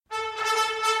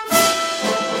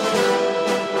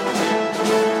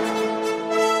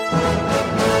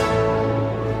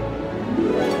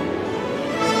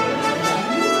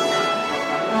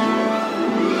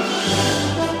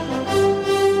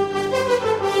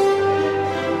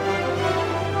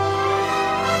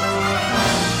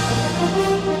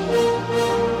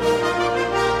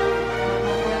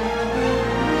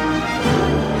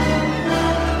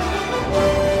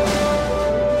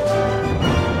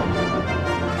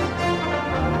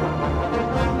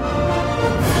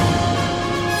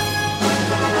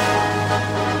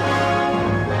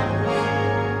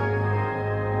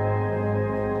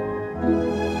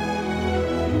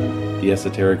the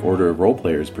Esoteric Order of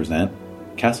Roleplayers present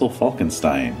Castle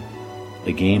Falkenstein,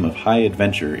 a game of high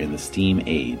adventure in the Steam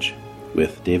Age,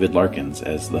 with David Larkins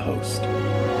as the host.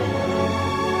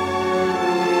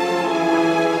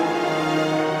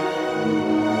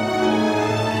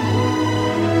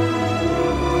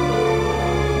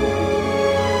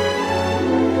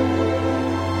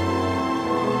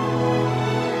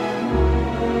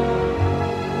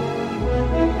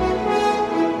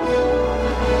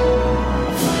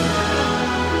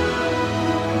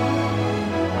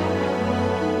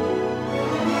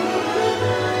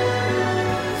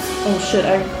 Shit,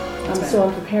 I'm so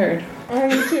unprepared. I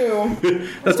am too.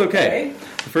 That's okay.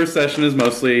 The first session is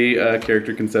mostly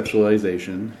character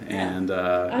conceptualization, and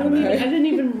I didn't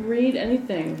even read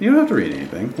anything. You don't have to read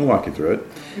anything. We'll walk you through it.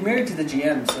 You're married to the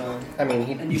GM, so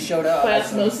and you showed up. By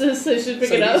osmosis, I should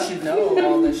pick it up. So you should know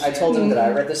all this shit. I told him that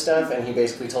I read this stuff, and he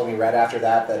basically told me right after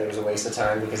that it was a waste of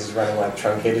time because he's running like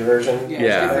truncated version.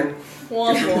 Yeah.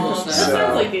 That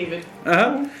sounds like David.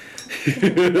 Uh-huh.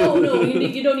 Oh no,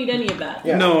 you don't need any of that.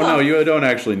 Yeah. No, you don't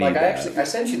actually need that. I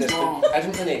sent you this, but I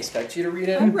didn't really expect you to read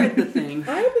it. I read the thing.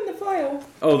 I opened the file.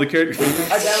 Oh, the character. I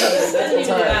downloaded it Even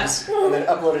several times and then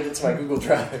uploaded it to my Google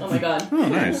Drive. Oh my god. Oh,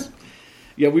 nice.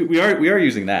 Yeah, we are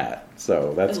using that,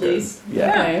 so that's At good. least. Yeah.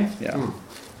 Okay. Yeah.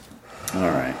 All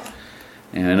right.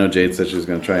 And I know Jade said she was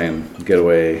going to try and get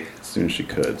away as soon as she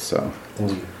could, so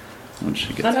once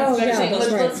she gets Oh, yeah,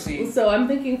 that's right. So I'm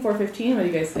thinking 4:15. What do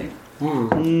you guys think?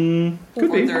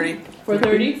 could be 4:30.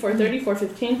 4:30, 4:30,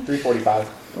 4:15. 3:45.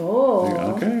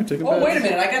 Oh. Okay, take a Oh, bet. wait a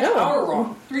minute. I got the hour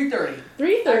wrong. 3:30.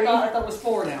 3:30. I thought it was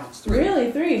 4 now. It's 3.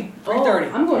 Really, 3.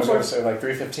 3:30. I'm going for So like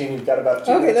 3:15. You've got about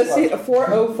 2 Okay, minutes let's see. left.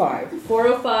 4:05.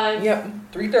 4:05. Yep.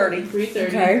 3:30. 3:30.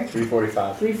 Okay.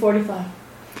 3:45. 3:45.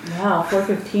 Wow,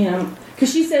 4:15.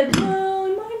 Because she said, well,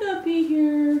 we might not be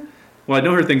here. Well, I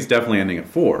know her thing's definitely ending at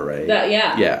 4, right? Yeah.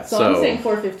 Yeah, So I'm so- saying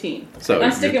 4:15. So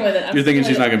I'm sticking with it. You're thinking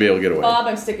she's not going to be able to get away. Bob,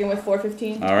 I'm sticking with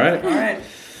 4:15. All right. All right.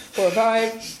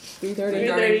 4:05.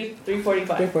 3:30. 3:30.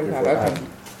 3:45. 3:45. Okay.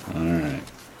 All right.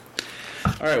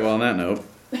 All right, well, on that note.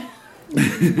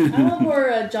 I want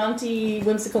more jaunty,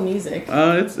 whimsical music.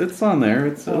 It's on there.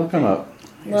 It'll come up.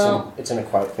 Well, It's in a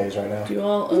quiet phase right now. do you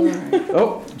all... Alright.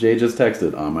 Oh, Jay just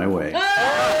texted, on my way.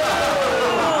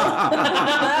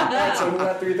 Alright, so who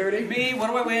got 3:30? Me, what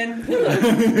do I win?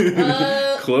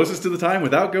 Closest to the time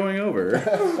without going over.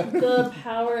 The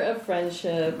power of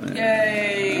friendship.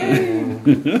 Yay!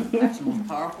 That's the most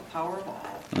powerful power of all.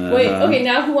 Wait, okay,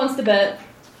 now who wants to bet?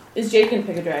 Is Jake going to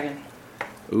pick a dragon?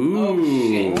 Ooh.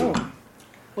 Oh, shit.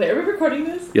 Wait, are we recording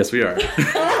this? Yes, we are. So,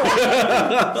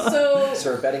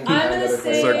 So we're betting I'm behind gonna other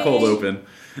say- It's our cold open.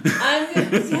 I'm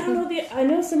gonna, see, I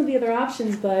know some of the other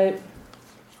options, but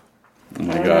Oh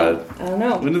my I don't god. know. I don't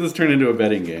know. When did this turn into a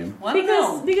betting game? Well, I don't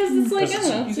know. Because it's like, I don't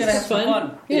know, You it's gotta just have some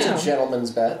fun. It's Yeah. a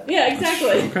gentleman's bet. Yeah,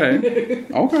 exactly. Okay.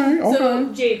 Okay. So,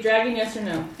 Jade, dragon, yes or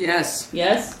no? Yes.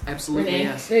 Yes? Absolutely Renee?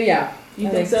 yes. Yeah. You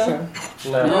I think so?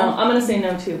 No. No, I'm gonna say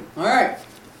no too. All right.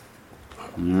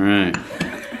 All right.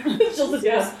 She'll just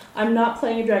go, I'm not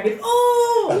playing a dragon.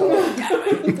 Oh!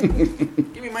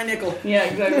 Give me my nickel. Yeah,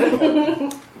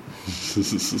 exactly.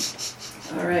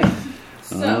 Alright.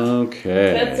 So,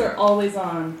 Okay. bets are always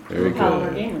on. Very Palomar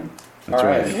good. Gamer. That's All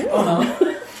right. right.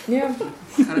 Uh-huh. Yeah.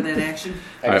 How did that action?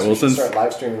 I All right, guess well, we should since- start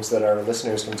live streaming so that our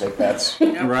listeners can take bets.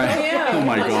 Right. Yeah. Oh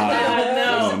my god.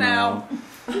 No. Oh no.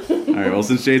 All right. Well,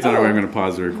 since Jade's on her way, I'm going to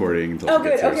pause the recording until Oh, she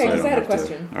gets good. here. Okay, so 'cause I had a don't have to-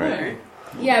 question. All right.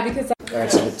 Yeah, because All right,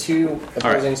 so the two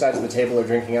opposing sides of the table are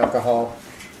drinking alcohol.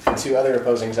 The two other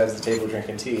opposing sides of the table are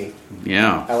drinking tea.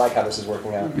 Yeah. I like how this is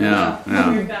working out. Yeah.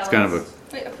 Yeah. Very It's kind of a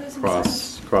Wait, opposing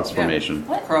cross formation.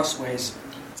 Crossways.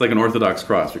 It's like an orthodox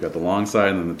cross. We got the long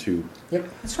side and then the two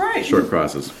That's right. short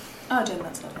crosses. Oh, Jen,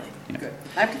 that's lovely. Yeah. Good.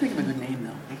 I have to think of a good name,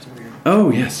 though. That's weird. Oh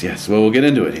yes, yes. Well, we'll get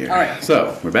into it here. All right.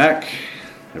 So we're back.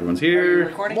 Everyone's Are you here.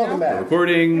 recording Welcome now? We're back.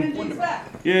 recording.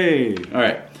 Yay! All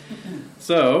right.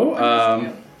 So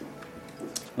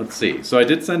let's see. So I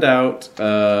did send out.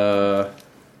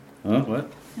 What?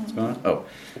 What's going on? Oh,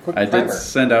 quick I did primer.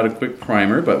 send out a quick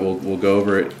primer, but we'll go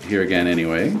over it here again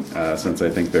anyway, since I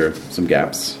think there are some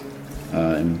gaps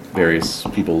in various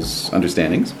people's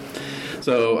understandings.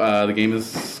 So the game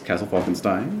is Castle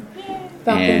Falkenstein.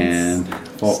 And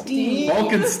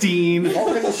Falkenstein.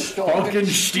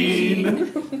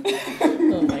 Falkenstein.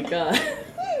 Oh my god.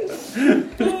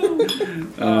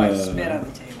 I spit on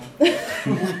the table.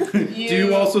 Do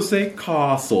you also say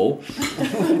castle?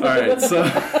 All right, so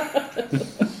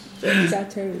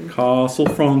Castle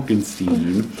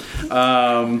Frankenstein.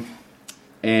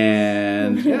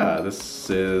 And yeah, this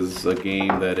is a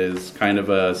game that is kind of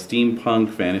a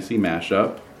steampunk fantasy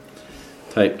mashup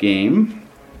type game.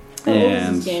 How old is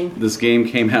And this game? this game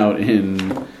came out in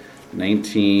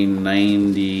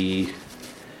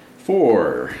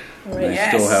 1994. Alright. I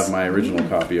still have my original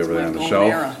copy over there on the Golden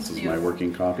shelf. era. This is my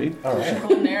working copy. All right.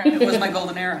 Golden era. It was my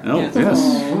golden era. Oh, Yes. yes.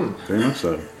 Very much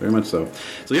so. Very much so.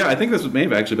 So, yeah, I think this may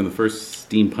have actually been the first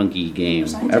steampunky game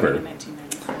Scientific ever. in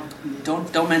 1994.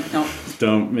 Don't. Don't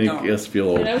make No. us feel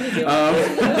old. When I was a junior, when I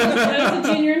was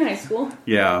a junior in high school.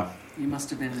 Yeah. You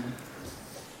must have been.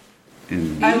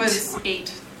 In, I was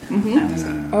 8.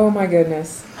 Oh my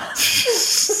goodness.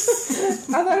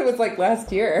 I thought it was like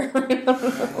last year.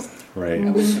 right.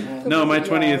 No, my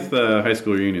 20th high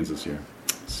school reunion's this year.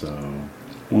 So,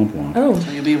 womp womp. Oh.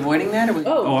 Will you be avoiding that? Or will you...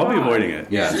 Oh, I'll be God. avoiding it.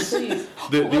 Yes. Please.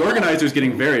 The organizer's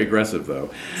getting very aggressive, though.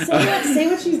 Say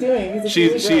what she's doing. 'Cause it's She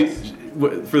really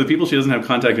gross. for the people she doesn't have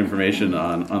contact information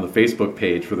on the Facebook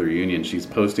page for the reunion, she's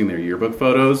posting their yearbook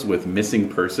photos with missing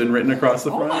person written across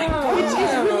the front. It's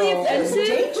really offensive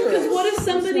because what if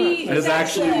somebody Has is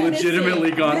actually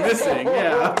legitimately gone missing.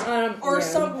 Yeah. Or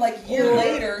some year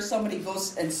later, somebody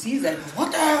goes and sees that.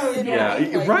 What the hell? You know,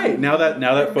 Yeah, like, right. Now that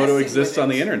photo messing exists with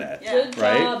on it. the internet. Yeah. Good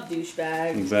Right? job,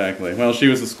 douchebag. Exactly. Well, she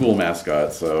was the school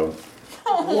mascot, so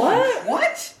What?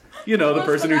 What? you know, the What's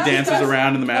person the who dances mascot?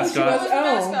 around in the was- mascot, What's the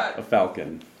mascot? a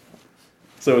falcon.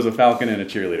 So it was a falcon in a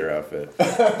cheerleader outfit. Well,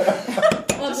 I'm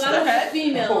glad it was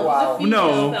female. Oh, wow. It was a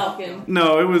female No. falcon.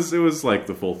 No, it was like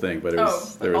the full thing, but it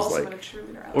was there was also like a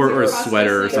cheerleader outfit. or a Cross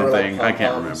sweater or dressing. There were, like, something. I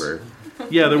can't pom-poms. remember.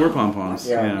 Yeah, there were pom poms.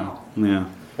 Yeah. Yeah.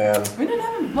 Man. We didn't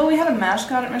have we had a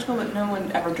mascot at my school, but no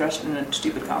one ever dressed in a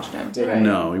stupid costume. Did I?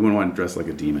 No, you wouldn't want to dress like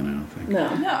a demon, I don't think.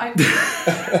 No. No, I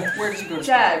Where did you go to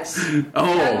Jags.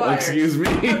 Oh, Jaguars. excuse me.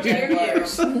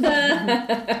 Jaguars.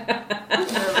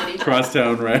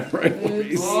 Crosstown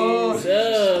rivalries.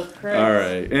 Jesus Christ. All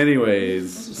right.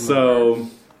 Anyways, so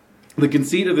the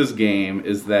conceit of this game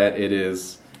is that it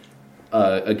is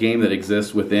a game that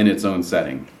exists within its own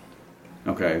setting.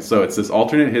 Okay, so it's this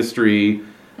alternate history,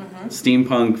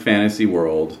 steampunk fantasy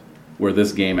world where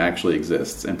this game actually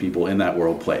exists and people in that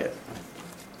world play it.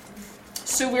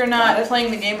 So we're not playing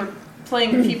the game, we're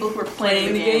playing the people who are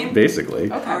playing the game.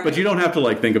 Basically. Okay. But you don't have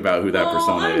to think about who that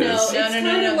persona I know. is. It's No, kind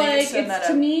no, of they like, just set that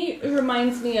to up. me, it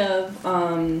reminds me of,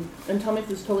 and tell me if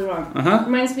this is totally wrong. Uh-huh.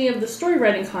 Reminds me of the story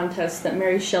writing contest that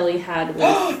Mary Shelley had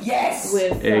with Yes!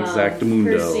 with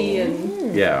Exactamundo. Percy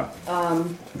and Yeah.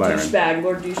 Byron. douchebag,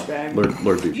 Lord douchebag. Lord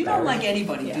Douchebag. You don't like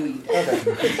anybody, do you?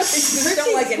 I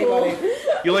don't like anybody.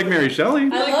 You like Mary Shelley?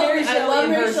 I love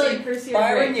Mary Shelley and Percy. are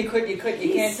Byron, great. you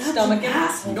He's can't such stomach an him.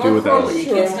 asshole. Do Nor without Crowley, you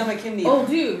him. can't Sure. stomach him either. Oh,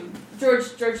 dude,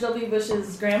 George W.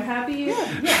 Bush's grandpappy.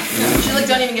 She's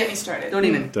don't even get me started. Don't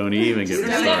even. Don't even get me We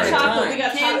got started. chocolate. We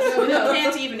got chocolate.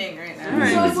 Can't evening right now.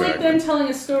 Right. So it's like Exactly. them telling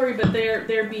a story, but they're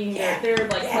playing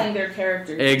their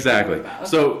characters. Exactly. Okay.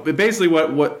 So basically,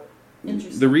 what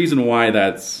Interesting. the reason why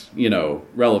that's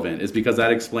relevant is because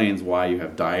that explains why you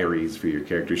have diaries for your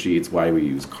character sheets, why we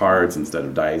use cards instead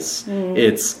of dice.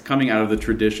 It's coming out of the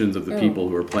traditions of the people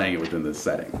who are playing it within this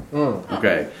setting.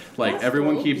 Okay, like That's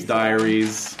everyone cool. keeps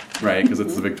diaries, right? Because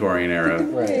it's the Victorian era.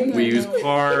 Right. We use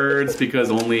cards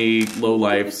because only low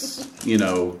lifes,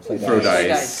 throw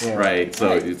dice, Yeah. right?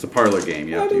 So it's a parlor game.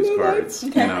 You have to use cards,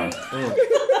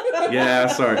 Yeah,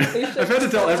 sorry. I've had to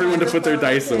tell everyone to put their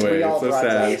dice away. We all It's so brought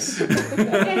sad. dice.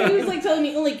 And he was like telling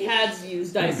me only cats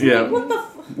use dice. Yeah. I'm like, what the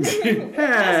fuck?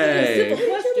 Hey.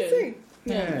 Simple question.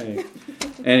 Hey.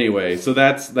 Anyway, so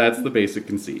that's the basic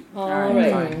conceit. All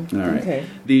right. Fine. All right. Okay.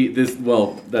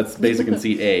 That's basic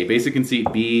conceit A. Basic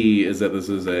conceit B is that this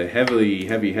is a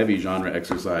heavy genre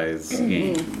exercise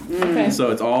game. Okay.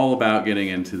 So it's all about getting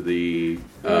into the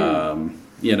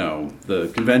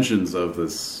the conventions of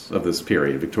this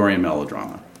period, Victorian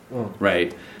melodrama.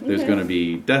 Right? There's going to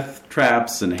be death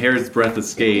traps and hair's breadth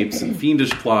escapes and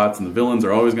fiendish plots, and the villains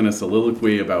are always going to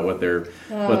soliloquy about what their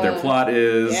plot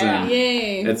is, yeah. and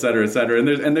Yay. et cetera, et cetera.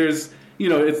 And there's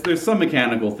there's some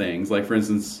mechanical things, like for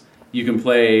instance, you can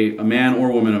play a man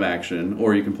or woman of action,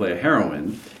 or you can play a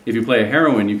heroine. If you play a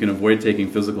heroine, you can avoid taking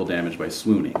physical damage by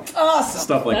swooning. Awesome.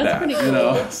 Stuff like That's that. pretty You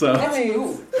know, cool. so That's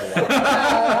you.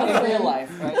 In real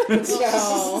life, right?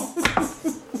 No.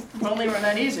 Only were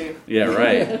that easy. yeah,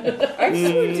 right. I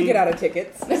swooned to get out of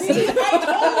tickets.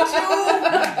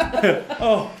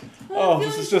 Oh,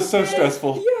 this is just so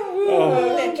stressful.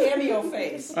 Oh, That cameo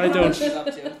face. I don't- She's up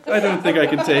to. I don't think I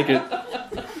can take it.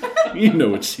 You know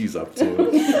what she's up to.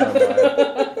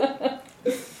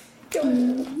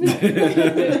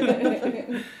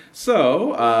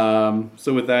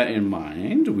 So with that in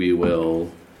mind, we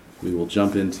will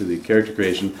jump into the character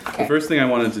creation. The first thing I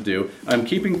wanted to do, I'm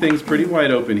keeping things pretty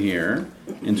wide open here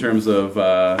in terms of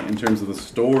the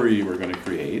story we're going to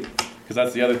create, because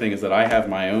that's the other thing is that I have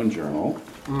my own journal,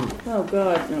 Oh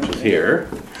God, no. which is here.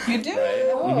 You do?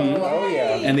 Oh,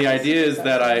 yeah. And the idea is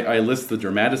that I list the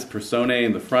dramatis personae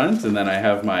in the front, and then I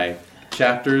have my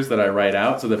chapters that I write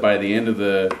out, so that by the end of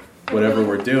the whatever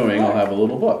we're doing, I'll have a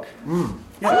little book.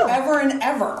 Forever and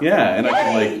ever. Yeah, and I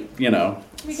can like, you know.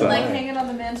 We So. can like hang it on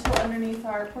the mantle underneath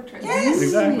our portraits. Yes.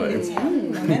 Exactly.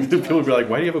 People would be like,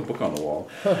 "Why do you have a book on the wall?"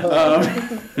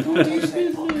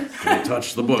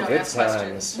 Touch the book. Don't Good ask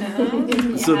questions.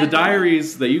 times. So the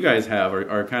diaries that you guys have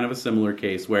are kind of a similar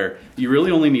case where you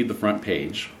really only need the front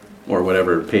page, or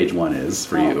whatever page one is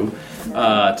for you,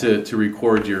 to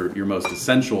record your most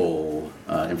essential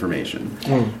information.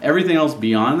 Everything else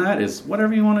beyond that is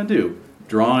whatever you want to do.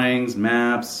 Drawings,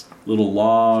 maps, little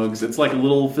logs. It's like a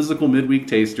little physical midweek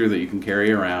taster that you can carry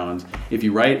around. If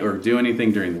you write or do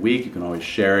anything during the week, you can always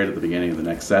share it at the beginning of the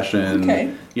next session.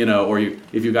 Okay. You know, or if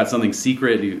you've got something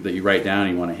secret that you write down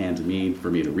and you want to hand to me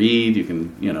for me to read, you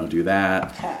can, do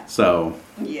that. So,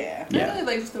 Yeah. I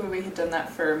really liked the way we had done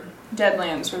that for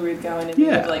Deadlands, where we'd go in and we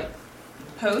Yeah. would like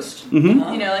post.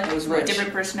 Mhm. You know, like It was a rich.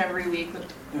 different person every week would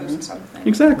post something.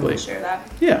 Exactly. Share that.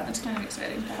 Yeah. It's kind of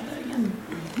exciting to have that again.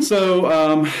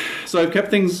 So, so I've kept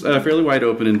things fairly wide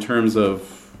open in terms of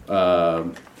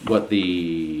what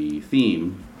the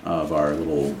theme of our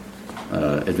little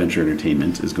adventure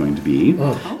entertainment is going to be.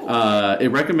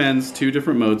 It recommends two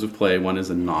different modes of play. One is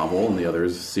a novel, and the other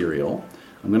is serial.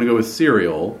 I'm going to go with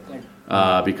serial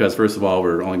because, first of all,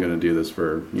 we're only going to do this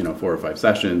for 4 or 5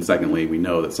 sessions. Secondly, we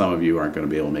know that some of you aren't going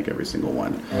to be able to make every single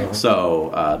one.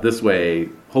 So this way,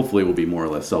 hopefully, we'll be more or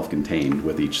less self-contained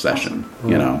with each session.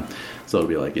 So it'll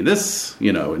be like in this,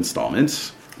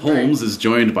 installment, Holmes is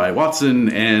joined by Watson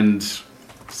and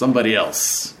somebody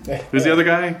else. Who's the other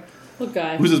guy? What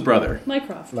guy? Who's his brother?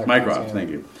 Mycroft. Mycroft. yeah. Thank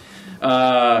you.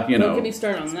 Don't get me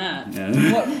started on that.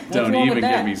 Yeah. What's Don't wrong even with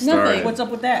get that? me started. Nothing. What's up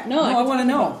with that? No, I want to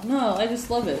know. No, I just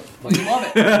love it. Oh, you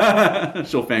love it.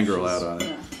 She'll fangirl out on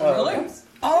it. Really?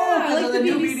 Oh, I because like of the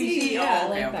new BBC. BBC. Yeah, I Oh,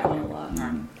 like okay, that okay. one a lot.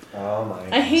 Oh,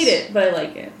 my. I hate it, but I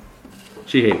like it.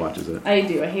 She hate watches it. I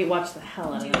do. I hate watch the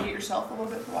hell out Do of you it. hate yourself a little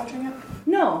bit for watching it?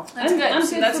 No, That's I'm good. I'm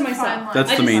See, good that's for a fine myself. line.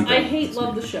 That's I the main I thing. hate That's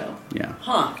love the the show. Yeah.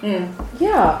 Huh.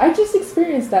 Yeah, I just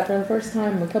experienced that for the first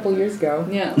time a couple years ago.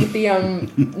 Yeah. With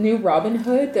the new Robin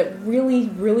Hood, that really,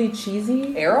 really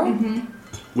cheesy. Arrow?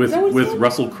 With That was with fun.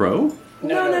 Russell Crowe?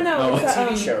 No. Oh. It's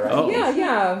TV show, right? Oh.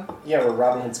 Yeah. Yeah, where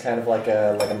Robin Hood's kind of like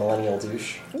a millennial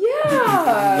douche.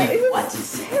 Yeah. It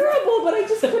was terrible, but I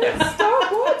just couldn't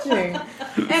stop watching.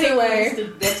 Anyway.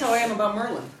 That's how I am about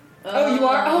Merlin. Oh, you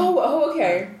are? Oh,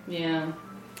 okay. Yeah.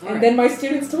 And then my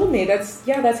students told me that's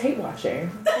hate watching.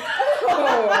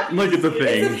 Oh, Look at the it's a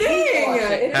thing. thing.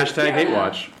 It is, Hashtag yeah. hate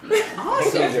watch. I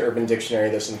think we need to Urban Dictionary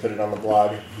this and put it on the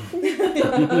blog.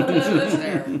 That's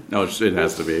there. No, it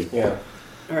has to be. Yeah.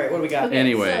 All right, what do we got?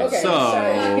 Anyway, Okay,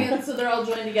 So they're all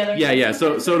joined together. yeah.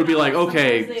 So it'll be like,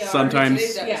 okay, they are. sometimes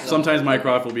Today's episode. sometimes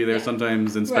Mycroft will be there.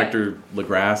 Sometimes Inspector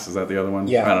Legrasse, is that the other one?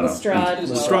 Yeah. I don't know. Lestrade.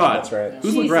 Lestrade. That's right.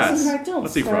 Who's Jesus, Legrasse? don't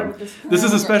What's he start from? with this. This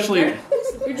is especially.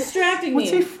 You're distracting What's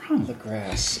he me. from? The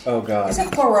grass. Oh, God. Is it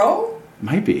Poirot?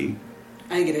 Might be.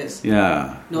 I think it is.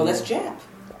 Yeah. No, that's Jap.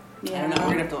 I don't know.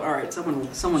 We're gonna have to. All right,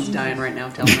 someone's dying right now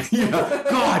telling us.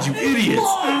 God, you idiots!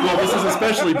 Well, this is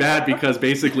especially bad because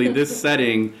basically this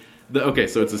setting. Okay,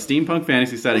 so it's a steampunk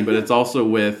fantasy setting, but it's also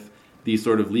with the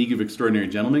sort of League of Extraordinary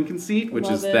Gentlemen conceit, which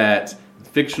Love is it. that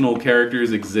fictional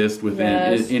characters exist within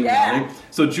Yes. in Yeah. reality.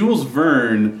 So Jules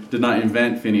Verne did not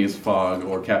invent Phineas Fogg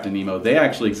or Captain Nemo. They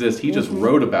actually exist. He just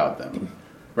wrote about them.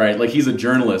 Right? Like he's a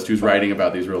journalist who's writing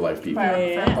about these real life people.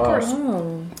 Yeah. Of course.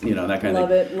 Oh. That kind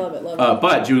Love of thing. it. Love it. Love it.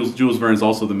 But Jules Verne is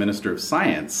also the Minister of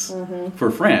Science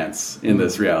for France in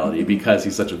this reality because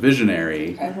he's such a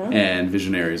visionary, and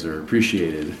visionaries are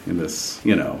appreciated in this,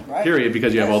 Right. period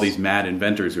because you have all Yes. these mad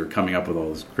inventors who are coming up with all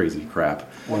this crazy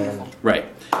crap. Wonderful. Right.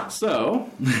 So,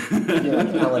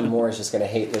 Alan Moore is just going to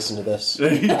hate listen to this.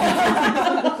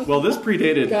 well, this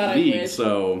predated God, I League, wish.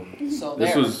 so So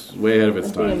this there. was way ahead of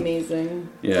its That'd be time. amazing.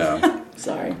 Yeah.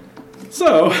 Sorry.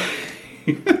 So,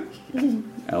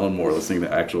 Alan Moore listening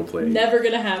to actual play. Never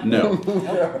gonna happen. No.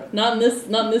 Not in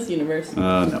this universe.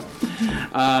 No.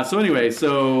 So anyway,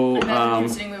 so Imagine you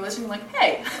sitting there listening, like,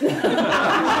 hey,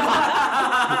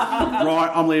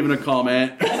 right, I'm leaving a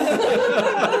comment.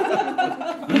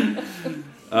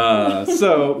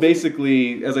 So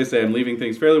basically, as I say, I'm leaving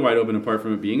things fairly wide open apart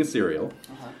from it being a serial.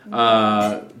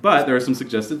 But there are some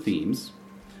suggested themes.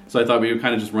 So I thought we would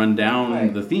kind of just run down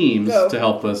Right. the themes Go. to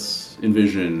help us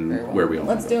envision Very well. where we all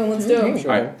Let's go. do it. Let's do it.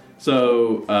 Sure. All right.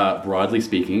 So broadly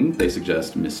speaking, they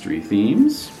suggest mystery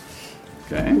themes.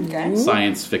 Okay. Okay.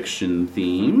 Science fiction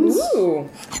themes. Ooh.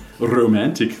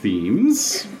 romantic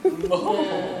themes,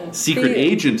 secret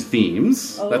agent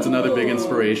themes. That's another big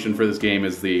inspiration for this game.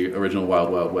 Is the original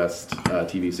Wild Wild West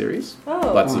TV series.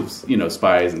 Lots of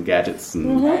spies and gadgets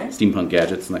and steampunk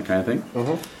gadgets and that kind of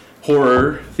thing.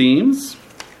 Horror themes.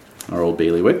 Our old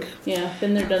bailiwick. Yeah,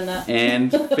 been there, done that.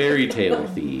 And fairy tale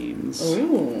themes.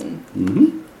 Ooh.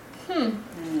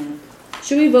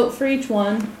 Should we vote for each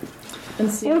one and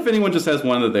see? Or if anyone just has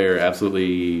one that they're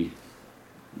absolutely,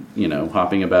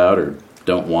 hopping about or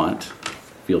don't want,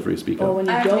 feel free to speak Or up. when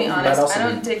you I have to be don't. honest, I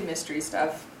don't dig mystery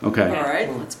stuff. Okay. All right,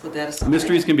 let's put that aside.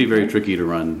 Mysteries can be very tricky to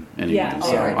run anyway, Yeah.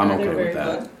 so Alright. I'm They're okay very with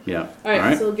that. good. Yeah. All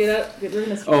right, so get rid of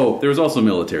mystery. Oh, there was also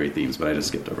military themes, but I just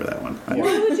skipped over that one. Why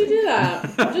would you do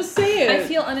that? Just say it. I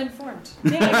feel uninformed.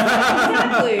 Yeah,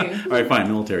 exactly. All right, fine.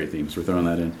 Military themes. We're throwing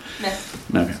that in. Meh.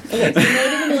 Okay. Okay, so no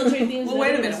to the military themes. Well, no wait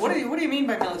to a the minute. mystery. What do you mean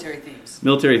by military themes?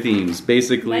 Military themes.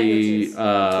 Basically, Languages.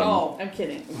 I'm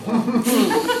kidding.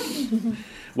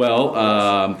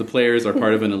 the players are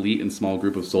part of an elite and small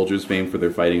group of soldiers famed for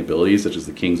their fighting abilities, such as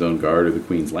the King's Own Guard or the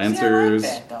Queen's Lancers. See,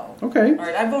 I like that, though. Okay. All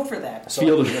right, I vote for that. So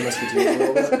Field- the Musketeers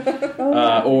a little bit.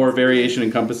 Or variation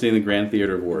encompassing the Grand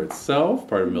Theater of War itself,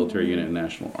 part of a military unit and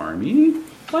National Army.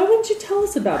 Why wouldn't you tell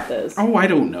us about this? Oh, I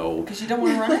don't know. Because you don't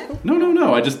want to run it?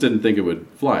 No. I just didn't think it would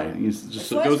fly. It just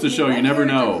Well, goes to show you never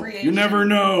know. You never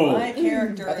know. My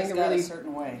character I think has it got really- a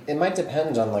certain way. It might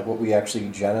depend on what we actually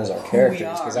gen as our characters.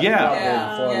 are. Because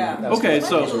Yeah. Okay,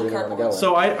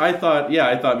 So I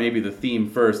thought maybe the theme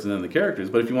first and then the characters.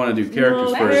 But if you want to do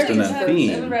characters No, first and then I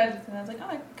theme, read and I was like,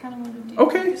 I kind of want to do.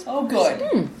 okay, Oh,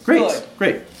 good. great.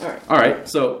 Good. All right.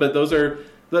 So, but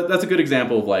that's a good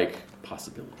example of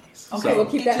possibilities. Okay, So, We'll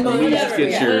keep that in mind. Just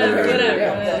get your-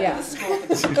 Whatever.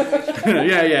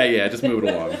 Yeah. yeah. Just move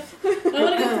it along. I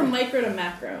want to go from micro to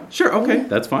macro. Sure. Okay,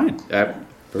 that's fine.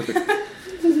 Perfect.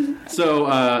 So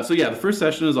the first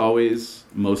session is always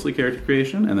mostly character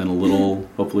creation, and then a little,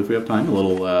 hopefully if we have time, a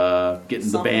little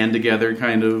getting the band together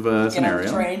kind of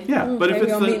scenario. train. Yeah, but if Maybe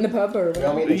it's I'll meet in the pub or We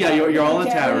all meet in the yeah, you're all in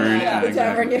a tavern. Yeah, the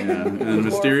tavern, exactly, yeah. And a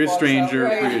mysterious Walks stranger.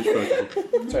 out, right.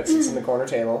 So it sits in the corner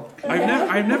table.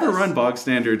 I've never run bog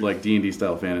standard D&D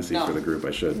style fantasy No. for the group.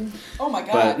 I should. Oh, my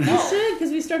But- God, You no. should,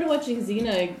 because we started watching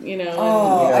Xena,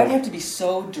 Oh, Yeah. I'd have to be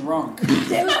so drunk.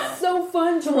 It was so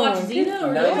fun to watch Xena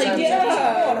or Nine play times D&D.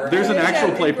 Yeah. There's an Yeah,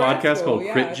 actual play in grad podcast school, called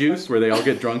yeah, Crit it's Juice where they all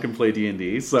get drunk and play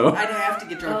D&D. So I'd have to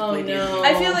get drunk to Oh, play no.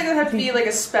 I feel like it would have to be like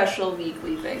a special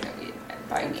weekly thing that we.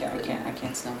 I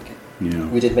can't stomach it. yeah,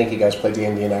 We did make you guys play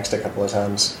D&D Next a couple of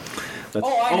times. that's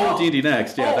Oh, I know. D&D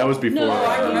Next. Yeah, that was before No,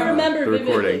 I remember the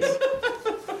recordings.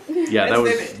 Yeah, that It's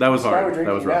was vivid. that was That's why hard. we're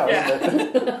That was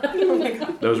drinking rough. now,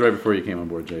 That was right before you came on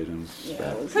board, Jay. Yeah,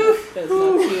 that was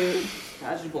not cute.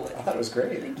 Dodge a bullet. I thought it was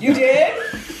great. You did?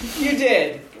 You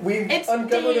did. We It's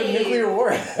uncovered a big. nuclear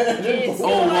war. It's Oh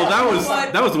well,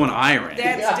 What? that was the one I ran.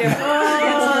 That's different.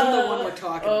 That's not the one we're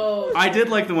talking about. Oh, I did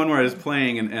like the one where I was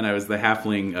playing and I was the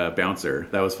halfling bouncer.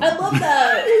 That was I fun. love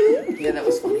that. Yeah, that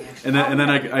was funny, actually. And then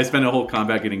I spent a whole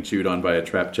combat getting chewed on by a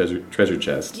trapped treasure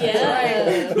chest.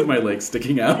 Yeah. With my legs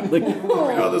sticking out. Like, oh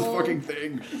my god, this fucking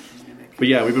thing. But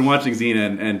yeah, we've been watching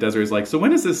Xena, and Desiree's like, so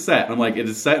when is this set? And I'm like, it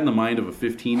is set in the mind of a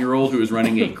 15-year-old who is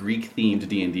running a Greek-themed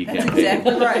D&D That's campaign.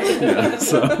 exactly right. Yeah,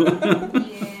 so.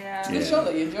 Yeah. It's a good show, though.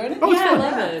 You enjoyed it? Oh, it's Yeah, I fun.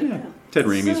 love it. Yeah. Ted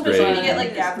Raimi's So great. fun. You get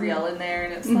like Gabrielle in there,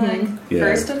 and it's like Yeah.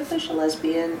 first unofficial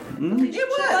lesbian. It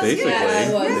was. Basically. Yeah,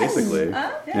 it was. Basically.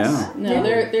 Yes. No,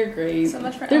 they're great. So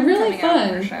much for They're really coming out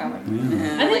on our fun. show.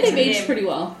 Yeah. I think Like they've some aged game. pretty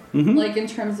well. Mhm. Like in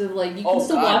terms of you can Oh,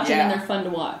 still God, watch them and yeah. they're fun to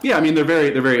watch. Yeah, I mean, they're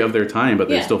very of their time, but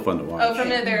they're Yeah. still fun to watch. Oh, from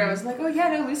there, I was like, oh yeah,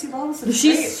 no, Lucy Lawless is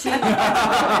She's great.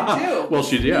 I Well,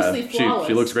 she Loosely she flawless.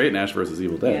 looks great in Ash vs.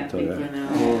 Evil Dead. Yeah, I'll tell you thank that. you. I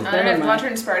don't know, Never watch her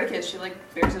mind. in Spartacus. She like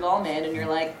bears it all, man, and you're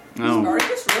like, Oh,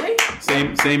 Spartacus, really?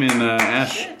 same in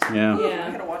Ash. Shit. Yeah. I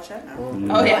Yeah. gotta watch that now. oh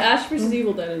Well, yeah. Ash vs.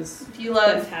 Evil Dead is If you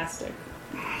love fantastic.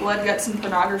 blood, guts, and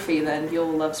pornography, then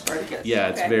you'll love Spartacus. Yeah,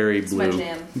 it's Okay. very It's my blue.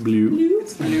 jam. Blue.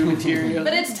 It's blue material.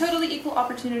 But it's totally equal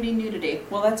opportunity nudity.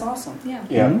 Well, that's awesome. Yeah.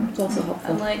 Yeah. It's also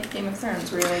helpful. Unlike Game of Thrones,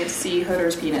 where you only get to see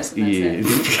Hodor's penis, and that's Yeah. it.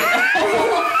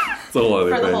 It's a whole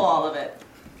other For the thing. whole all of it.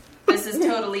 This is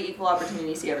totally equal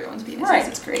opportunity to see everyone's penis. Right.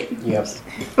 It's great. Yep.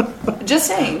 Just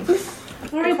saying.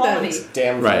 All right, Equality. then.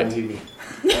 Damn Right. fun TV.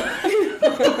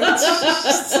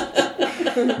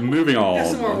 Moving on. Have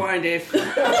some more wine, Dave. All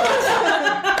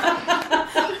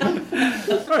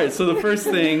right, so the first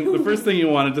thing you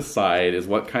want to decide is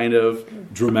what kind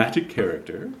of dramatic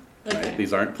character. Right?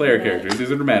 These aren't player characters;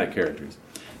 these are dramatic characters.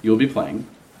 You'll be playing.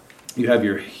 You have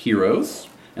your heroes,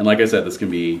 and like I said, this can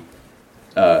be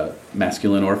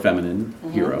masculine or feminine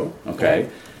hero. Okay.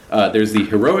 There's the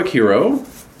heroic hero,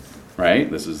 right?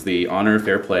 This is the honor,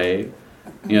 fair play,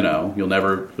 You know, you'll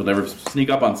never sneak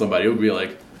up on somebody. It would be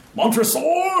like, Montresor!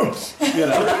 You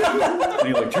know, and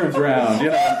he like turns around. You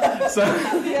know, so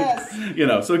you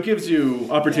know, so it gives you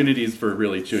opportunities for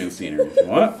really chewing the scenery if you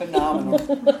want.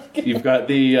 Phenomenal. You've got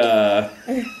their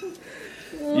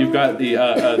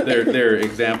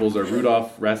examples are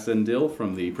Rudolf Rassendil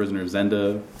from The Prisoner of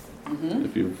Zenda.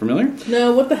 If you're familiar.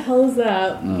 No, what the hell is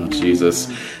that? Oh Jesus.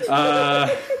 It's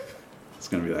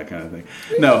going to be that kind of thing.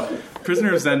 No,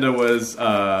 Prisoner of Zenda was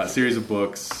a series of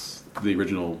books. The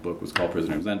original book was called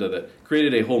Prisoner of Zenda that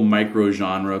created a whole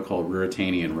micro-genre called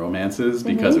Ruritanian romances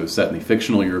because it was set in the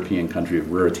fictional European country of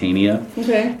Ruritania.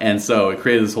 Okay. And so it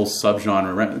created this whole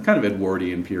subgenre, kind of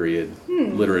Edwardian period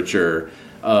literature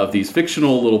of these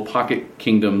fictional little pocket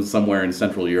kingdoms somewhere in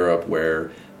Central Europe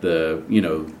where the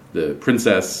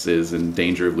princess is in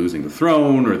danger of losing the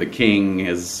throne, or the king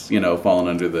has, fallen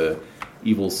under the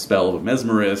evil spell of a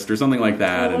mesmerist or something like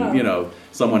that. Oh, wow. And,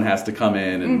 someone has to come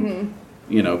in and,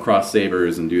 cross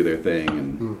sabers and do their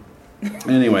thing. And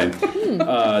anyway,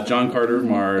 John Carter of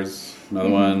Mars, another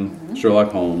one,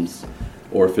 Sherlock Holmes,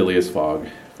 or Phileas Fogg.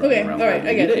 Okay, all right,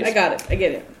 I get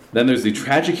it. Then there's the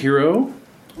tragic hero,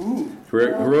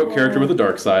 heroic character with a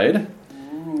dark side.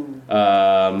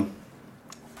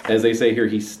 As they say here,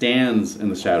 he stands in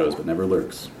the shadows but never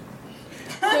lurks.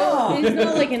 So he's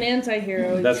not like an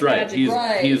anti-hero. That's right. He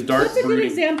is dark. What's a good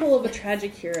example of a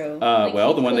tragic hero?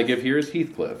 The one they give here is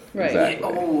Heathcliff. Right. Exactly.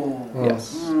 Oh.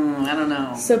 Yes. I don't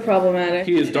know. So problematic.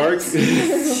 He is dark.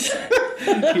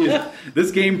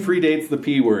 This game predates the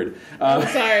P word.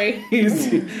 Sorry.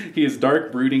 He is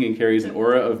dark, brooding, and carries an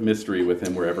aura of mystery with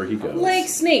him wherever he goes. Like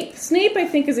Snape. Snape, I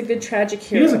think, is a good tragic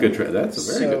hero. He is a good that's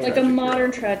a very good like tragic a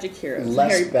modern tragic hero.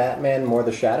 Less Batman, more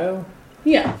the Shadow?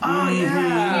 Yeah. Oh,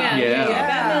 yeah.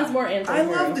 Batman's more anti-hero. I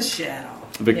love the Shadow.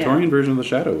 The Victorian version of the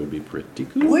Shadow would be pretty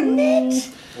cool. Wouldn't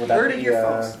it? Would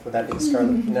that be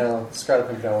Scarlet? No, Scarlet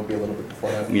Pimpernel would be a little bit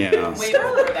before that. Yeah. Wait,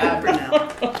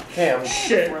 Pimpernel. Damn.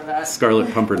 Shit.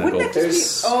 Scarlet Pumpernickel. Wouldn't that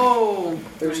just be...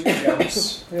 There's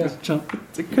jumps. Yeah.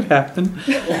 It could happen.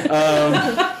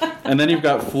 And then you've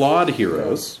got flawed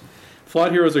heroes.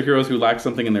 Flawed heroes are heroes who lack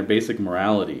something in their basic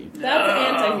morality. That's an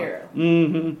anti-hero.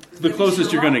 Mm-hmm. The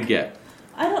closest you're going to get.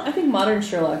 I think modern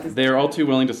Sherlock is... They are all too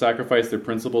willing to sacrifice their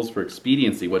principles for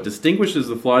expediency. What distinguishes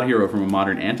the flawed hero from a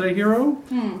modern anti-hero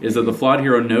is that the flawed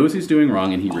hero knows he's doing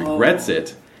wrong and he regrets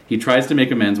it. He tries to make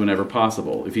amends whenever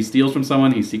possible. If he steals from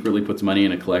someone, he secretly puts money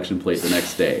in a collection plate the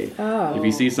next day. Oh. If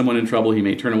he sees someone in trouble, he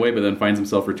may turn away, but then finds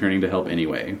himself returning to help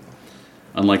anyway.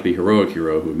 Unlike the heroic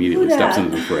hero who immediately steps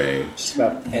into the fray. Just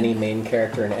about any main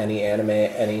character in any anime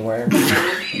anywhere.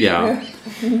 Yeah.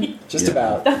 Just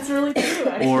about. That's really true,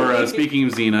 actually. Or, speaking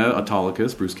of Xena,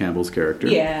 Autolycus, Bruce Campbell's character.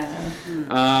 Yeah.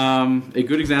 A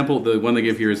good example, the one they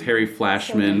give here is Harry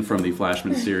Flashman from the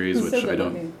Flashman series, which I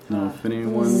don't know if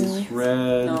anyone's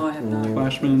read. No, I have not.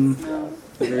 Flashman. No.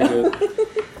 Very good.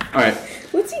 All right.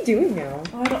 What's he doing now?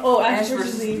 Ash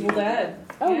versus the Evil Dead.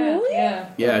 Oh, really? Yeah.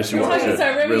 Yeah, I should watch it.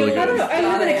 Sorry, Really I don't know. good.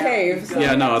 I live in a cave. So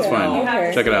Yeah, no, it's fine. You have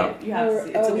to Check it see out. You have to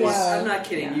see it. It's a Oh, must. yeah. I'm not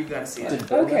kidding. You've got to see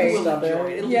it. Okay. You will enjoy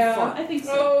it. It'll be fun. I think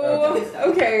so. Oh,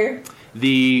 okay.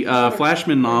 The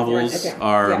Flashman novels Okay.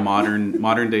 are Yeah. a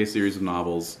modern day series of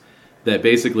novels that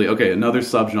basically, another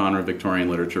subgenre of Victorian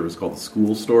literature was called the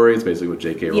school story. It's basically what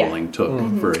J.K. Rowling took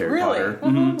for Harry Potter.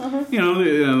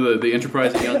 The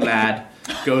enterprising young lad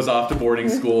goes off to boarding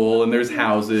school, and there's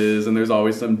houses, and there's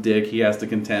always some dick he has to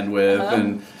contend with,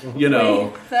 and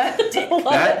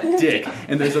that dick.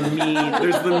 And there's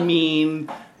the mean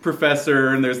professor,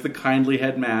 and there's the kindly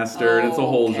headmaster, and it's a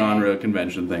whole genre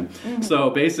convention thing. Mm-hmm.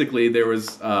 So basically, there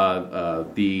was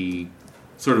the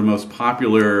sort of most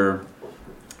popular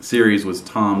series was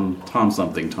Tom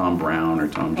Brown or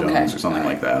Tom Jones or something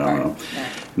like that. I don't know.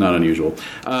 Not unusual.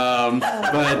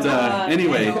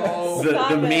 Anyway,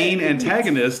 the main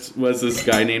antagonist was this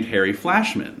guy named Harry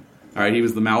Flashman. All right, he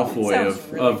was the Malfoy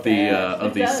of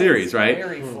the series,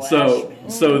 right? So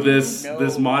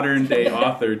this modern day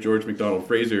author George MacDonald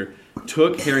Fraser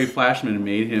took Harry Flashman and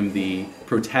made him the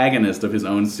protagonist of his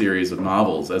own series of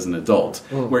novels as an adult,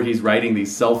 where he's writing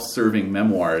these self-serving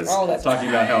memoirs talking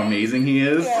about how amazing he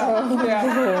is.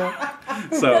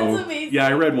 So yeah,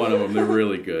 I read one of them. They're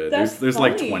really good. There's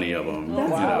like 20 of them,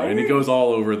 and he goes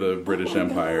all over the British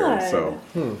Empire. So.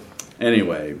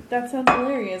 Anyway. That sounds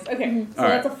hilarious. Okay, so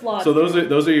that's a flawed. So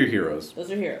those are your heroes.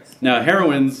 Those are heroes. Now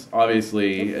heroines,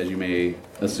 obviously, as you may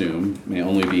assume, may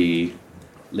only be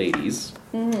ladies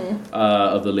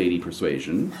of the lady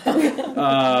persuasion.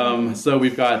 So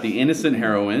we've got the innocent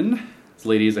heroine. This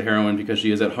lady is a heroine because she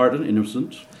is at heart an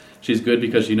innocent. She's good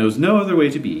because she knows no other way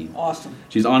to be. Awesome.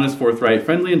 She's honest, forthright,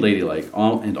 friendly, and ladylike,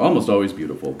 and almost always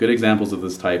beautiful. Good examples of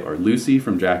this type are Lucy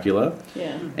from Dracula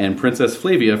Yeah. and Princess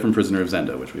Flavia from Prisoner of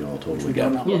Zenda, which we all totally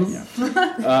get. Yes. Yeah.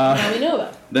 Now we know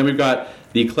about. Then we've got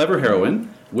the clever heroine.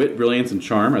 Wit, brilliance, and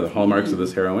charm are the hallmarks of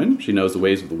this heroine. She knows the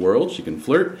ways of the world. She can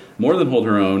flirt more than hold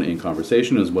her own in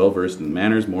conversation, and is well versed in the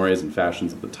manners, mores, and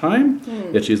fashions of the time.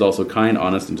 Yet she is also kind,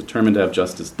 honest, and determined to have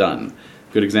justice done.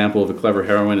 Good example of a clever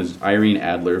heroine is Irene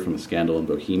Adler from A Scandal in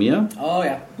Bohemia. Oh,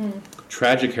 yeah.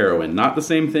 Tragic heroine. Not the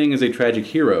same thing as a tragic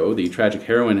hero. The tragic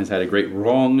heroine has had a great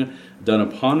wrong done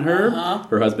upon her.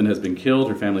 Her husband has been killed,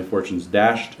 her family fortunes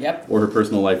dashed, or her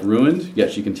personal life ruined.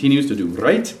 Yet she continues to do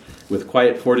right with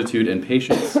quiet fortitude and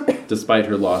patience despite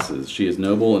her losses. She is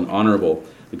noble and honorable.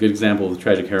 A good example of the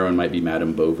tragic heroine might be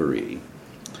Madame Bovary.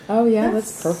 Oh yeah,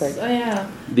 that's perfect. Oh yeah.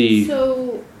 The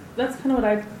So that's kind of what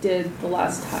I did the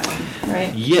last time,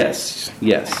 right? Yes.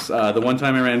 The one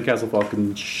time I ran Castle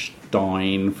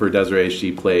Falkenstein for Desiree,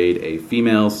 she played a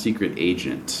female secret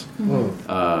agent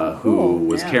who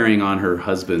was carrying on her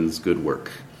husband's good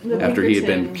work. The After he had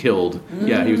been Pinkerton. killed.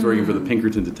 Yeah, he was working for the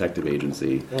Pinkerton Detective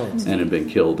Agency and had been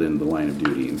killed in the line of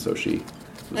duty, and so she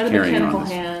was Had a carrying mechanical on.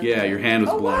 hand. Yeah, your hand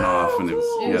was blown off, and it was,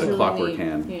 It you was had a really clockwork neat.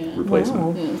 hand Yeah.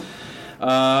 replacement.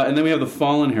 Wow. And then we have the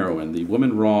fallen heroine, the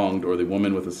woman wronged or the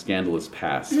woman with a scandalous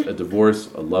past, a divorce,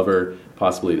 a lover,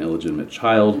 possibly an illegitimate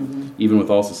child. Even with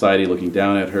all society looking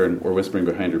down at her or whispering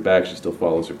behind her back, she still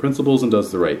follows her principles and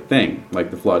does the right thing.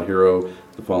 Like the flawed hero,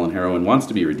 the fallen heroine wants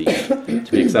to be redeemed,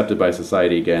 to be accepted by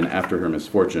society again after her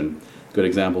misfortune. Good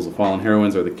examples of fallen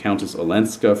heroines are the Countess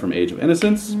Olenska from Age of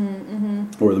Innocence,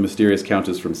 or the mysterious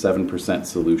Countess from 7%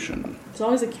 Solution. It's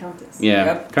always a countess. Yeah,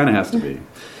 Yep. kind of has to be.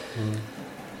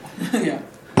 Yeah.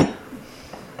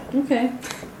 Okay.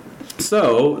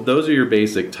 So those are your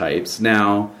basic types.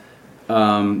 Now,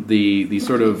 the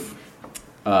sort of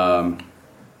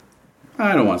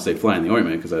I don't want to say fly in the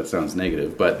ointment because that sounds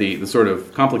negative, but the sort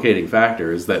of complicating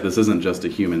factor is that this isn't just a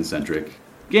human-centric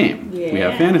game. We have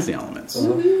Yeah. fantasy elements.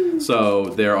 So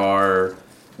there are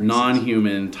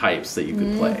non-human types that you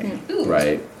could play,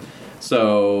 right?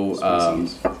 So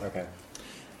Okay.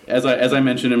 as I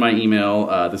mentioned in my email,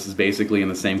 this is basically in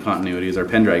the same continuity as our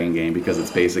Pendragon game because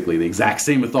it's basically the exact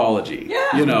same mythology.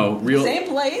 Yeah. You know, Same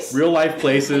place. real life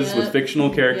places with fictional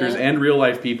characters Yeah. and real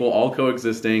life people all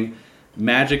coexisting.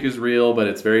 Magic is real, but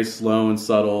it's very slow and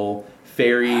subtle.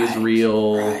 Fairies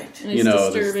real. right. And You it's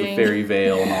know, there's the disturbing. fairy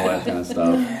veil and all that kind of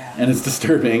stuff. And it's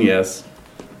disturbing, yes.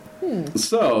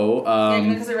 So,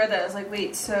 because I read that, I was like,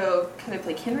 wait, so can I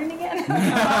play Kinrain again?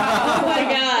 Oh my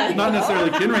god. not necessarily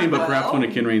Kinrain, but perhaps Well. one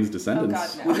of Kinrain's Oh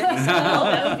descendants. god, no.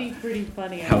 That would be pretty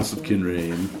funny. House of actually.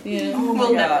 Kinrain. Yeah. We'll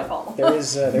God. never fall. There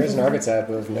is an archetype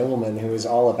of nobleman who is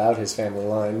all about his family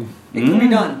line. It can be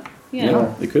done, Yeah.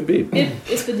 Yeah, it could be.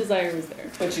 If the desire was there.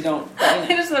 but you don't. I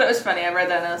just thought it was funny. I read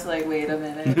that and I was like, wait a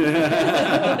minute.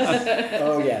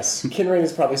 Oh yes, Kinrain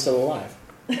is probably still alive.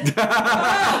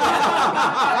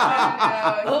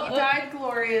 No, he died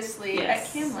gloriously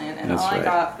Yes. at Camland, and That's all right. I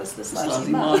got was this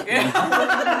Lousy lousy mug.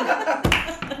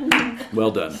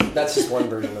 Well done. That's just one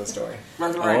version of the story.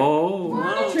 That's right. Oh. What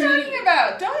are you talking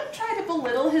about? Don't try to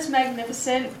belittle his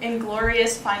magnificent and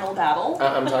glorious final battle.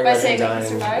 I'm talking By about him saying that he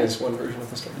dying survived? is one version of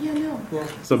the story. Yeah, no.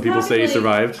 Some people say he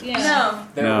survived. Yeah. No.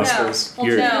 There No. are whispers. Well,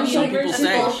 You're- no. Some people That's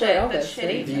say. bullshit. That's Right?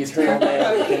 shitty. The eternal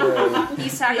man Kinrain. He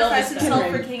sacrificed himself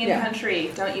for king and Yeah.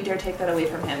 country. Don't you dare take that away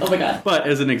from him. Oh my god. But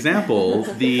as an example,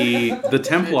 the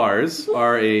Templars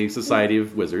are a society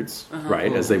of wizards,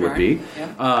 right, as they would be.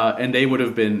 And they would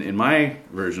have been, in my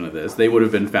version of this, they would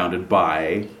have been founded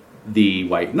by the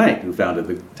White Knight who founded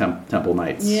the Temple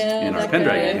Knights Yeah, in our that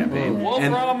Pendragon guy. campaign.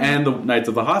 Wolfram. And the Knights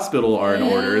of the Hospital are an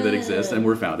order that exists and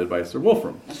were founded by Sir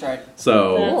Wolfram. That's right.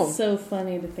 So, That's so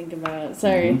funny to think about.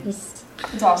 Sorry, just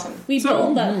It's awesome. we So-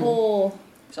 built that whole.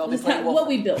 So I'll be Just playing what Wolfram.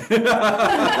 we built.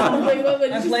 Like, what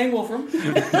would I'm just- playing Wolfram.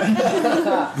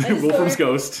 Wolfram's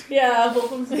Ghost. Yeah,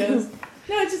 Wolfram's Ghost.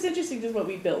 No, it's just interesting just what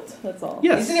we built. That's all.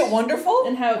 Yes. Isn't it wonderful?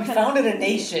 And how it we kinda- founded a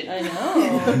nation. I I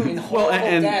know. mean, horrible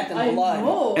and- death and I blood.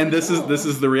 know. And this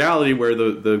is the reality where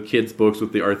the kids' books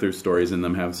with the Arthur stories in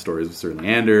them have stories of Sir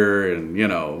Leander and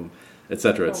et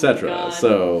cetera, et Oh my cetera. God.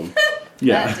 So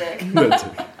yeah, That dick. That's it.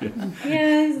 Yeah.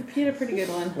 Yeah, he had a pretty good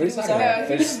one. What are you talking Yeah, about?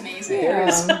 he was There's-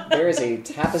 amazing. there is a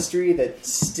tapestry that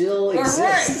still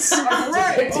exists.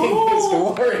 Alright. Depicting his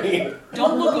glory.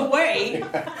 Don't look away.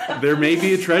 There may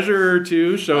be a treasure or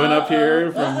two showing up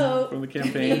here Uh-oh. from the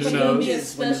campaign. It's Who gonna knows? be a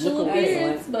When you special look away,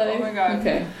 appearance, but Oh my god.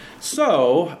 okay.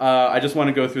 So I just want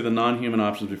to go through the non-human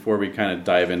options before we kind of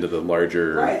dive into the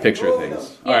larger Right. picture Oh,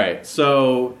 things. yeah. All right.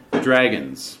 So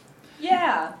dragons.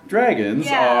 Yeah. Dragons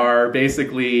Yeah. are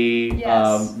basically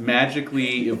Yes.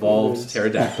 magically evolved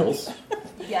pterodactyls.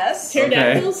 Yes.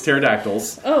 Pterodactyls? Okay,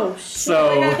 pterodactyls. Oh, shit.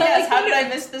 So Yes. How did I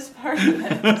miss this part of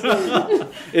it?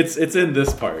 it's in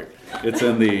this part. It's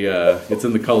in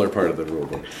the color part of the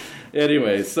rulebook.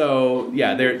 Anyway, so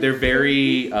yeah, they're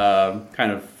very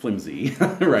kind of flimsy,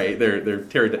 right? They're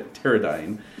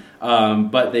pterodyne,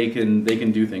 but they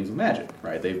can do things with magic,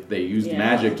 right? They used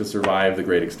magic to survive the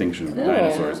great extinction of the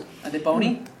dinosaurs. Are they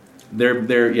bony?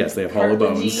 They're yes, they have hollow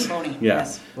bones. Bony. Yeah.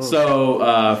 Yes.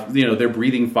 So their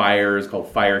breathing fire is called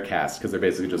fire cast because they're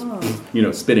basically just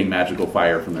spitting magical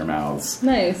fire from their mouths.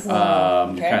 Nice.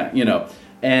 Okay.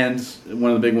 And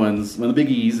one of the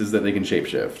biggies is that they can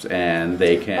shapeshift and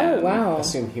they can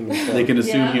Assume human form. they can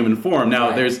assume Yeah. human form. Now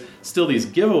Right. there's still these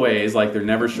giveaways like they're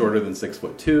never shorter than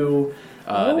 6'2".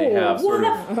 They have sort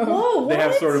of Whoa, they have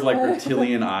what? sort of like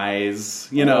reptilian eyes,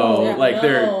 Oh, like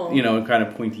they're no. kind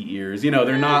of pointy ears.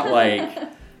 They're not like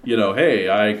hey,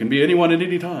 I can be anyone at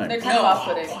any time. They're kind of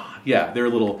off-putting. Yeah, they're a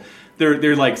little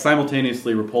they're like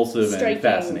simultaneously repulsive Striking. and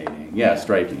fascinating. Yeah,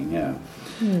 striking. Yeah.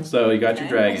 So you got your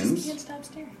dragons. Can't stop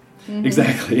staring.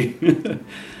 Exactly. There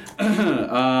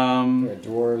are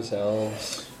dwarves,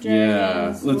 elves.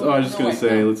 Yeah. Dragons. I was just gonna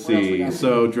say. Let's What else we see. got?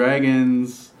 So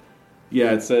dragons.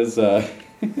 Yeah, it says. It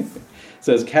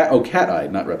says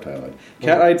cat-eyed, not reptile-eyed.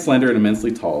 Cat-eyed, slender, and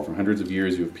immensely tall. For hundreds of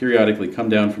years, you have periodically come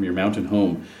down from your mountain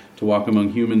home to walk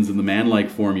among humans in the man-like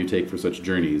form you take for such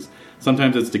journeys.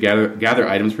 Sometimes it's to gather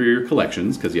items for your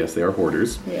collections, because yes, they are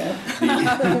hoarders. Yeah.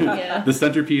 Yeah. The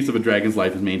centerpiece of a dragon's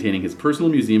life is maintaining his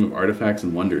personal museum of artifacts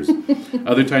and wonders.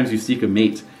 Other times you seek a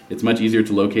mate. It's much easier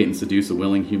to locate and seduce a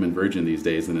willing human virgin these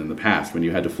days than in the past, when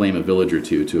you had to flame a village or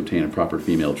two to obtain a proper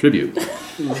female tribute.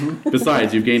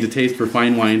 Besides, you've gained a taste for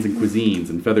fine wines and cuisines,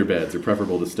 and feather beds are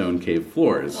preferable to stone cave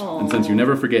floors. And since you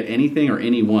never forget anything or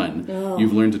anyone,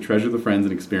 you've learned to treasure the friends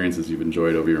and experiences you've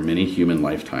enjoyed over your many human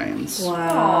lifetimes.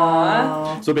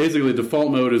 Wow. So basically,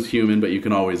 default mode is human, but you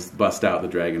can always bust out the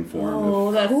dragon form.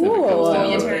 Oh, that's if it comes cool. down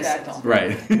Be a to it. pterodactyl.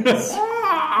 Right. It's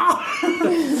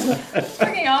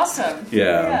freaking awesome.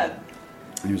 Yeah.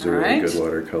 Here's a really Alright. good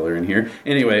watercolor in here.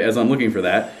 Anyway, as I'm looking for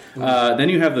that, then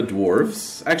you have the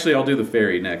dwarves. Actually, I'll do the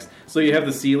fairy next. So you have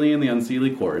the Seelie and the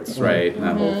Unseelie courts, right? And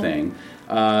that whole thing.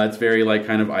 It's very like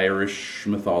kind of Irish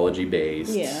mythology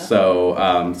based. Yeah.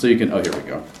 So so you can. Oh, here we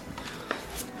go.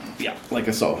 Yeah, like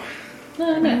a so.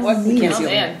 Oh, nice. What? We can't Oh, see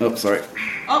man. Oh, sorry.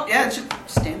 Oh, yeah, it's just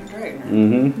standard dragon.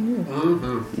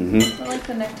 I like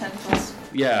the neck tentacles.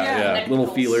 Yeah. neck Little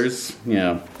tentacles. feelers.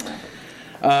 Yeah.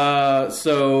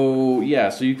 So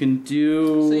you can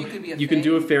do So you could be a can fae?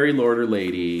 do a fairy lord or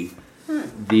lady.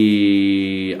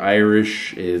 The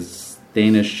Irish is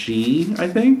Danish-she, I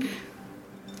think.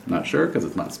 Not sure because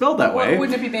it's not spelled that way.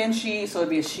 Wouldn't it be banshee? So it'd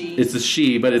be a she. It's a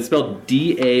she, but it's spelled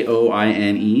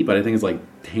Daoine, but I think it's like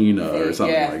Dana or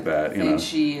something Yeah. like that.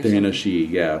 Dana-she or Dana-she,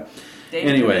 yeah. Dave,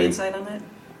 anyway. any insight on that?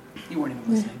 You weren't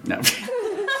even listening. No.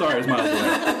 Sorry, it's miles away.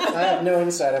 I have no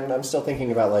insight. I'm still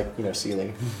thinking about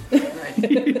Sealy.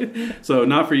 Right. So,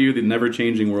 not for you, the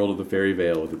never-changing world of the fairy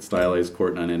vale with its stylized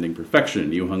court and unending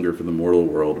perfection. You hunger for the mortal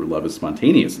world where love is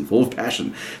spontaneous and full of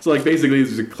passion. So, like, basically,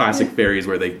 these are classic fairies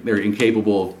where they're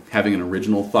incapable of having an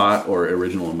original thought or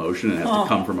original emotion and it has to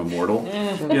come from a mortal.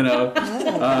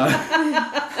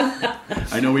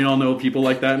 I know we all know people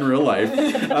like that in real life.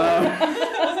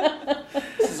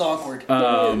 This is awkward.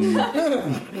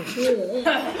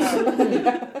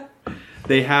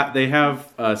 They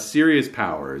have serious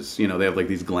powers. They have like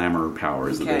these glamour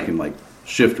powers that they Okay. can like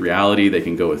shift reality. They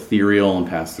can go ethereal and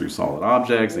pass through solid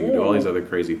objects. They can do all these other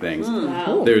crazy things.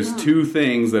 Wow. There's two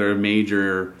things that are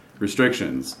major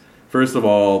restrictions. First of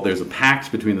all, there's a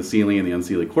pact between the Seelie and the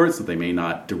Unseelie courts that they may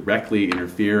not directly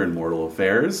interfere in mortal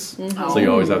affairs. So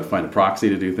you always have to find a proxy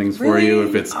to do things for you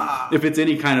Really? if it's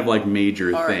any kind of like major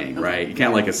All right, thing, okay. right? You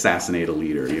can't like assassinate a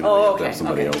leader. You Oh, have to okay. have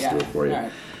somebody else yeah. do it for you. All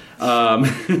right.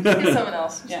 Get someone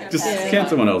else. Yeah. Just Pass it can't on.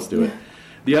 someone else do it.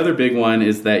 The other big one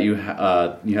is that you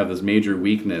have this major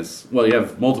weakness. Well, you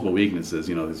have multiple weaknesses.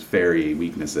 These fairy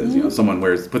weaknesses. Someone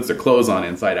puts their clothes on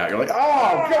inside out. You're like,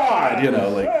 oh god,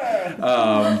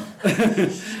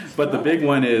 But the big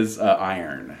one is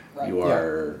iron. Right. You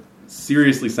are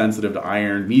seriously sensitive to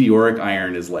iron. Meteoric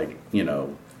iron is like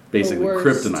basically The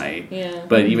worst. kryptonite. Yeah.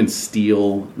 But even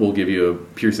steel will give you a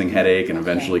piercing headache and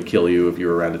eventually kill you if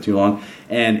you're around it too long.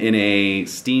 And in a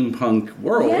steampunk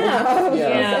world,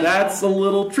 Yeah. that's a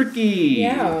little tricky.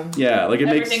 Yeah. Like it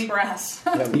Everything makes. brass.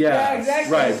 Yeah,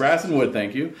 exactly. Right, brass and wood.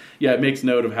 Thank you. Yeah, it makes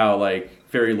note of how like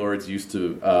fairy lords used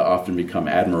to often become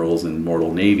admirals in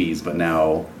mortal navies, but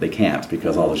now they can't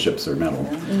because all the ships are metal.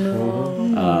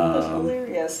 That's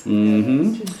hilarious. is.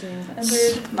 Mm-hmm. Interesting.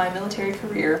 Entered my military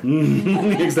career.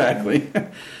 Exactly.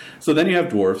 So then you have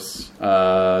dwarfs.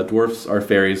 Dwarfs are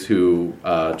fairies who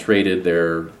traded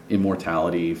their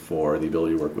immortality for the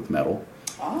ability to work with metal.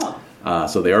 Oh.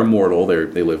 So they are mortal.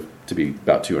 They live to be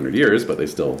about 200 years, but they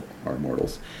still are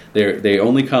mortals. They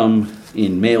only come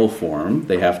in male form.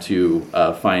 They have to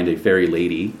find a fairy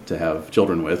lady to have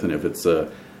children with, and if it's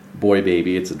a boy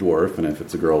baby, it's a dwarf, and if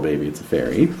it's a girl baby, it's a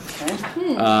fairy.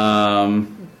 Okay.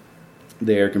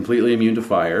 They are completely immune to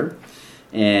fire,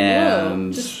 and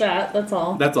Whoa, just that. That's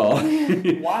all. that's all.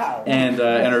 Wow. and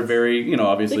are very, They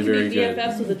obviously can very be good,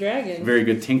 BFFs with a dragon. very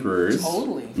good tinkerers.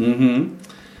 Totally. Mm-hmm.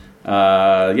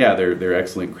 Yeah, they're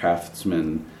excellent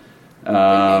craftsmen. They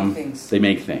make things. They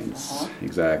make things. Uh-huh.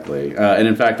 Exactly. And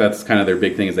in fact, that's kind of their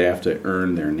big thing is they have to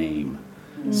earn their name.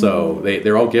 So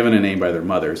they're all given a name by their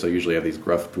mother. So usually have these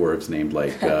gruff dwarves named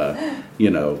like,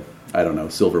 I don't know,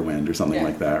 Silverwind or something Yeah.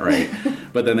 like that, right?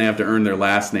 But then they have to earn their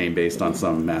last name based on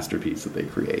some masterpiece that they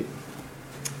create.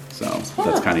 So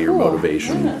that's kind of your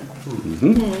motivation.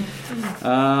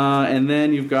 And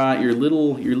then you've got your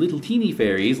little teeny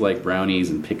fairies like brownies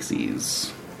and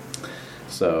pixies.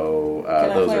 So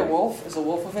Can I those play are a wolf? Is a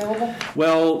wolf available?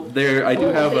 well. I do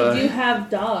have They do a have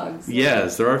dogs.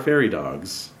 yes. There are fairy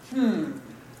dogs.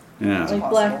 Yeah, Like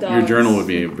black dogs. your journal would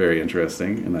be very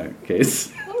interesting in that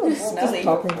case. Oh, smelly.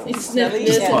 Paw prints. They sniff Smelly?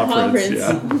 this Yeah. and Paw paw prints,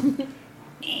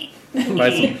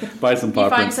 prints. buy some You paw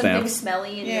find print something stamps.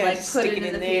 smelly and Yeah, you like just put stick it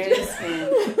in the there. pages.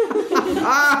 We'll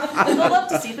love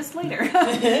to see this later.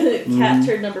 Cat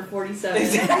turd number 47.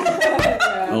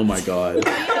 Oh my god! You're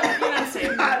not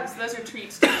saying that. Those are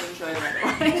treats to enjoy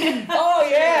right away. Oh,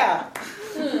 yeah.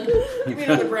 Give me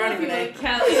another brownie, Renee.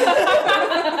 Cat.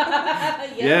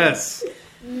 Yes,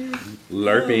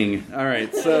 LARPing. All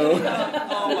right, so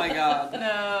Oh, my God.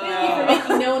 Thank you for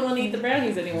making no one want to eat the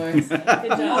brownies anymore. Good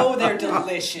job. Oh, they're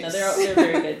delicious. No, they're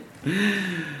very good.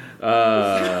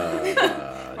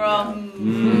 Well,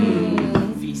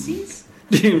 Feces?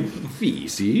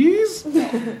 feces.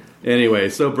 Anyway,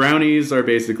 so brownies are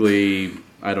basically,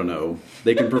 I don't know,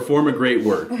 they can perform a great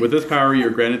work. With this power,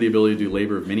 you're granted the ability to do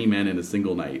labor of many men in a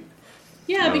single night.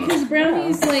 Yeah, because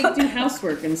brownies like do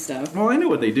housework and stuff. Well, I know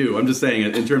what they do. I'm just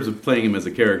saying, in terms of playing him as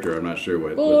a character, I'm not sure what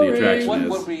the Boring. attraction What is.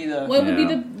 would be the... What would be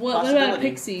Yeah. what about a Possibility.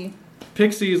 pixie?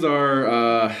 Pixies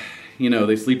are,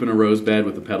 they sleep in a rose bed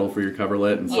with a petal for your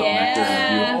coverlet and suck Yeah. nectar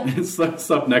in the dew.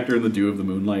 Suck nectar in the dew of the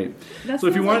moonlight. That So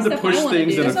if you sounds wanted like to push stuff I wanna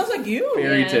things do. in That a sounds like you.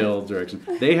 fairy Yeah. tale direction,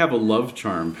 they have a love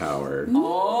charm power.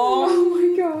 Oh. Oh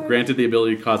my god. Granted the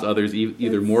ability to cause others,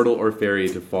 either mortal or fairy,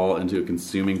 to fall into a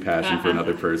consuming passion for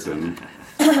another person.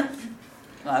 A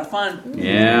lot of fun.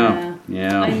 Yeah, I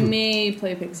yeah. may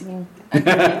play pixie.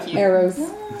 Arrows.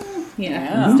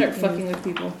 Yeah, start fucking with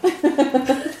people.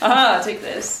 take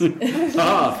this.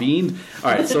 Fiend.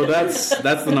 All right, so that's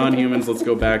the non-humans. Let's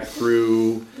go back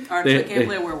through. All right, They- so I can't they-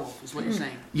 play a werewolf, is what you're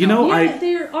saying. You know, Yeah,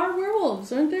 there are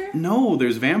werewolves, aren't there? no,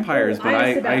 there's vampires, but I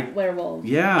asked about werewolves. I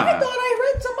yeah, thought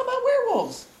I read something about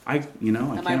werewolves. I Am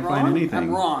I can't wrong? find anything. I'm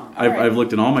wrong. All I've, right. I've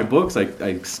looked in all my books.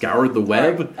 I scoured the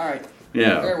web. All right.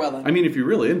 Yeah. Very well then. I mean, if you're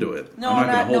really into it, No, I'm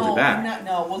not going to hold no, you back. I'm not,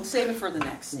 no, we'll save it for the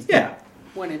next. Yeah.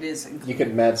 When it is You included.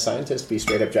 could mad scientist be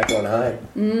straight up Jekyll and Hyde.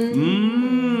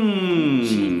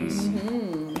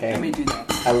 Mmm. Okay. I may do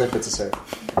that. I live with the sir.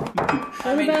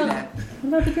 I may do about- that. What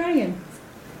about the dragon?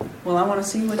 Well, I want to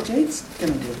see what Jade's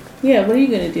gonna do. Yeah, what are you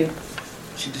gonna do?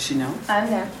 Does she know? I'm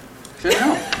there. Should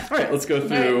know. All right, let's go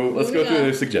through. Alright, let's go moving through on.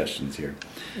 their suggestions here.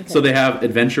 So they have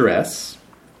adventuress,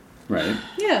 right?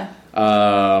 Yeah.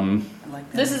 I like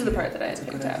that. This is the part that I That's a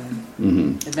picked good out.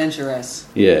 idea. Adventuress.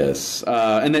 Yes,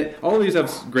 and all of these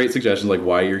have great suggestions, like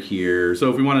why you're here. So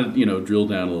if we want to, drill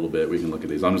down a little bit, we can look at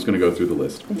these. I'm just going to go through the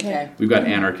list. Okay. We've got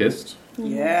anarchist.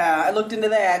 Yeah, I looked into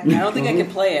that. I don't think I can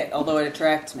play it, although it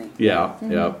attracts me. Yeah,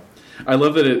 yeah. I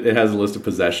love that it has a list of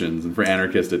possessions, and for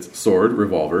anarchist, it's sword,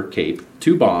 revolver, cape,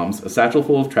 2 bombs, a satchel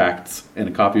full of tracts, and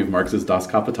a copy of Marx's Das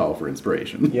Kapital for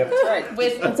inspiration. Yep. That's right.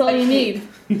 That's all you need.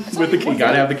 With the cape,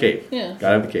 gotta have the cape. Yeah.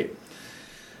 Gotta have the cape.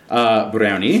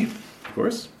 Brownie, of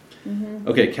course.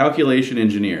 Okay, calculation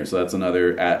engineer. So that's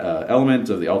another element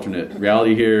of the alternate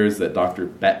reality here is that Dr.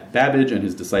 Babbage and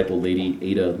his disciple Lady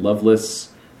Ada Lovelace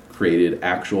created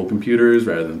actual computers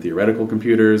rather than theoretical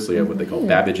computers. So you have what they call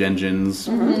Babbage engines,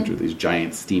 which are these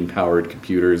giant steam-powered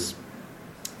computers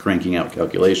cranking out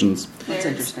calculations. That's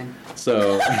interesting.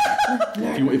 So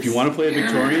if you want to play a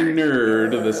Victorian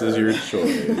nerd, this is your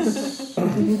choice.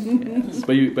 Yes.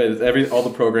 But all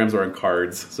the programs are on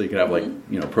cards, so you can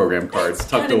have program cards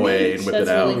tucked away and whip That's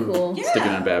it out, really cool. stick it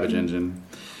in a Babbage engine.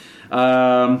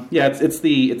 It's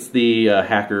the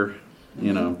hacker,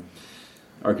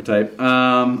 archetype.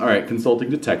 All right, consulting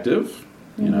detective.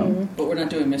 You know, But we're not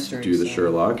doing mysteries. do the so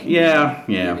Sherlock. Yeah,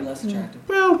 Maybe yeah. less attractive.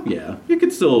 Well, yeah. You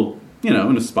could still, in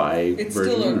a spy It's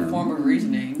version. still a or- form of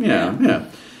reasoning. Yeah.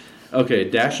 Okay,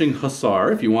 dashing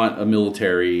hussar. If you want a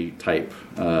military type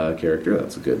character,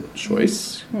 that's a good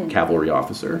choice. Cavalry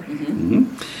officer.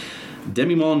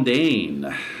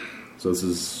 Demi-mondaine. So this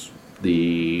is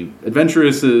the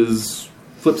adventurous's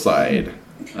flip side.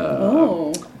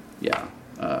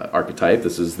 Archetype.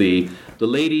 This is the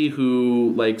lady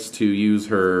who likes to use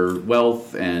her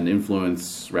wealth and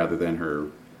influence rather than her,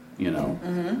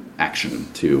 action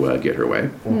to get her way.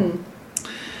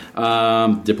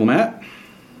 Diplomat.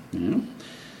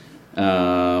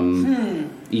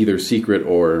 Either secret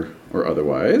or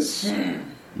otherwise.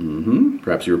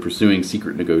 Perhaps you were pursuing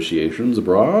secret negotiations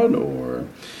abroad or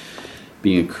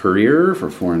being a courier for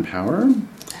foreign power.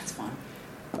 That's fun.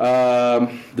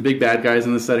 The big bad guys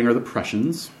in this setting are the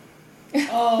Prussians.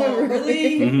 Oh,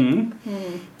 really?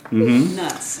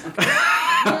 Nuts.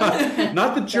 Okay.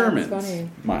 Not the Germans, funny.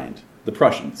 mind. The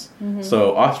Prussians.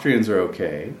 So Austrians are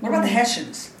okay. What about the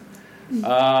Hessians?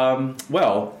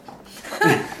 Well,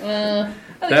 I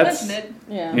think That's- mentioned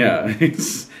it. Yeah.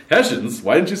 Hessians,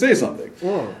 why didn't you say something?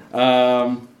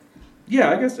 I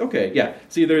guess, okay, yeah.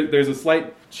 See, there's a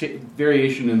slight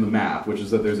variation in the map, which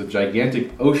is that there's a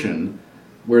gigantic ocean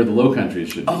where the Low Countries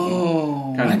should be.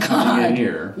 Oh, kind of coming in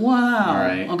here. Wow. All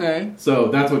right. Okay. So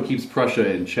that's what keeps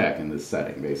Prussia in check in this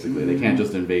setting, basically. They can't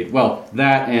just invade. Well,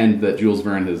 that and that Jules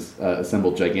Verne has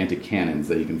assembled gigantic cannons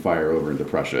that he can fire over into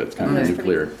Prussia. It's kind of a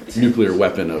nuclear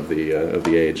weapon of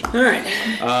the age. All right.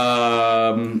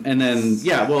 And then,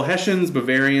 Hessians,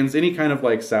 Bavarians, any kind of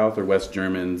like South or West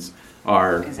Germans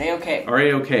are Is they okay?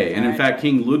 A-okay. And in Alright. fact,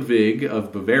 King Ludwig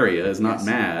of Bavaria is not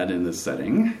mad in this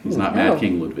setting. He's not mad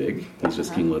King Ludwig. He's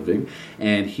just King Ludwig.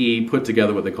 And he put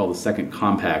together what they call the Second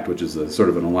Compact, which is a sort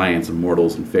of an alliance of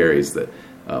mortals and fairies that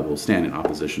will stand in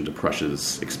opposition to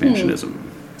Prussia's expansionism.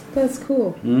 That's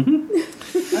cool. I'm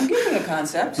giving a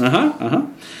concept.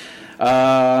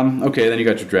 Okay, then you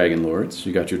got your Dragon Lords.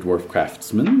 You got your Dwarf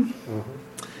Craftsmen.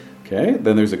 Okay,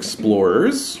 then there's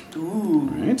Explorers. Ooh.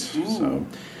 Right, so...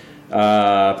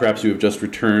 perhaps you have just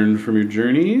returned from your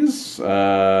journeys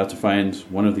to find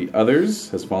one of the others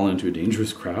has fallen into a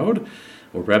dangerous crowd,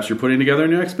 or perhaps you're putting together a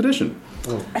new expedition.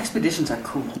 Expeditions are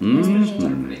cool. Expeditions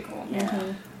are pretty cool. Yeah.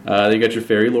 Then you got your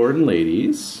fairy lord and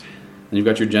ladies, and you've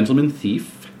got your gentleman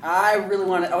thief. I really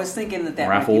want to. I was thinking that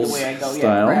Raffles might be the way I go.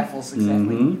 style. Yeah, Raffles,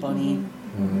 exactly. Bunny.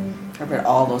 I've read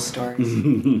all those stories.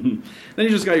 Then you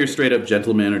just got your straight up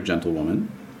gentleman or gentlewoman.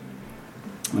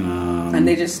 And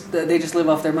they just live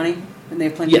off their money, and they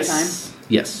have plenty of time.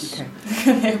 Yes. Okay.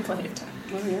 They have plenty of time.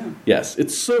 Oh yeah. Yes.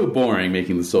 It's so boring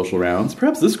making the social rounds.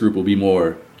 Perhaps this group will be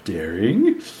more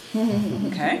daring.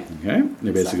 Okay. Okay.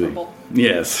 They're basically Insufferable.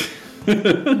 yes.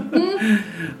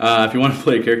 If you want to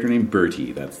play a character named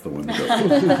Bertie, that's the one to go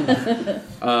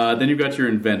for. Then you've got your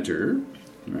inventor,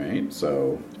 right?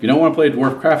 So if you don't want to play a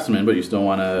dwarf craftsman, but you still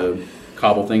want to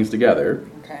cobble things together,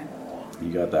 Okay.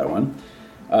 you got that one.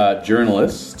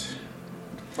 Journalist.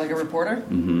 Like a reporter.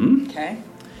 Mm-hmm. Okay.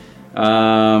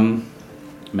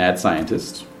 Mad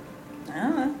scientist.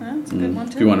 That's a good one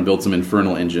too. If you want to build some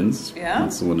infernal engines,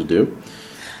 that's the one to do.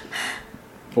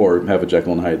 Or have a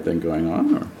Jekyll and Hyde thing going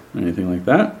on, or anything like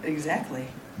that. Exactly.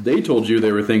 They told you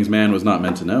there were things man was not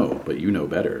meant to know, but you know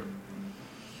better.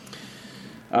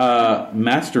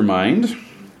 Mastermind.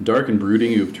 Dark and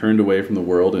brooding, you have turned away from the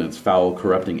world and its foul,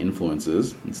 corrupting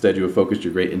influences. Instead, you have focused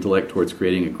your great intellect towards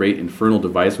creating a great infernal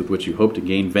device with which you hope to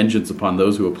gain vengeance upon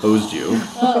those who opposed you.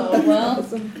 Oh, well.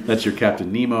 That's your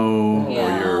Captain Nemo,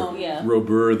 Yeah. or your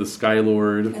Robur the Sky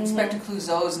Lord. Inspector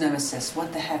Clouseau's nemesis.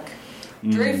 What the heck?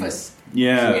 Dreyfus.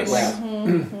 Yeah. It's like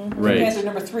Right. Answer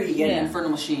number 3. You get Yeah. an infernal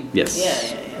machine. Yes.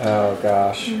 Yeah. Oh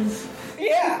gosh.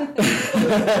 Yeah.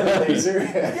 Laser.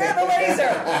 Yeah, the laser.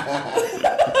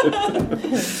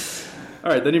 All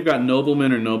right, then you've got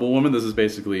nobleman or noblewoman. This is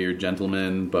basically your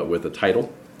gentleman, but with a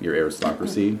title, your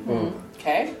aristocracy.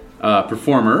 Okay.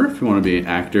 Performer, if you want to be an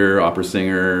actor, opera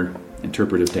singer,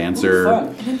 interpretive dancer.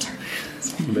 Fun.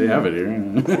 They have it here. I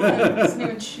didn't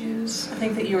even choose. I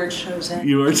think that you were chosen.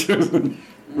 You are chosen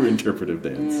for interpretive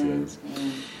dance,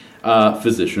 yes.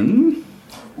 Physician.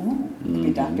 Ooh. A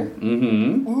doctor?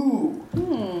 Mm-hmm. Ooh.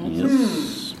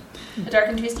 Yes. A dark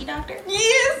and twisty doctor?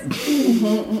 Yes.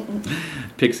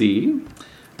 Pixie.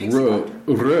 Rogue.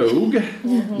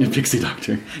 Pixie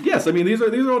doctor. Yes, I mean these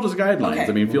are all just guidelines. Okay.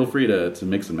 I mean feel free to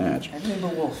mix and match. I remember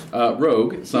Wolf.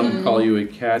 Rogue. Some call you a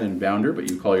cad and bounder, but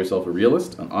you call yourself a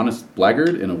realist, an honest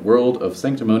blackguard in a world of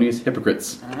sanctimonious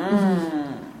hypocrites.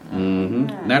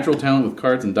 Mm-hmm. Natural talent with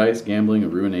cards and dice, gambling,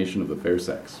 and ruination of the fair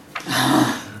sex.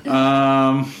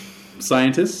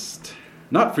 Scientist.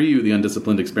 Not for you, the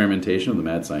undisciplined experimentation of the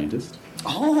mad scientist.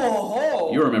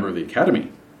 Oh. You're a member of the Academy.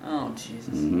 Oh,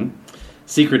 Jesus. Mm-hmm.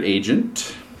 Secret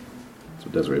agent. That's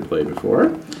what Desiree played before.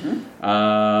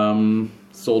 Mm-hmm.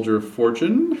 Soldier of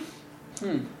fortune.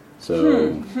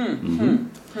 So.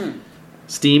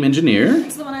 Steam engineer.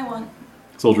 That's the one I want.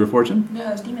 Soldier of fortune.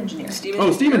 No, steam engineer.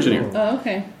 Steam engineer. Oh,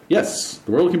 okay. Yes,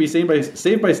 the world can be saved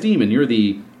by steam, and you're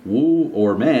the woo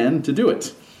or man to do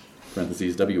it.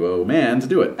 Parentheses WO man to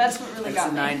do it. That's what really got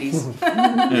the me. 90s.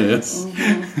 Yes,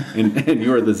 and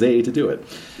you're the Zay to do it.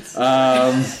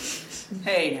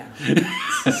 Hey, now.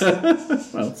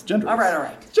 Well, it's genderless. All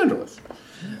right. It's genderless.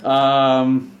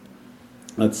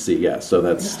 Let's see. Yeah, so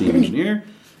that's steam engineer.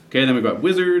 Okay, then we've got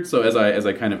wizard. So as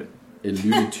I kind of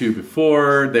alluded to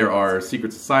before, there are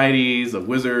secret societies of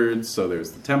wizards. So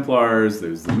there's the Templars,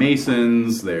 there's the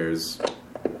Masons, there's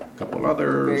a couple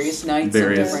others. Various knights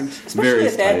of different... Especially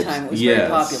at that time, it was very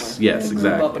popular. Yes, They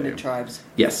exactly. Move up into tribes.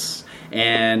 Yes.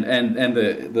 And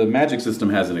the magic system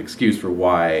has an excuse for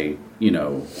why, you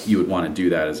would want to do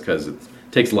that is because it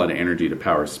takes a lot of energy to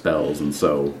power spells, and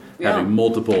so having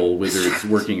multiple wizards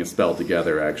working a spell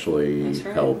together actually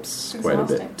helps quite a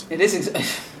bit. It is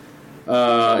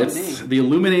It's the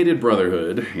Illuminated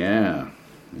Brotherhood. Yeah.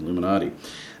 Illuminati.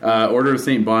 Order of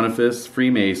St. Boniface,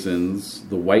 Freemasons,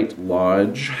 the White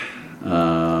Lodge,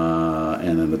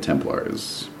 and then the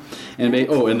Templars. And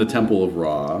the Temple of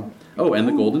Ra. Oh, and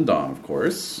the Golden Dawn, of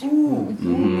course. Everything's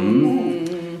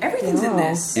in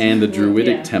this. And the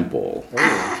Druidic Temple.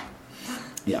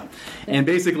 Yeah. And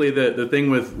basically the thing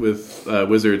with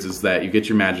wizards is that you get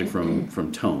your magic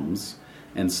from tomes.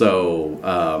 And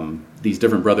so these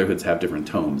different brotherhoods have different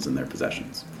tomes in their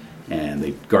possessions. And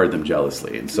they guard them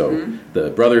jealously. And so the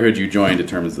brotherhood you join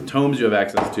determines the tomes you have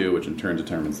access to, which in turn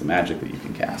determines the magic that you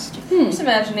can cast. I'm just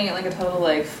imagining it like a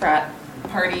total frat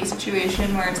party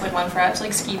situation where it's one frat's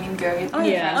scheming go. Oh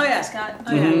yeah, Scott.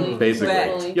 Oh yeah.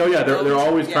 Basically. They're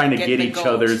always trying to get each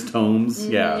other's tomes.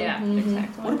 Yeah. Yeah,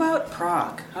 exactly. What about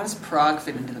Prague? How does Prague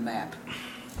fit into the map?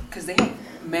 Because they have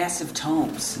massive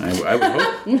tomes. I would hope.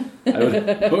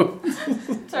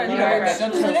 Sorry, you got it.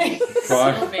 Don't say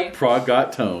it. Prague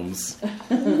got tomes.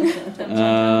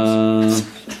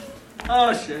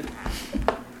 Oh shit.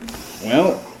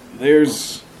 Well,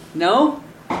 there's... No?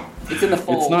 It's in the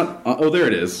fold. It's not... there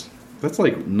it is. That's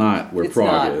not where It's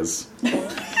Prague not. is. Who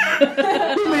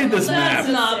made this map? That's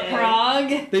not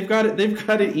Prague. They've got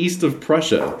it east of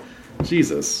Prussia.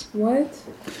 Jesus. What?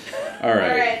 All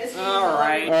right. All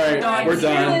right. We're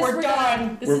done. We're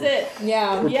done. This is it.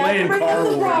 Yeah. We're playing Car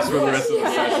Wars for the rest of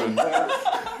the session.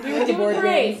 We were doing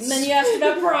great. And then you asked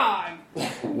about Prague.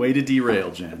 Way to derail,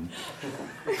 Jen.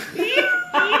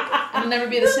 It'll never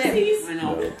be the same. I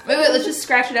know. Wait, let's just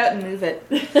scratch it out and move it.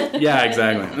 Yeah,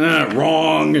 exactly.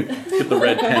 Wrong. Get the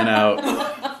red pen out.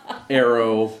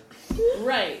 Arrow.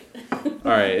 Right. All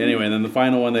right. Anyway, and then the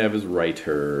final one they have is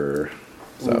writer.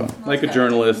 So, like a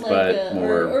journalist, but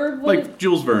more or like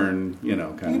Jules Verne, kind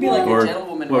of. You could be like or, a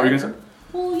gentlewoman what were you writer. gonna say?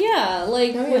 Well, yeah.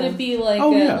 Would it be you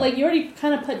already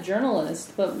kind of put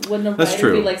journalist, but wouldn't a That's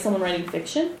writer true. be someone writing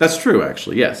fiction? That's true,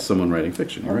 actually. Yes, someone writing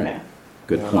fiction. You're Okay. right.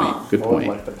 Good point. Good What would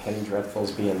point. the Penny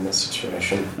Dreadfuls be in this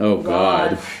situation? Oh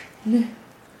God.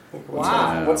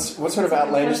 Wow. What sort of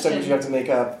outlandish stuff did you have to make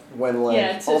up when all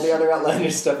the other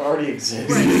outlandish stuff already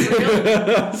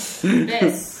exists?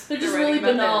 This. They're just You're really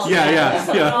writing about banal.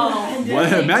 this. Yeah. Oh,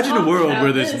 Well, imagine a world about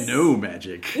where there's this. no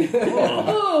magic.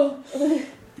 Oh.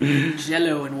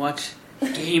 Jello and watch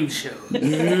game shows.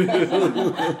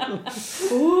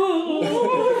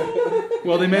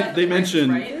 Well, they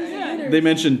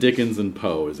mentioned Dickens and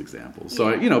Poe as examples,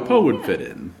 so Poe would fit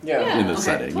in in this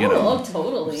setting. Oh,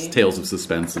 totally. It's tales of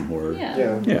suspense and horror.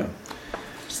 Yeah.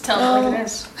 Just tell them like it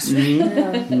is.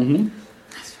 Mm-hmm.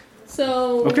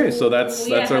 So Okay, so that's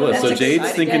our list. So That's Jade's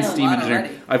exciting. thinking Yeah, a steam lot engineering.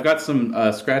 already. I've got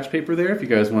some scratch paper there if you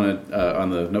guys want to on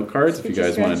the note cards. If you Get your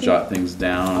guys want to scratchy. jot things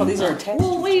down. Oh, these are text.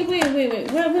 Well, wait. What are these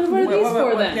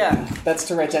for then? Yeah. That's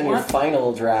to write down your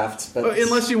final drafts, but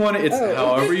Unless you want to, it's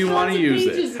however you want to use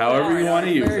pages it. However you want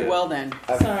to use Very it. well then.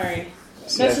 Sorry.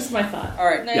 That's just my thought. All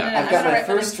right. No, Yeah. I've got my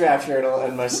first draft journal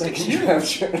and my second draft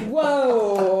journal.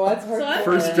 Whoa, that's hard. So I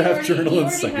First draft journal you and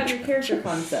already second have your character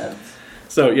concept.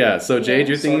 So Jade,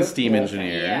 you're thinking sort of. steam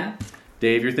engineer. Yeah.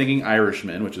 Dave, you're thinking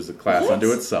Irishman, which is a class What?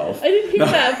 unto itself. I didn't hear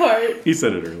that part. He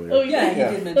said it earlier. Oh Yeah,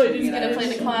 yeah. he did Oh, mention did He's you gonna play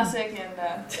the classic and the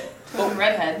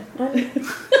redhead.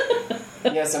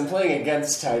 Yes, I'm playing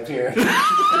against type here.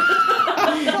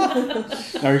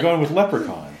 Now you're going with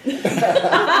Leprechaun.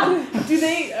 Do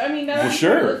they? I mean, Well,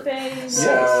 sure.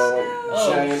 So,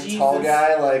 giant Jesus. tall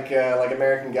guy like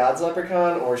American God's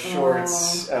leprechaun, or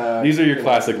shorts. These are your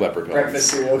classic leprechauns. breakfast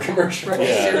cereal commercial.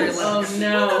 Yeah. Oh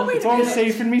no! It's all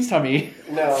safe in me tummy.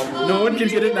 No, No one can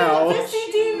get it now.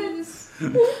 Demons.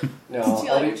 no.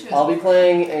 Steal your I'll be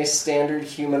playing a standard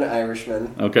human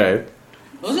Irishman. Okay.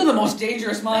 Those are the most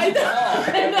dangerous monsters of all.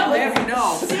 I'll have you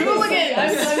know. Seriously,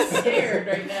 I'm scared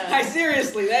right now.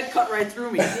 Seriously, that cut right through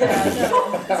me. Yeah,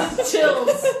 no.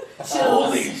 Chills.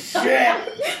 Holy shit! I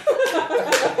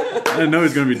didn't know he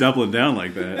was going to be doubling down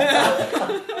like that.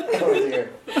 Oh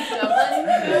dear.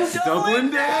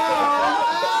 Doubling down!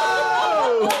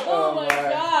 Oh my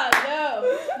god,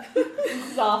 no.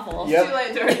 This is awful. Yep. Too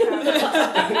late to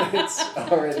It's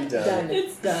already done.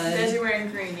 It's done. As you're wearing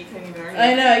green, you can't even argue.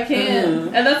 I know, I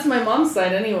can. And that's my mom's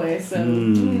side anyway, so.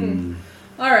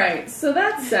 Alright, so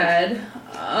that said,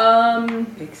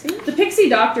 the pixie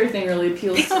doctor thing really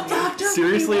appeals to me.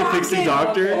 Seriously, a pixie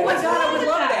doctor? Oh my god, I would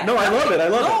love that. No, I love it. I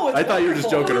love No, it. it's I thought you were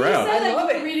just joking You around. said that love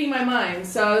you were it. reading my mind,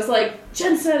 so I was like,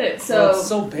 Jen said it, Well, so. it's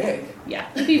so big. Yeah,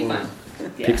 it'd be fun.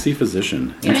 Yeah. Pixie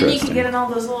physician. And then you can Interesting. get in all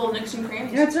those little nooks and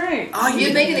crannies. That's right. Oh,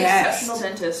 You'd make an yes. exceptional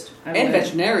dentist. I And would.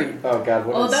 veterinarian. Oh god,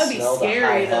 what Oh, is that'd be smell the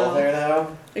scary, high hell though. there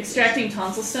though? Extracting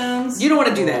tonsil stones? You don't want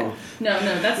to do that. No,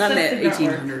 that's Not in that's the the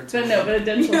grunt work. 1800s. But no, but a You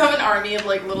dental. have an army of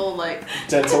like little like.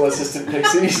 Dental assistant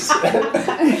pixies.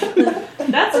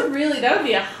 That would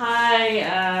be a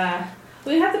high.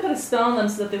 We'd have to put a spell on them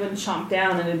so that they wouldn't chomp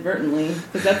down inadvertently,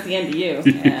 because that's the end of you.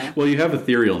 Yeah. Well, you have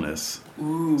etherealness.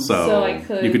 Ooh. So I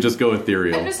could- You could just go I'm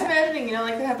ethereal. just imagining,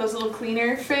 like they have those little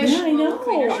cleaner fish. Yeah, I little know.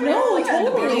 Cleaner shrimp, No, like the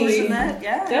totally. burgers and that.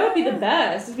 Yeah. That would be the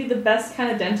best. It'd be the best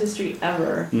kind of dentistry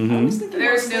ever. Mm-hmm.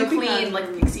 There's no clean,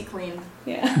 like pixie clean.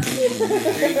 Yeah.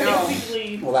 There you go.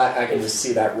 Basically. Well, that I can just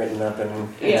see that written up in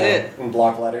Yeah. it. in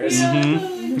block letters.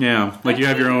 Yeah, like you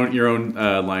have your own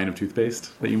line of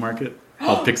toothpaste that you market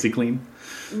called Pixie Clean.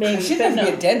 Maybe. I shouldn't but have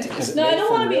to be a dentist. Is it No, I made don't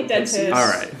from want to be a real dentist. pixies? All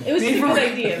right. It was just a good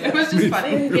It idea. was just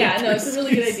funny. Yeah, no, it's a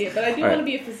really good idea. But I do All want right. to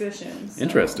be a physician. So.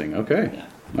 Interesting. Okay. Yeah.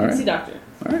 All Pixie right. doctor.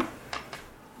 All right.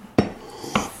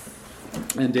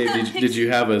 And Dave, did you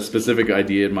have a specific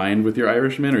idea in mind with your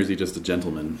Irishman, or is he just a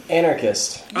gentleman?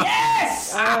 Anarchist.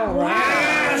 Yes! Oh,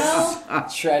 wow.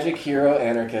 Tragic hero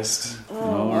anarchist.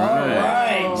 All right.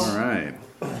 right. All right.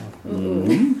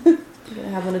 I'm gonna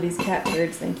have one of these cat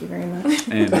birds. Thank you very much.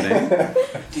 And Renee?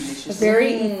 A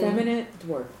very effeminate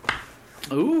dwarf.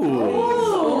 Ooh.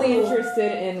 Only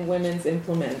interested in women's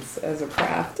implements as a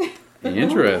craft.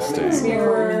 Interesting.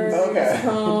 Mirrors, Okay.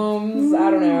 combs,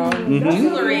 I don't know.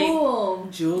 Jewelry. Cool.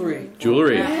 Jewelry.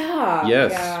 Jewelry. Yeah.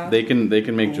 Yes, Yeah. they can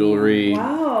make jewelry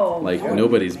Wow. like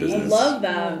nobody's I business. love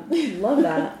that. Love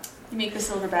that. You make the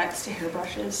silverbacks to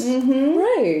hairbrushes. Mm-hmm.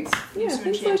 Right. Yeah, Use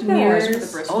things like enchanted that. mirrors for the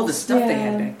bristles. Oh, the stuff they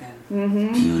Yeah. had back then.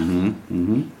 Mm-hmm.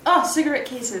 Mm-hmm. Oh, cigarette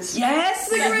cases. Yes!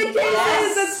 Cigarette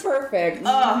cases! That's perfect.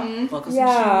 Buckles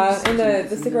Yeah, and and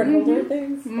shoes. the cigarette holder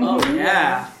things. Oh,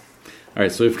 yeah. All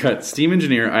right, so we've got steam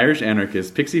engineer, Irish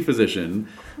anarchist, pixie physician,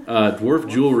 dwarf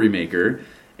jewelry maker,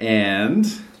 and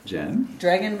Jen.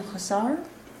 Dragon Hussar?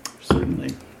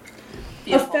 Certainly.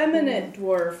 Effeminate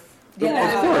dwarf.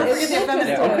 Yeah, of course. Forget the effeminate.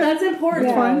 Yeah. Okay. That's important.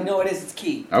 Yeah. No, it is. It's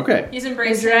key. Okay. He's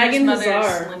embracing The dragon his mother's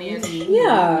hussar. lineage.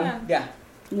 Yeah. Yeah.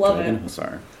 Love Dragon it.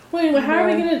 Hussar. Wait, how are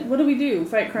we gonna? What do we do?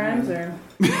 Fight crimes or?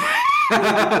 We're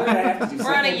gonna have to do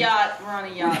We're on a something. yacht. We're on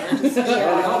a yacht. We're just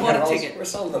I want a ticket. We're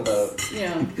selling the boat.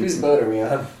 Yeah, Whose boat are we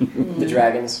on? The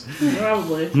Dragons.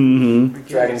 probably. Mm-hmm.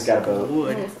 Dragon's got a boat. Well,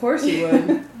 Wood. of course you would.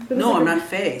 But No, it's I'm like not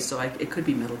Fae, so it could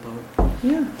be middle boat.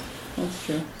 Yeah, that's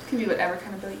true. It can be whatever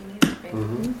kind of boat you need it to be.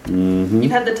 Mm-hmm. You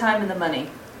had the time and the money.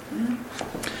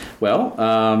 Well,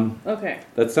 Okay.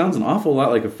 that sounds an awful lot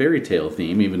like a fairy tale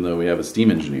theme, even though we have a steam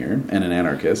engineer and an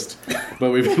anarchist. But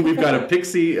we've got a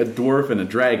pixie, a dwarf, and a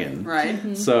dragon.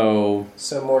 Right. So,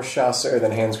 So more Chaucer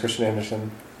than Hans Christian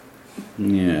Andersen.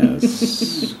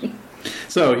 yes.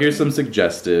 So here's some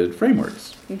suggested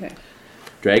frameworks. Okay.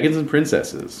 Dragons and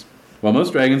princesses. While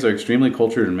most dragons are extremely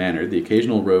cultured and mannered, the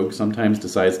occasional rogue sometimes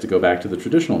decides to go back to the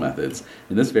traditional methods.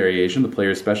 In this variation, the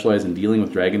players specialize in dealing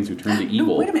with dragons who turn to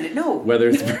evil. No, wait a minute. No. Whether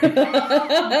it's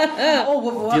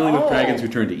Oh, dealing with dragons who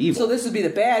turn to evil. So this would be the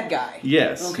bad guy.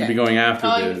 Yes, Okay. you'd be going after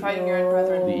Oh, you're the fighting your own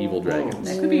brethren. evil dragons.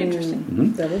 That could be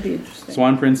interesting. That would be interesting.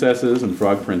 Swan princesses and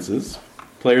frog princes.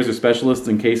 Players are specialists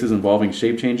in cases involving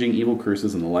shape-changing, evil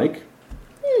curses, and the like.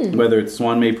 Whether it's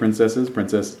swan-made princes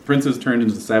turned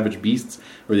into savage beasts,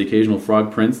 or the occasional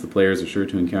frog prince, the players are sure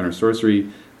to encounter sorcery,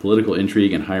 political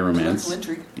intrigue, and high romance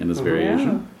Political intrigue. in this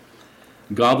variation.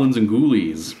 Goblins and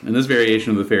ghoulies. In this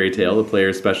variation of the fairy tale, the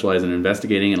players specialize in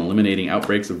investigating and eliminating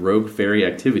outbreaks of rogue fairy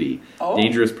activity,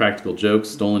 dangerous practical jokes,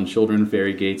 stolen children,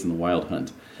 fairy gates, and the wild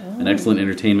hunt. An excellent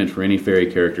entertainment for any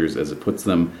fairy characters as it puts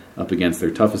them up against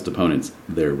their toughest opponents,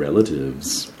 their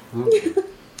relatives.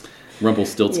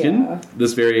 Rumpelstiltskin. Yeah.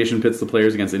 This variation pits the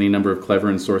players against any number of clever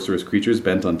and sorcerous creatures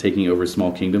bent on taking over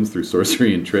small kingdoms through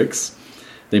sorcery and tricks.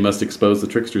 They must expose the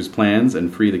trickster's plans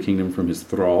and free the kingdom from his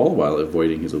thrall while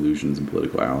avoiding his illusions and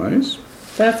political allies.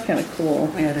 That's kind of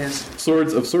cool. Yeah, it is.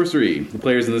 Swords of Sorcery. The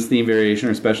players in this theme variation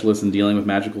are specialists in dealing with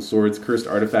magical swords, cursed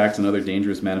artifacts, and other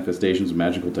dangerous manifestations of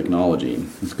magical technology.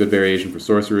 It's a good variation for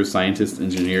sorcerers, scientists,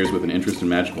 engineers with an interest in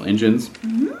magical engines.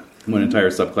 One entire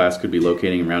subclass could be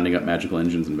locating and rounding up magical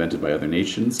engines invented by other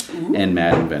nations and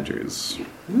mad inventors.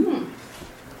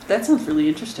 That sounds really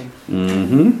interesting.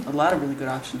 Mm-hmm. A lot of really good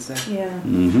options there. Yeah.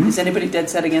 Mm-hmm. Is anybody dead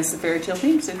set against the fairy tale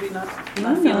theme? Is anybody not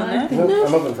feeling that? Nope,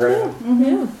 I'm open for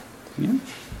it. Yeah.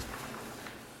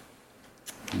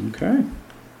 Okay.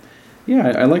 Yeah,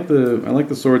 I like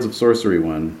the Swords of Sorcery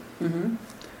one.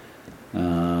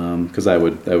 Because that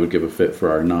would give a fit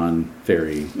for our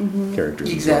non-fairy characters.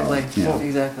 Exactly. As well. Yeah.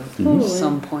 Exactly. Totally.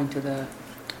 Some point to that.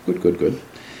 Good.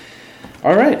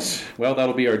 All right. Well,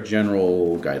 that'll be our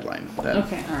general guideline then.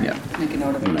 Okay. All right. Yeah. Make a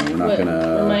note of You know, it. we're not What-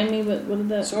 gonna. Remind me, what did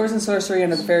that... Swords and sorcery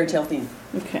under the fairy tale theme.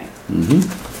 Okay.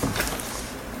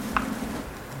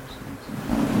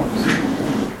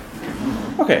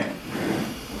 Okay.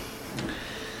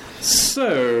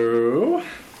 So,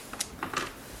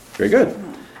 very good.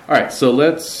 All right, so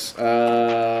let's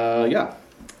get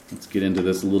into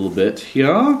this a little bit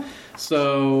here.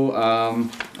 So,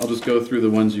 I'll just go through the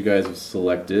ones you guys have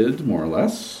selected, more or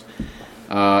less.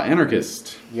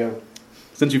 Anarchist. Yo.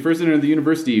 Since you first entered the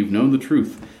university, you've known the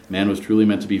truth. Man was truly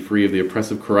meant to be free of the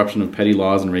oppressive corruption of petty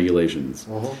laws and regulations.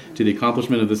 To the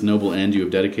accomplishment of this noble end, you have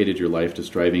dedicated your life to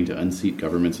striving to unseat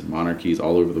governments and monarchies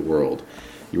all over the world.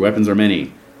 Your weapons are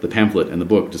many. The pamphlet and the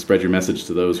book to spread your message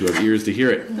to those who have ears to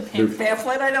hear it. The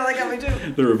Pamphlet, I know that got me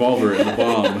too. The revolver and the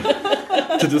bomb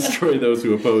to destroy those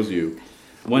who oppose you.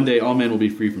 One day all men will be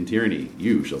free from tyranny.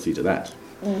 You shall see to that.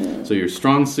 So your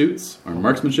strong suits are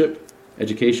marksmanship,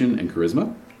 education, and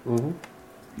charisma. Your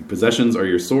possessions are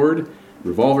your sword,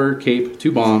 revolver, cape,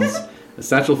 2 bombs, a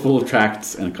satchel full of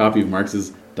tracts, and a copy of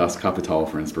Marx's Das Kapital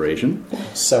for inspiration.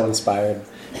 So inspired.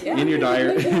 In your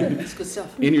diary, That's good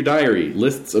stuff. in your diary,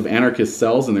 lists of anarchist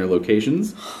cells and their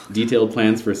locations, detailed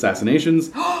plans for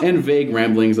assassinations, and vague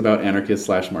ramblings about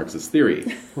anarchist/Marxist theory.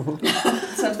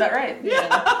 Sounds about right.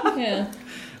 Yeah.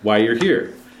 Why you're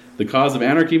here. The cause of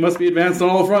anarchy must be advanced on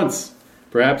all fronts.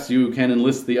 Perhaps you can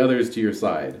enlist the others to your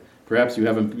side. Perhaps you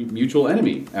have a mutual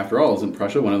enemy. After all, isn't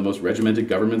Prussia one of the most regimented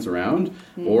governments around?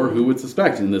 Or who would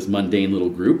suspect in this mundane little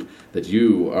group that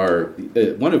you are,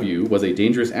 one of you was a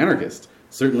dangerous anarchist?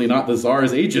 Certainly not the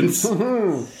Tsar's agents.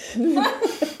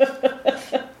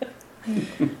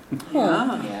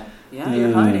 Yeah,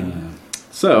 you're hiding.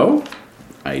 So,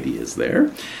 ideas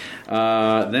there.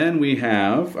 Then we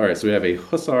have, all right, so we have a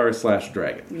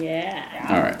hussar/dragon. Yeah.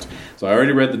 All right. So I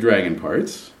already read the dragon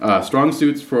parts. Strong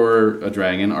suits for a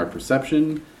dragon are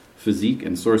perception, physique,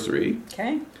 and sorcery.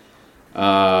 Okay.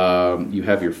 You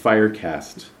have your fire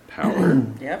cast power.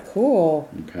 Yep. Cool.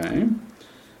 Okay.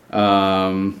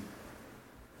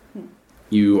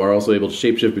 You are also able to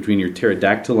shapeshift between your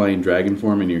pterodactyline dragon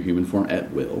form and your human form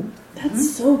at will.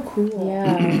 That's so cool.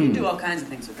 Yeah. You can do all kinds of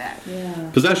things with that. Yeah.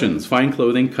 Possessions. Fine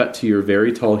clothing cut to your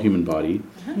very tall human body.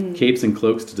 Capes and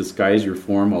cloaks to disguise your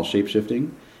form while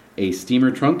shapeshifting. A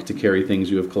steamer trunk to carry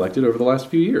things you have collected over the last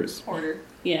few years. Order.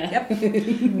 Yeah. Yep.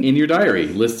 In your diary,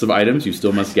 lists of items you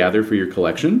still must gather for your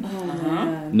collection.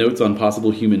 Notes on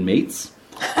possible human mates.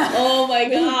 Oh my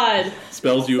god.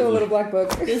 Spells you So have, little black book.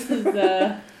 This is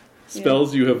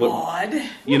spells you have. Odd.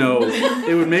 You know,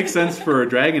 it would make sense for a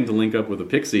dragon to link up with a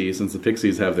pixie since the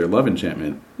pixies have their love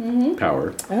enchantment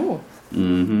power. Oh.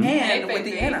 Mm-hmm. And with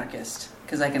the baby. anarchist,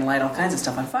 because I can light all kinds of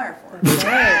stuff on fire for him.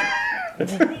 right.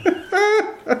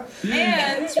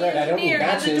 And That's right, I don't need near the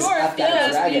matches dwarf at that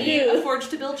does dragon. need a forge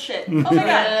to build shit. Oh my god.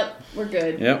 Yep. We're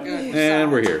good. Yep. Good.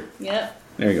 And we're here. Yep.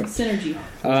 There you go. Synergy.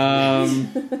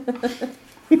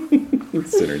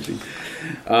 Synergy.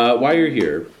 While you're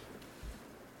here.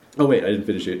 Oh, wait, I didn't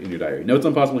finish it in your diary. Notes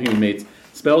on possible human mates.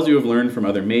 Spells you have learned from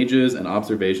other mages and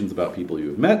observations about people you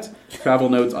have met. Travel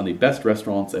notes on the best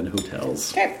restaurants and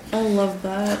hotels. I love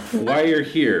that. While you're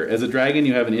here, as a dragon,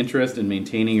 you have an interest in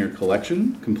maintaining your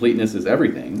collection. Completeness is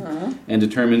everything, and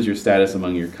determines your status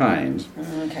among your kind.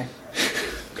 Okay.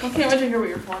 I can't wait to hear what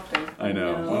you're collecting. I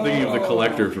know. I'm thinking of the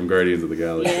collector from Guardians of the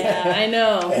Galaxy. Yeah, I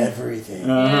know. Everything.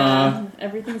 Yeah,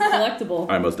 everything's collectible.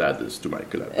 I must add this to my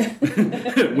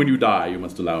collection. When you die, you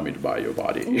must allow me to buy your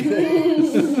body.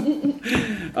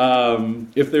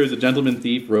 If there's a gentleman,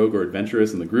 thief, rogue, or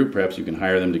adventurous in the group, perhaps you can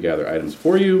hire them to gather items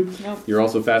for you. Nope. You're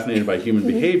also fascinated by human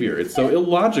behavior. It's so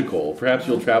illogical. Perhaps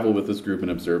you'll travel with this group and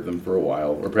observe them for a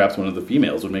while, or perhaps one of the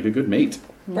females would make a good mate.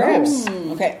 Perhaps.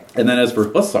 Okay. And then as for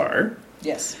Hussar,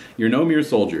 Yes. you're no mere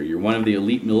soldier. You're one of the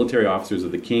elite military officers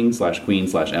of the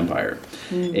king/queen/empire.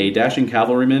 A dashing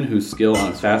cavalryman whose skill on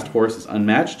a fast horse is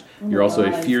unmatched. You're also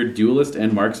a feared duelist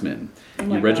and marksman.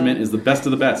 Your regiment is the best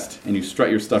of the best, and you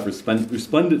strut your stuff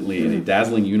resplendently in a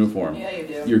dazzling uniform. Yeah, you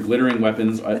do. Your glittering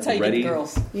weapons at That's how the you ready. get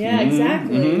girls. Yeah,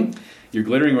 exactly. Your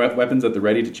glittering weapons at the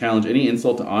ready to challenge any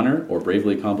insult to honor or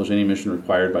bravely accomplish any mission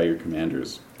required by your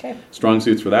commanders. Okay. Strong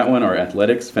suits for that one are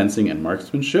athletics, fencing, and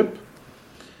marksmanship.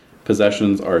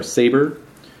 Possessions are saber,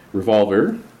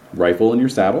 revolver, rifle in your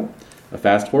saddle, a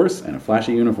fast horse, and a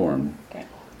flashy uniform.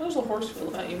 How does a horse feel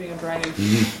about you being a dragon?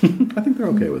 I think they're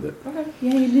okay with it. Okay.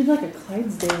 Yeah, you need like a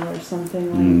Clydesdale or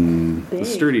something like A big.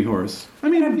 sturdy horse. I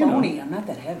mean, I'm you know. bony. I'm not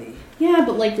that heavy. Yeah,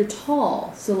 but like you're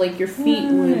tall, so like your feet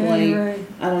would like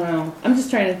I don't know. I'm just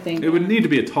trying to think. It would need to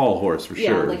be a tall horse for yeah,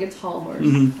 sure. like a tall horse.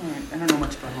 All right. I don't know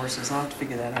much about horses. I'll have to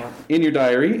figure that out. In your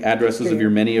diary, addresses of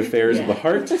your many affairs of the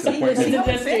heart,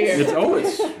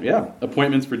 appointments.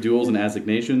 Appointments for duels and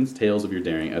assignations, tales of your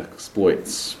daring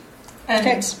exploits. And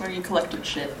it's where you collected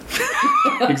shit.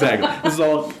 Exactly. This is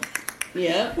all.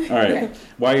 Yeah. All right.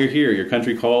 While you're here, your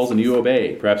country calls and you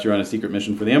obey. Perhaps you're on a secret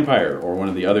mission for the Empire, or one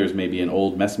of the others may be an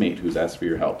old messmate who's asked for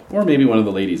your help. Or maybe one of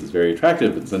the ladies is very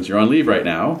attractive, and since you're on leave right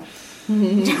now.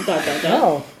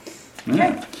 Oh.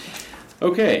 Yeah.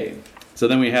 Okay. So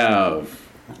then we have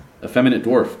effeminate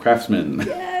dwarf craftsman.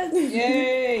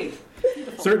 Yay!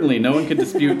 Certainly, no one can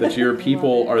dispute that your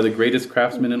people are the greatest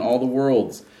craftsmen in all the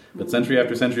worlds. But century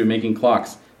after century of making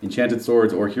clocks, enchanted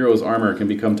swords, or heroes' armor can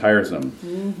become tiresome.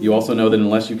 You also know that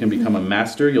unless you can become a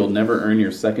master, you'll never earn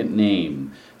your second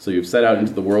name. So you've set out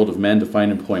into the world of men to find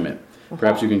employment.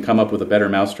 Perhaps you can come up with a better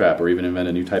mousetrap or even invent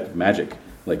a new type of magic,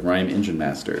 like Rhyme Engine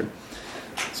Master.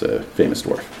 It's a famous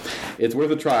dwarf. It's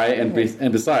worth a try, and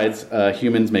besides,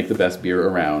 humans make the best beer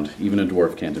around. Even a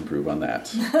dwarf can't improve on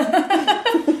that.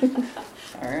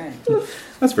 All right.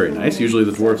 That's very nice. Usually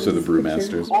the dwarfs are the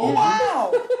brewmasters. Oh,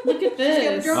 wow! Look at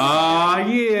this. Ah,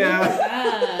 yeah.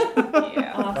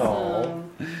 Yeah. Awesome.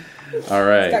 All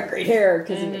right. Got great hair.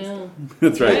 I know.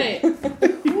 That's right.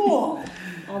 Right. Cool.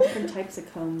 All different types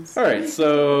of combs. All right,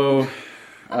 so,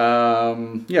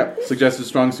 suggested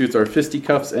strong suits are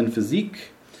fisticuffs and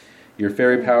physique. Your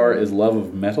fairy power is love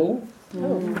of metal.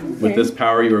 With this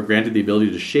power, you are granted the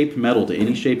ability to shape metal to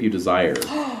any shape you desire,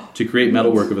 to create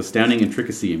metalwork of astounding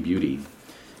intricacy and beauty.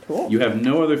 Cool. You have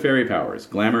no other fairy powers.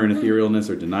 Glamour and etherealness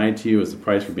are denied to you as the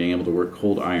price for being able to work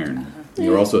cold iron.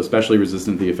 You are also especially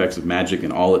resistant to the effects of magic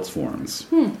in all its forms.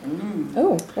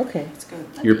 Oh, okay. That's good.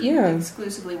 You're- Yeah.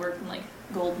 Exclusively work in like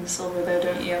gold and silver though,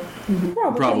 don't you?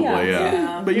 Probably,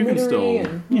 yeah. But you can still,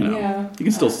 And, you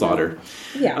can still solder.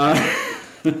 Yeah.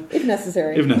 If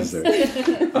necessary. If necessary.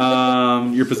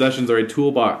 Your possessions are a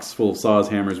toolbox full of saws,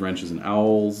 hammers, wrenches, and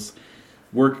owls.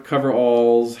 Work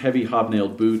coveralls, heavy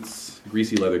hobnailed boots,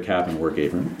 greasy leather cap, and work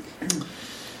apron.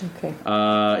 Okay.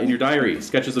 In your diary,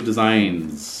 sketches of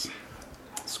designs,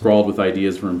 scrawled with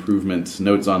ideas for improvement,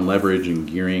 notes on leverage and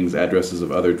gearings, addresses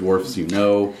of other dwarfs you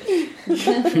know.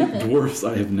 Dwarfs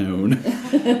I have known.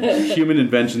 Human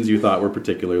inventions you thought were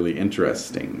particularly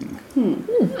interesting.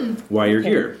 While you're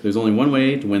here, there's only one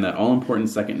way to win that all-important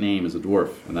second name as a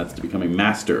dwarf, and that's to become a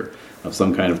master of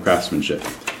some kind of craftsmanship.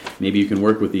 Maybe you can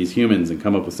work with these humans and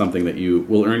come up with something that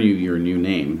will earn you your new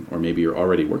name, or maybe you're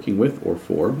already working with or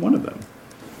for one of them.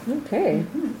 Okay.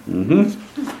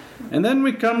 And then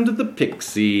we come to the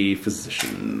pixie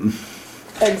physician.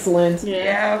 Excellent.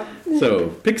 Yeah. So,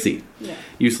 pixie. Yeah.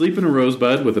 You sleep in a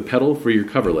rosebud with a petal for your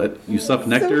coverlet. You sup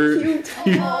nectar.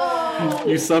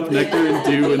 You sup nectar and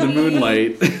dew in the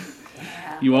moonlight.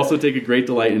 You also take a great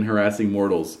delight in harassing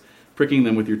mortals, pricking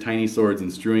them with your tiny swords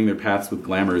and strewing their paths with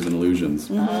glamours and illusions.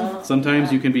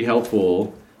 Sometimes you can be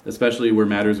helpful, especially where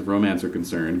matters of romance are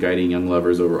concerned, guiding young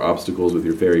lovers over obstacles with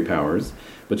your fairy powers.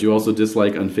 But you also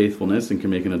dislike unfaithfulness and can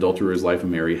make an adulterer's life a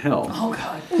merry hell. Oh,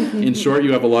 God. In short,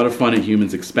 you have a lot of fun at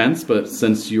humans' expense, but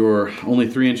since you're only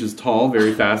 3 inches tall,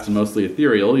 very fast, and mostly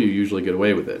ethereal, you usually get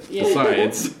away with it. Yeah.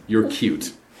 Besides, you're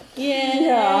cute.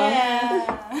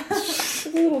 Yeah. A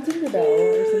little Tinkerbell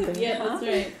or something. Yeah, that's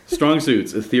right. Strong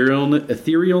suits,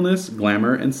 etherealness,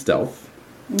 glamour, and stealth.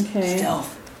 Okay.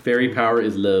 Stealth. Fairy power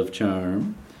is love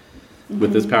charm.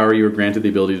 With this power, you are granted the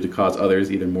ability to cause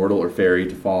others, either mortal or fairy,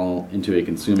 to fall into a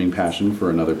consuming passion for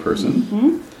another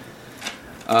person.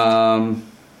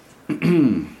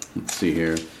 Let's see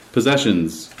here.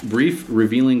 Possessions. Brief,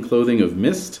 revealing clothing of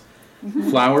mist,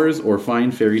 flowers, or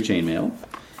fine fairy chainmail.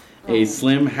 A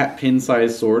slim,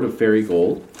 hat-pin-sized sword of fairy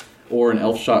gold, or an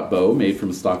elf-shot bow made from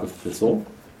a stalk of thistle.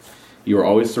 You are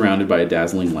always surrounded by a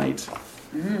dazzling light.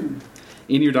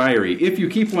 In your diary, if you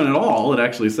keep one at all, it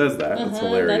actually says that. That's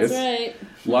hilarious. That's right.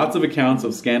 Lots of accounts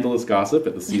of scandalous gossip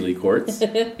at the Sealy courts,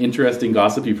 interesting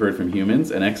gossip you've heard from humans,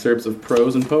 and excerpts of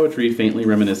prose and poetry faintly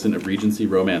reminiscent of Regency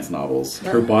romance novels.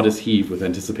 Her bodice heaved with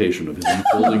anticipation of his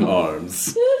unfolding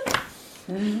arms. Two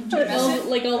essences.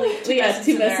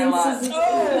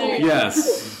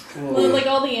 Yes. Like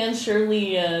all the Anne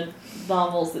Shirley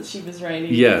novels that she was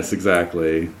writing. Yes,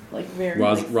 exactly. Like very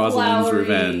Rosalind's flowery.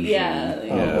 Revenge. Yeah.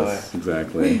 Yes,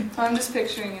 exactly. I'm just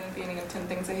picturing in the beginning of 10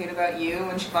 Things I Hate About You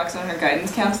when she walks on her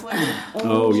guidance counselor.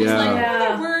 Oh, She's yeah. like,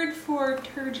 another word for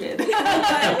turgid.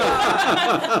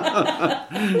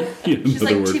 She's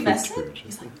like, tumescent?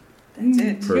 He's like, that's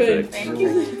it. Perfect. Thank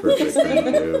you. Perfect. Thank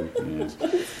you. Yes.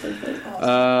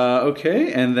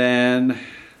 Okay, and then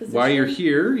while you're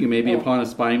here, you may be upon a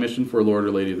spying mission for a lord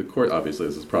or lady of the court. Obviously,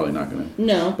 this is probably not going to...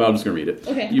 No. But I'm just going to read it.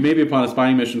 Okay. You may be upon a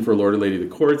spying mission for a lord or lady of the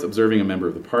courts, observing a member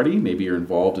of the party. Maybe you're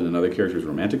involved in another character's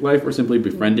romantic life, or simply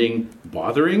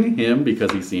bothering him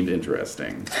because he seemed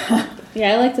interesting.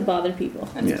 Yeah, I like to bother people.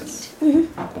 Yes.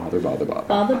 Bother. Bother.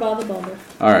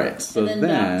 All right, so and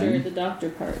then the doctor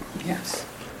part. Yes.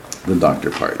 The doctor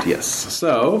part, yes.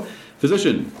 So,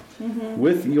 physician,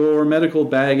 with your medical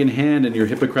bag in hand and your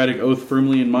Hippocratic oath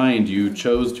firmly in mind, you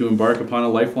chose to embark upon a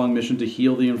lifelong mission to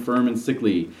heal the infirm and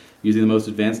sickly using the most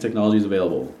advanced technologies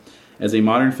available. As a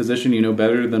modern physician, you know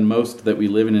better than most that we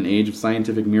live in an age of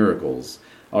scientific miracles.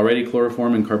 Already,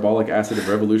 chloroform and carbolic acid have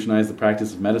revolutionized the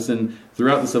practice of medicine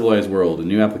throughout the civilized world, and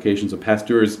new applications of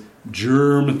Pasteur's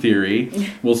germ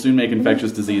theory will soon make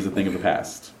infectious disease a thing of the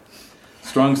past.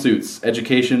 Strong suits: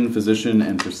 education, physician,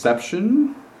 and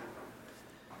perception.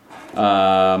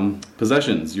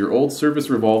 Possessions: your old service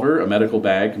revolver, a medical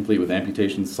bag complete with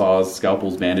amputations, saws,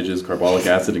 scalpels, bandages, carbolic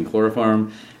acid, and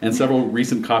chloroform, and several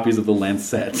recent copies of the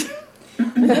Lancet.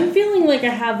 I'm feeling like I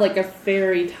have like a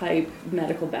fairy type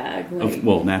medical bag. Like,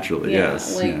 Well, naturally,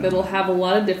 yes. That'll have a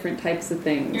lot of different types of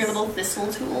things. Your little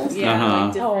thistle tools. Yeah,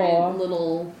 like different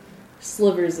little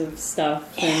slivers of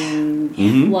stuff and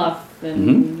fluff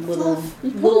and little.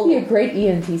 You'd probably be a great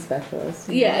ENT specialist.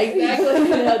 Yeah, exactly.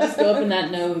 I'll just go up in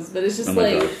that nose, but it's just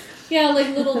like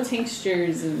little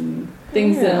tinctures and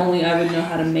things that only I would know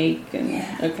how to make. And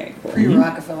okay, cool.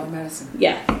 Pre-Rockefeller medicine.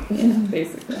 Yeah,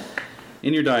 basically.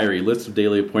 In your diary, lists of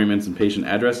daily appointments and patient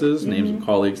addresses, names of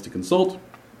colleagues to consult,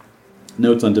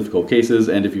 notes on difficult cases,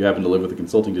 and if you happen to live with a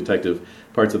consulting detective,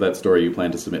 parts of that story you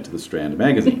plan to submit to the Strand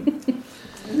magazine.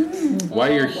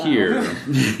 While you're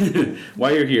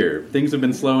here, things have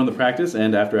been slow in the practice,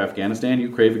 and after Afghanistan,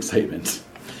 you crave excitement.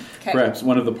 Okay. Perhaps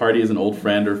one of the party is an old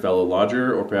friend or fellow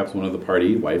lodger, or perhaps one of the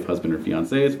party, wife, husband, or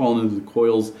fiancé, has fallen into the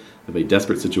coils of a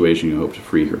desperate situation you hope to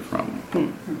free her from.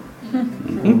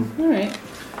 All right.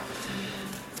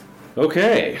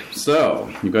 Okay, so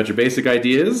you've got your basic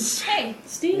ideas. Hey,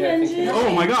 Steam Yeah, I think engine.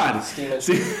 Oh my God! Steam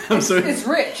I'm sorry. It's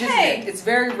rich, isn't it? It's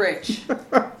very rich.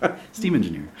 Steam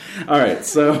engineer. All right,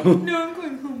 so no, I'm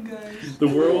going home, guys. the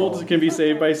world can be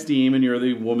saved by steam, and you're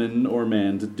the woman or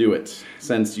man to do it.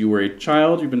 Since you were a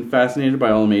child, you've been fascinated by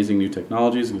all amazing new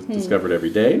technologies discovered every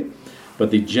day.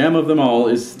 But the gem of them all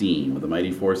is steam, the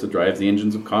mighty force that drives the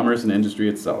engines of commerce and industry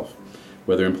itself.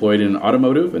 Whether employed in an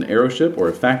automotive, an aeroship, or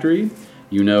a factory,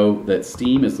 you know that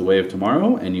steam is the way of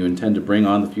tomorrow, and you intend to bring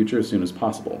on the future as soon as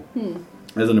possible.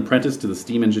 As an apprentice to the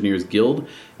Steam Engineers Guild,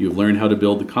 you have learned how to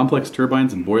build the complex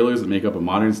turbines and boilers that make up a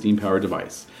modern steam-powered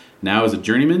device. Now, as a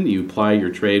journeyman, you apply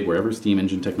your trade wherever steam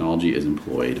engine technology is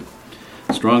employed.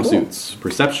 Strong suits: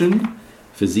 perception,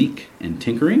 physique, and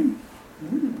tinkering.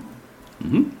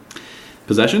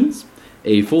 Possessions: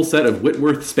 a full set of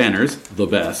Whitworth spanners, the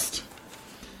best.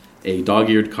 A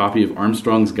dog-eared copy of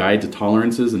Armstrong's Guide to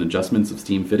Tolerances and Adjustments of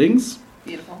Steam Fittings.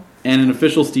 Beautiful. And an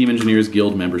official Steam Engineers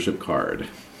Guild membership card.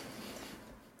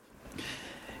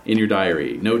 In your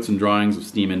diary, notes and drawings of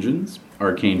steam engines,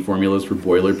 arcane formulas for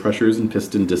boiler pressures and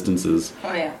piston distances,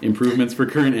 Oh, yeah. improvements for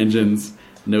current engines,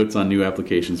 notes on new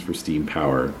applications for steam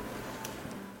power.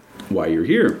 Why you're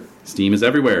here. Steam is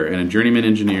everywhere, and a journeyman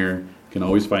engineer can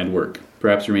always find work.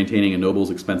 Perhaps you're maintaining a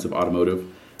Noble's expensive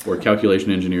automotive or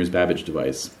calculation engineer's Babbage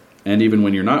device. And even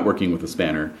when you're not working with a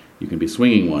spanner, you can be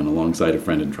swinging one alongside a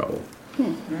friend in trouble.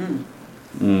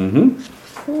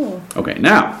 Cool. Okay,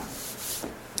 now,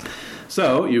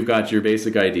 so you've got your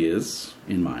basic ideas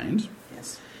in mind.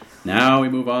 Now we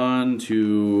move on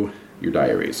to your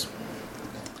diaries.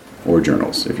 Or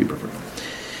journals, if you prefer.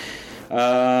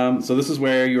 So this is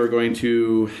where you are going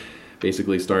to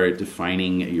basically start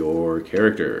defining your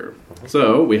character.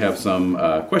 So we have some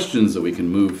questions that we can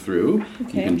move through.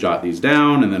 Okay. You can jot these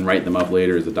down and then write them up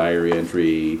later as a diary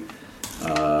entry,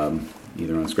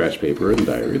 either on scratch paper or the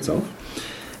diary itself.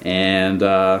 And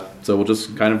so we'll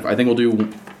just kind of, I think we'll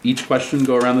do each question,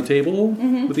 go around the table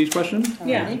with each question.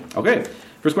 Yeah. Okay,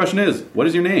 first question is, what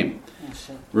is your name? Oh,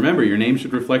 shit. Remember, your name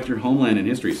should reflect your homeland and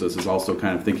history, so this is also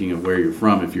kind of thinking of where you're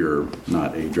from if you're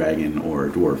not a dragon or a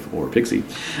dwarf or pixie.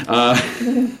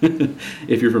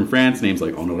 If you're from France, names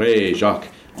like Honoré, Jacques,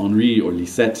 Henri, or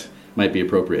Lisette might be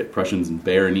appropriate. Prussians and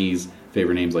Béarnese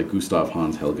favor names like Gustav,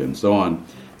 Hans, Helga, and so on.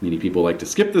 Many people like to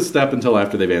skip this step until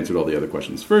after they've answered all the other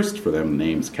questions first. For them, the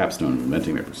name's capstone of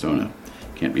inventing their persona.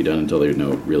 Can't be done until they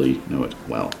really know it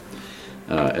well.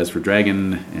 As for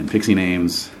dragon and pixie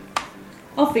names,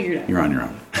 I'll figure it out. you're on your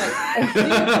own. That's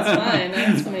fine. I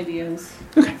have some ideas.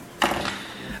 Okay.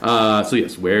 So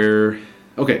yes, where?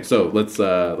 Okay, so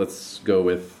let's go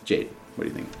with Jade. What do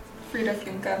you think? Frida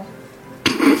Finca.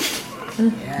 You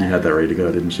had that ready to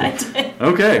go, didn't you? I did.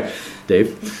 Okay,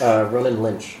 Dave. Ronan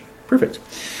Lynch. Perfect.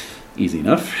 Easy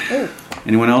enough. Oh.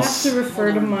 Anyone I have else? to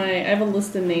refer to my. I have a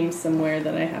list of names somewhere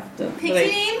that I have to. Pixie that I-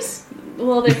 names?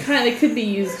 Well, they could be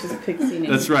used as pixie names.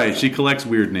 That's right. She collects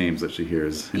weird names that she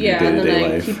hears in Yeah, her and day-to-day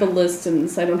then I life. keep a list, and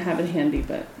so I don't have it handy,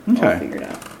 but Okay. I'll figure it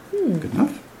out. Good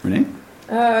enough. Renee?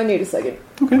 I need a second.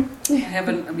 Okay. I have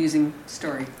an amusing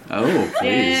story. Oh,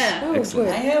 please. Yeah. Oh, Excellent.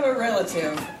 I have a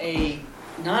relative, a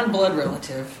non-blood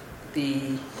relative.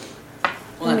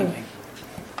 Anyway,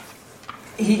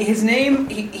 his name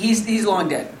he's long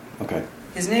dead. Okay.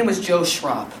 His name was Joe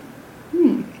Schraub,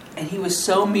 and he was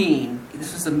so mean.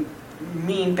 This was a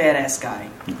mean, badass guy,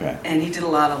 Okay. and he did a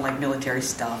lot of like military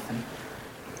stuff.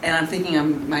 And I'm thinking I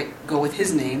might go with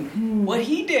his name. What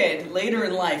he did later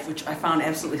in life, which I found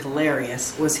absolutely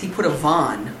hilarious, was he put a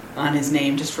Von on his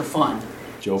name just for fun.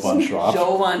 Joe von Schraub.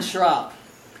 Joe von Schraub.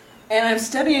 And I'm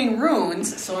studying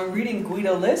runes, so I'm reading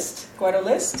Guido List,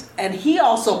 and he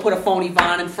also put a phony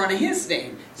Von in front of his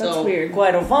name. That's So weird.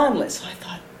 Guido von List. So I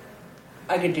thought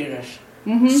I could do this.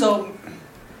 So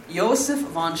Josef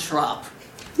von Schraub.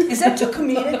 Is that too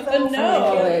comedic? though, for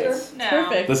No, my character? it's No.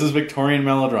 perfect. This is Victorian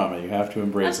melodrama. You have to Not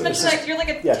embrace to mention it. that you're like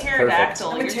a Yeah, it's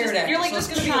pterodactyl. perfect. I'm a You're just, pterodactyl, you're like so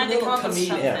just it's gonna be a trying to little come up with comedic.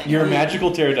 something. You're a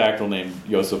magical pterodactyl named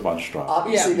Josef von Schraub.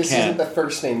 Obviously, Yeah. this Can't. isn't the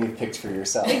first name you picked for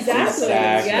yourself. Exactly.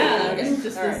 Exactly. Yeah. Okay. Just All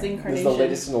this right. This is incarnation. the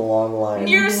latest in a long line. And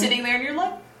you're sitting there and you're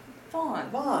like, Vaughn.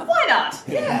 Von. Why not?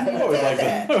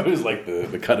 I always like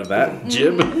the cut of that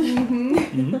jib.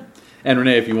 Mhm. And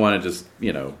Renee, if you want to just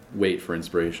wait for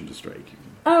inspiration to strike.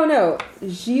 Oh no,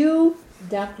 Gilles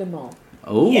d'Aplemont.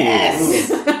 Oh Yes!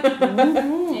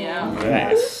 Yeah.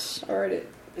 yes, I read it.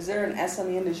 Is there an S on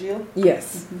the end of Gilles?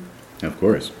 Yes. of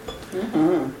course.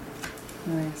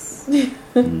 Nice.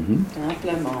 Hmm.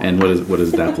 Daplemont. And what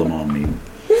does daplemon mean?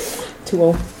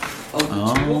 Tool.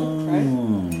 Oh, tool, right?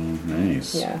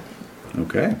 Nice. Yeah.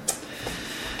 Okay.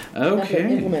 Not an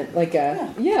Okay. implement. Like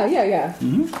a. Yeah.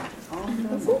 Mhm.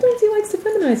 But sometimes he likes to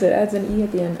feminize it, adds an E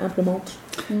at the end. Aplemont.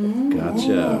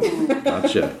 Gotcha.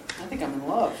 I think I'm in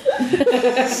love.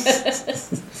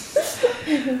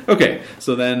 Okay,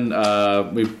 so then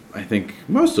I think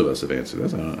most of us have answered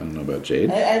this. I don't know about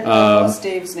Jade. I lost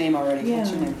Dave's name already.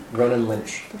 What's your Yeah. name? Ronan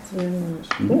Lynch. That's very nice.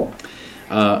 Cool.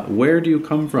 Where do you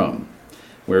come from?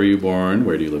 Where were you born?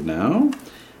 Where do you live now?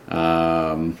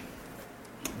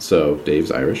 So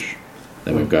Dave's Irish.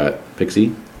 Then we've got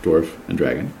Pixie, Dwarf, and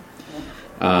Dragon.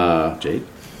 Jade.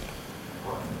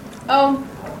 Oh,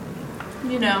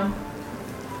 you know.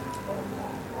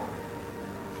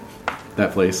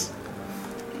 That place.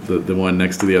 The one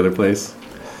next to the other place.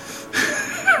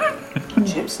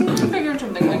 Gypsy? I figured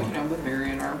something like,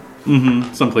 Bavarian or...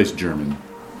 Mm-hmm. Someplace German.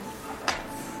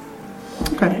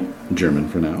 Okay. German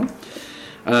for now.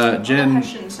 Jen.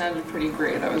 Hessian sounded pretty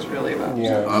great. I was really about to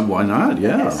Yeah. Why not?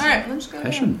 Yeah. Alright, let's go.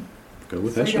 Hessian. Go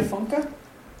with Frida Hessian. Funka? Is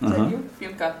Uh-huh. that you?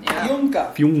 Fiumka, yeah.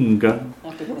 Junka. Funga. I'll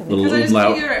have to go with it. Little Because I just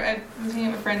umlaut. figured, I was thinking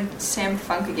of my friend Sam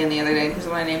Funk again the other day, because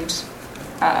I named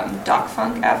Doc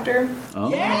Funk after. Oh.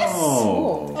 Yes!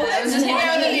 Cool. I was just hanging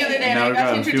out with him the other day, and Now I we got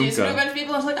got to introduce him to Fiumka. a bunch of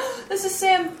people. I was like, oh, this is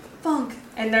Sam Funk.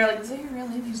 And they're like, is that your real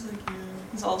name? He's like, yeah.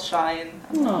 He's all shy. And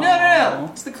I'm like, no.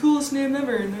 It's the coolest name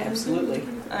ever. And they're like, Absolutely.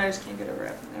 I just can't get over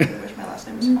it. I really wish my last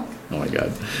name was Funk. Oh my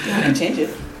god. I can change it.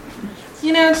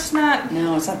 It's just not...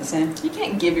 No, it's not the same. You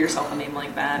can't give yourself a name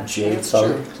like that. Jade That's true.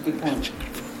 Funk. It's a good point.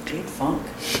 Jade Funk.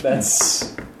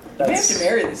 That's. I have to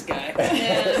marry this guy.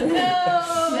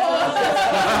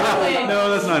 No,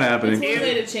 that's not It's happening. one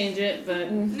way to change it,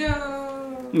 but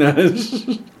No.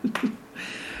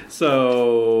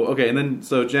 So okay, and then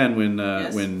so Jen, when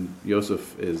Yes. when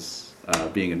Yosef is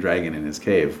being a dragon in his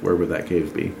cave, where would that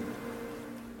cave be?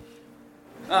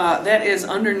 That is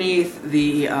underneath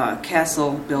the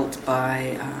castle built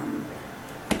by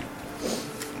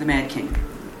the Mad King.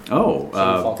 Oh,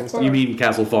 Falkenstein? you mean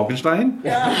Castle Falkenstein?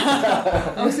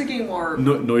 I was thinking more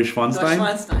Neuschwanstein?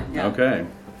 Neuschwanstein, yeah. Okay.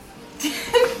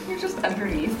 You're just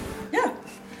underneath. Yeah.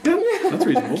 Yeah, that's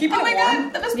reasonable. Keep Oh it my warm.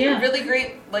 god, that must be Yeah. a really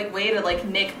great way to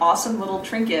nick awesome little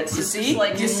trinkets. You Just, see?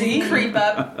 like You see? creep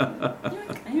up.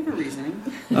 I have a reasoning.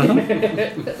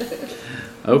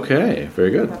 Okay, very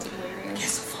good. That's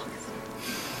hilarious. Castle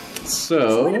Falkenstein.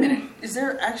 So, Wait a minute. Is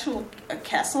there actual a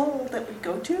castle that we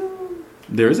go to?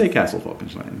 there is a Castle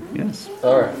Falkenstein. Yes.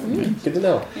 All right. Good to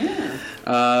know.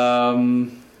 Yeah.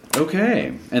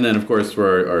 Okay, and then of course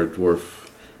for our dwarf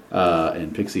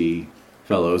and pixie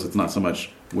fellows, it's not so much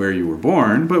where you were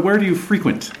born, but where do you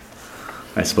frequent?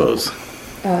 I suppose.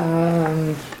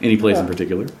 Any place in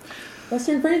particular?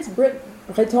 Western France, Breton.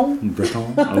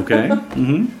 Breton. Okay.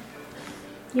 Mm-hmm.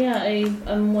 Yeah,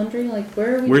 I'm wondering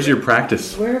where are we? Where's your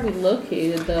practice? Where are we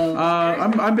located though?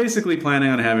 I'm basically planning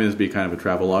on having this be kind of a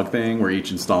travelogue thing, where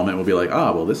each installment will be like,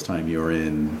 well, this time you're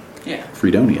in Yeah.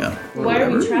 Fredonia. or Why are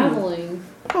we whatever. traveling?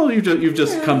 Well, you've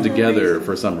just come together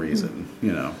for some reason.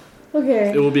 You know,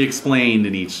 Okay. it will be explained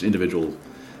in each individual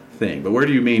thing. But where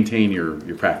do you maintain your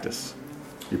practice,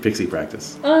 your pixie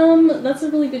practice? That's a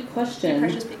really good question.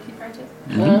 Precious Pinky Precious.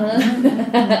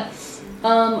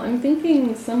 I'm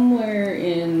thinking somewhere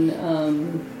in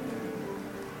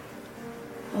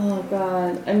oh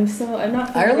god, I'm not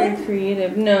thinking Ireland? very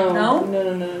creative. No. No?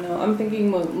 No. I'm thinking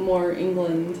more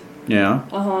England. Yeah.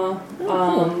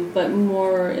 But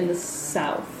more in the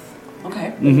south,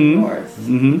 Okay. than the Mm-hmm. north.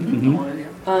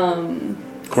 Mm-hmm.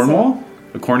 Cornwall,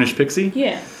 a Cornish pixie.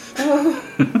 Yeah.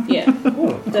 Yeah.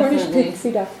 Cornish Definitely.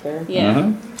 pixie doctor. Yeah.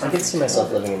 Uh-huh. I can see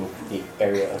myself living in the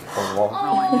area of Cornwall.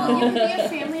 Oh, you can be a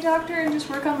family doctor and just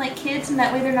work on kids, and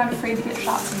that way they're not afraid to get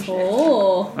shots and shit.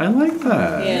 Oh. I like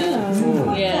that.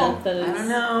 Yeah. Yeah. That is. I don't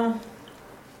know.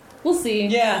 We'll see.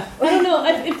 Yeah. I don't know.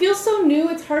 It feels so new.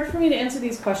 It's hard for me to answer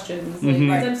these questions. Mhm.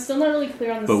 Because I'm still not really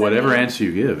clear on the. But whatever setting. answer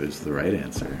you give is the right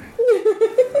answer.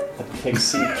 A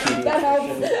pixie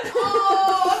pediatrician.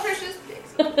 Oh, precious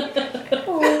pixie.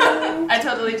 I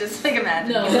totally just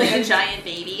imagine No. you a giant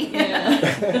baby. Yeah.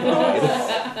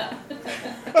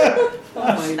 Oh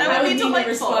my That I would would be need to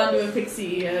delightful. respond to a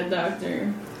pixie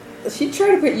doctor. She'd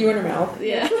try to put you in her mouth.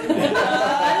 Yeah. I don't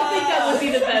think that would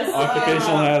be the best.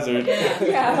 Occupational hazard.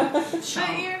 Yeah.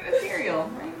 But you're ethereal,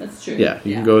 right? That's true. Yeah,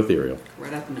 you can go ethereal.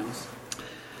 Right up the nose.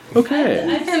 Okay.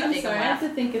 I'm Take a sorry. I have to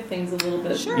think of things a little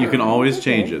bit. Sure. You can always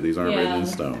change it. These aren't written in Yeah.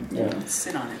 stone. Yeah.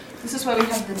 Sit on it. This is why we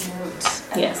have the notes.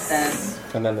 And Yes. then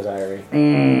And then the diary.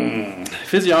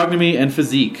 Physiognomy and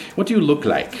physique. What do you look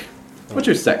like? What's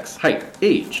your sex, height,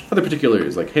 age, other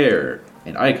particulars like hair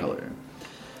and eye color?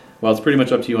 Well, it's pretty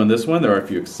much up to you on this one. There are a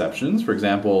few exceptions. For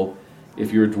example,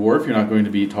 if you're a dwarf, you're not going to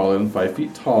be taller than 5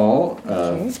 feet tall.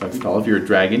 5 feet tall. If you're a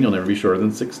dragon, you'll never be shorter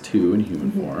than 6'2" in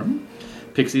human form.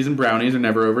 Pixies and brownies are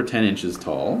never over 10 inches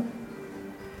tall.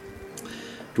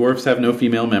 Dwarfs have no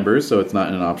female members, so it's not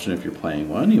an option if you're playing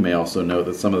one. You may also note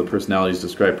that some of the personalities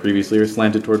described previously are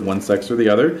slanted toward one sex or the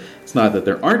other. It's not that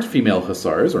there aren't female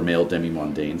hussars or male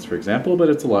demi-mondaines, for example, but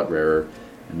it's a lot rarer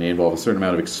and may involve a certain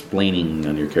amount of explaining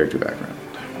on your character background.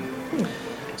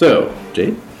 So,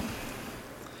 Jade?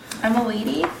 I'm a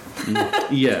lady.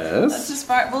 That's Yes. just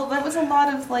far. Well, that was a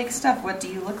lot of stuff. What do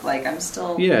you look like? I'm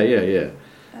still. Yeah.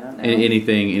 I don't know.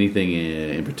 Anything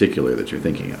in particular that you're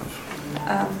thinking of?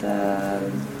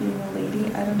 Being a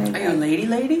lady. I don't know. Are you a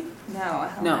lady? No,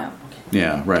 hell No. no.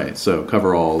 Yeah, right. So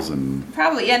coveralls and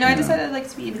Probably. Yeah. No, I Yeah. decided I'd like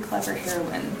to be the clever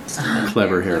heroine. clever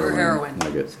Clever heroine. heroine.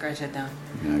 Like it. Scratch that down.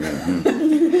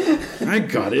 Yeah, I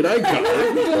got it. I got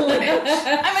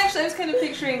it. I was kind of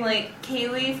picturing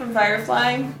Kaylee from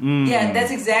Firefly. Mm. Yeah,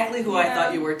 that's exactly who I Yeah.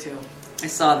 thought you were too. I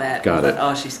saw that. Got it.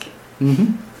 Oh, she's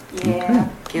Mm-hmm. Yeah.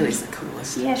 Kaylee's the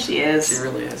coolest. Yeah, she She is.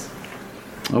 really is.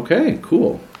 Okay,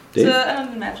 cool. Dave? So I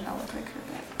don't imagine I'll look like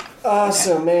her.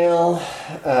 So male,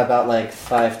 about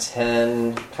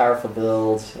 5'10", powerful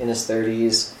build, in his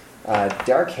 30s,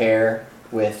 dark hair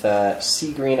with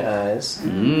sea green eyes,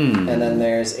 Mm. and then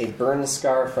there's a burn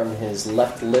scar from his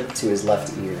left lip to his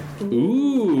left ear.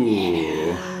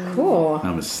 Ooh. Cool.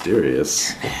 How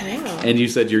mysterious. Yeah. And you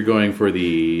said you're going for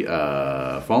the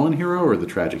fallen hero or the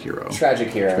tragic hero? Tragic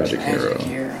hero. Tragic hero. Tragic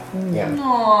hero. Yeah.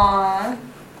 Aww.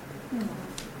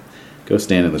 Go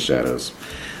stand in the shadows.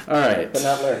 All right. But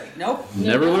not lurk. Nope.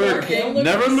 Never lurk. lurking.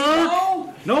 Never lurk.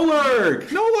 No. No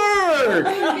lurk! No lurk!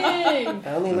 Okay.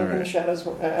 I only look in the Alright. shadows.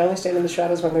 I only stand in the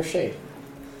shadows when there's shade.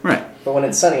 Right. But when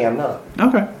it's sunny, I'm not.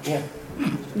 Okay. Yeah.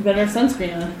 You better have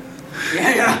sunscreen on.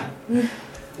 Yeah.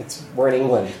 We're in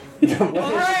England.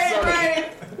 Right.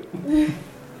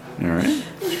 All right.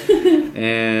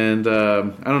 And I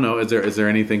don't know. Is there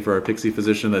anything for our pixie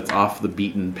physician that's off the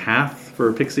beaten path for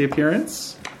a pixie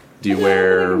appearance? Do you I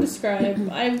wear? can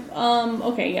describe.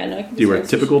 Okay, yeah, no, I can. Do you wear a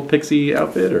describe. typical pixie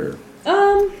outfit or?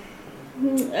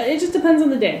 It just depends on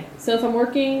the day. So if I'm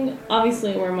working,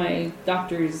 obviously I wear my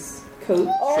doctor's coat.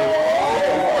 Oh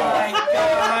my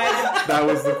god. That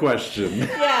was the question.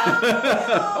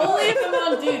 Yeah. Only if I'm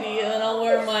on duty, and then I'll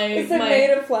wear my. Is it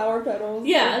made of flower petals?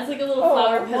 Yeah, it's like a little Oh,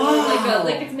 flower petal, wow.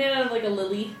 like it's made out of like a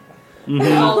lily.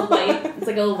 Mhm. All white. It's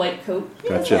like a little white coat.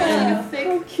 Gotcha. Yeah,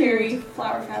 thick, fairy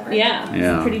flower fabric. Yeah,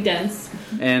 Yeah. It's pretty dense.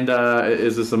 And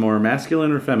is this a more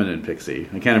masculine or feminine pixie?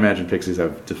 I can't imagine pixies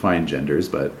have defined genders,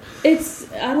 but I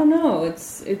don't know.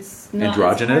 It's not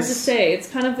Androgynous? It's hard to say. It's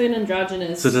kind of an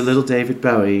androgynous. so the little David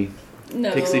Bowie.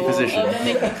 no, pixie physician. Oh, don't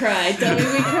make me cry. Don't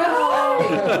make me cry.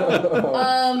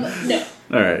 No.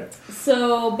 All right.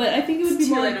 So, but I think it would be It's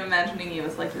too more. late of imagining you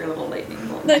as like your little lightning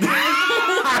bolt. Like,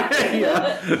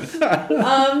 Yeah.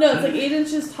 no, it's like 8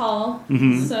 inches tall.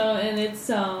 Mhm. So, and it's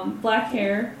black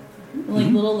hair, and like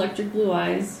little electric blue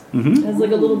eyes. Mhm. It has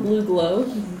like a little blue glow.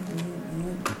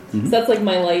 So that's like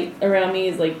my light around me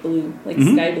is like blue, like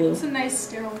Mhm. sky blue. It's a nice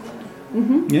sterile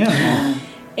glow. Yeah.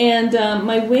 And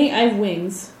my wing, I have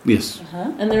wings, Yes.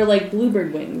 and they're like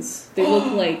bluebird wings. They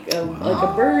look like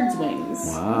a bird's wings.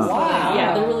 Wow.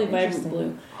 Yeah, they're really vibrant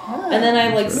blue. And then I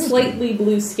have like slightly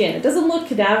blue skin. It doesn't look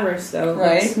cadaverous though. It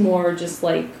Right. looks more just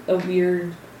like a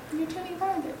weird. You're turning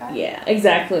violet. Yeah,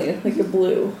 exactly, like a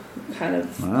blue kind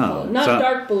of. Wow. color. Not So-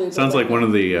 dark blue. but Sounds like one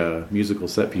of the musical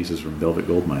set pieces from Velvet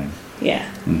Goldmine. Yeah.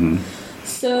 Mm-hmm.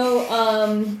 So,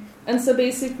 and so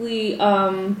basically,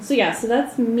 so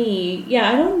that's me. Yeah,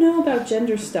 I don't know about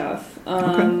gender stuff. I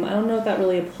don't know if that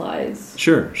really applies.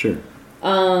 Sure.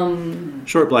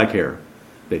 Short black hair,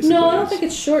 basically. No, I don't think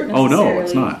it's short Oh, necessarily. no,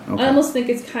 it's not. Okay. I almost think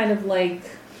it's kind of like,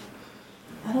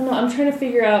 I don't know, I'm trying to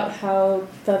figure out how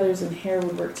feathers and hair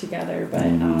would work together, but,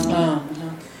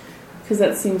 because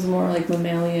that seems more like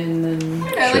mammalian than... I don't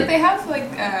know, Sure. like they have like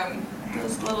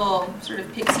those little sort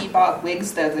of pixie bob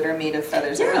wigs though that are made of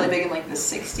feathers. They're really big in like the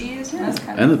 60s. And that's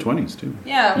kind And of the 20s, too.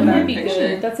 yeah, That what I might be picture.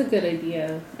 good. That's a good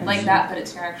idea. Like actually. that, but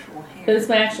it's your actual hair. But it's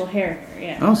my actual hair,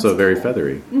 yeah. Oh, so very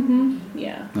feathery. Mm-hmm.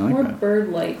 Yeah. I like More that.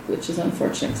 bird-like, which is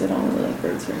unfortunate because I don't really like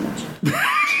birds very much.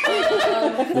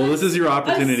 Well, this is your I'm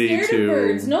opportunity scared to of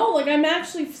birds. No, like I'm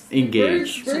actually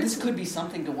engage. So Birds. this could be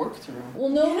something to work through. Well,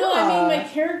 no. I mean, my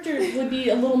character would be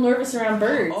a little nervous around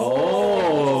birds.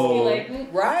 Oh. Just be like,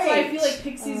 Right. So I feel like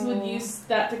pixies would use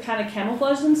that to kind of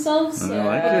camouflage themselves. I so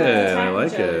like they would it. attack I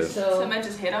like each other, it. So So, it might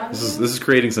just hit on This you. is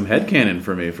creating some headcanon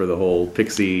for me for the whole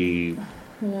pixie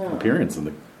yeah. appearance in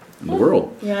the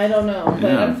world. Yeah, I don't know, but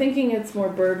Yeah. I'm thinking it's more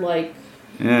bird-like.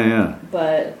 Yeah.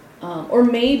 But or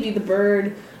maybe the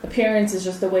bird appearance is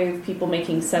just a way of people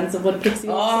making sense of what a pixie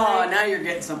looks Oh, like. now you're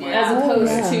getting somewhere. As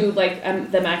opposed yeah. to like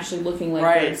them actually looking like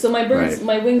Right. birds. So my birds, Right.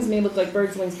 my wings may look like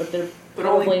birds' wings, but they're But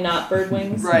probably only- not bird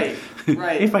wings. Right.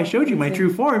 Right. If I showed you my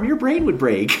true form, your brain would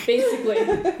break. Basically,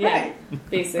 yeah, Right.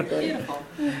 basically. Beautiful.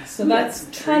 So that's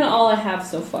kind of all I have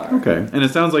so far. Okay. And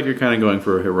it sounds like you're kind of going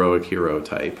for a heroic hero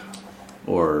type.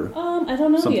 Or I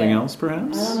don't know something yet. else,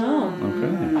 perhaps? I don't know.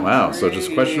 Okay. Wow. So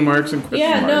just question marks and question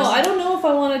Yeah, marks. no, I don't know if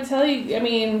I want to tell you. I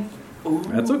mean,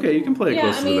 That's okay. You can play it yeah,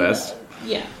 close I to mean, the vest.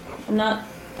 yeah, I'm not.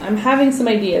 I'm having some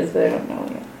ideas, but I don't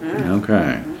know yet. Okay.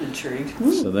 I'm intrigued.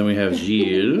 So then we have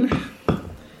Gilles.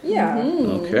 Yeah.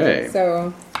 Mm. Okay.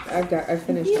 So I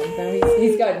finished him. Now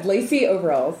he's got lacy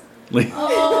overalls.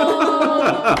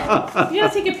 Oh, you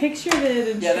gotta take a picture of it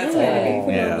and Yeah, that's show gotta it.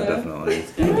 be Yeah, definitely.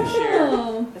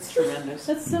 Oh, That's tremendous.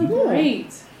 that's so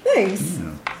great. Thanks.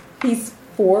 He's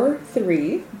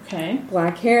 4'3", Okay.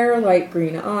 black hair, light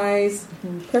green eyes,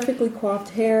 perfectly coiffed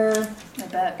hair, I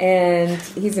bet. and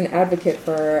he's an advocate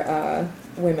for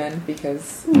women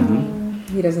because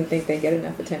he doesn't think they get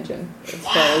enough attention as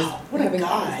far as What a having.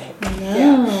 guy.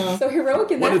 Yeah. So heroic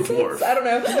in What that a sense. dwarf. I don't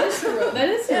know. That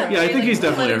is heroic. Yeah, I think he's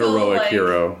definitely a political, heroic like-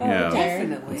 hero. Yeah. okay.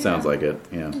 Definitely. It sounds like it.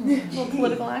 Yeah. Well,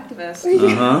 political activist.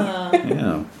 Uh-huh.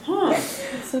 Yeah.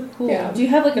 That's so cool. Yeah. Do you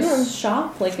have like a Yeah.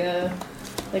 shop, like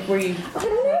where you? I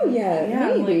don't know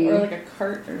yet. Maybe. or like a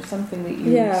cart or something that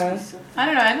you. Yeah. I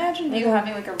don't know. I imagine you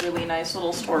having like a really nice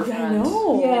little storefront. I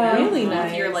know. Yeah. Really With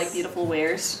nice. your like beautiful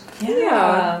wares.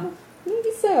 Yeah. Maybe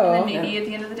And so. then maybe at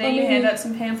the end of the day, you hand out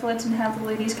some pamphlets and have the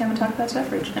ladies come and talk about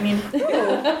suffrage. I mean, I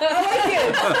like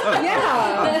it.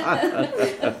 Yeah.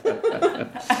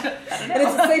 And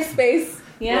it's a safe space.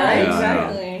 Yeah, Right.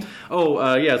 exactly.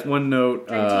 Oh, yes. One note.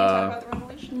 great to talk about the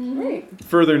revolution. Right.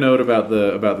 Further note about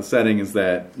the setting is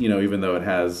that even though it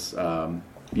has a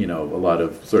lot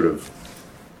of sort of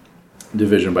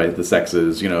division by the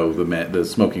sexes, the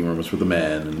smoking room is for the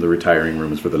men and the retiring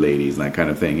room is for the ladies and that kind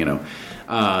of thing.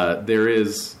 There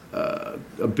is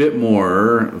a bit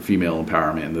more female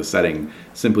empowerment in the setting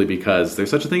simply because there's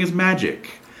such a thing as magic.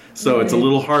 So it's a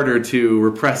little harder to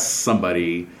repress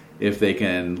somebody if they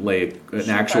can lay an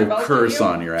actual fireballs curse at you?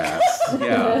 on your ass.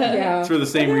 Yeah. Yeah. It's for the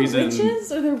same reason.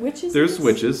 Witches? Are there witches? There's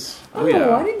witches. Oh,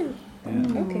 yeah. I didn't.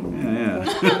 Yeah. Okay.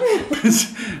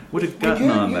 Yeah. Would have gotten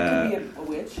on You that. could be a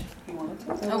witch if you wanted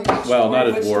to. Well, not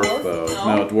a Witch dwarf, dwarf? though.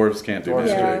 No? No, dwarves can't do Dwarves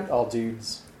magic. Yeah. are all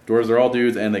dudes. Dwarves are all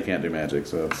dudes, and they can't do magic,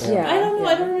 so... Yeah. I don't know.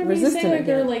 I don't remember you Resistant saying like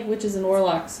there were again. like witches and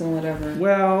warlocks and whatever.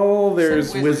 Well,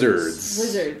 there's Some wizards. wizards.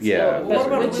 Wizards. Yeah. Oh, What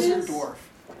about a witches? wizard dwarf?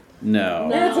 No. No.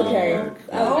 That's okay.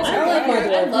 No. I like my I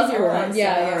dwarf. love He's your cool. one.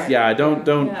 Yeah, Yeah, don't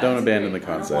Yeah, abandon the I don't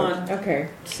concept. want Okay.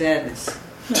 Sadness.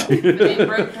 being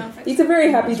broke, don't fix He's a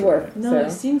very happy dwarf. No, so.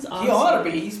 it seems awesome. He ought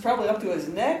to be. He's probably up to his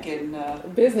neck in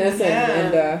Business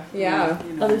and yeah.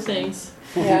 Other things.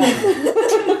 Yeah.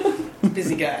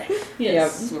 Busy guy.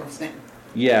 Yes. That's what I'm saying.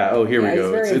 Yeah, oh, here Yeah, we he's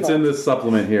go. very It's in involved. this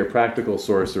supplement here. Practical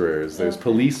sorcerers. There's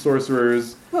police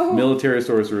sorcerers, Oh. military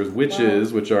sorcerers,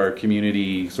 witches, which are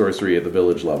community sorcery at the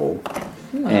village level,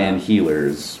 and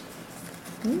healers.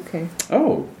 Okay.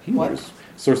 Oh, healers.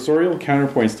 Sorcerial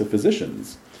counterpoints to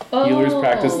physicians. Healers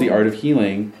practice the art of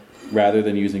healing rather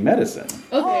than using medicine.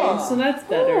 Okay, so that's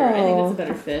better. I think that's a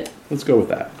better fit. Let's go with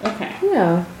that. Okay.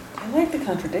 Yeah. I like the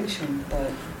contradiction,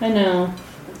 but I know.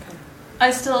 I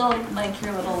still like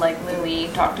your little Louis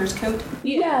doctor's coat.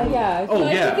 Yeah. Oh, So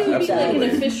I yeah, think it would be like absolutely.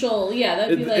 an official. Yeah,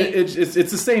 that'd be like. It's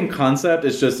the same concept.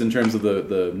 It's just in terms of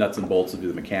the nuts and bolts of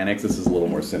the mechanics. This is a little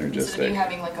more Instead of you synergistic.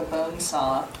 having like a bone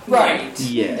saw. right. It would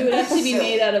Yeah, actually be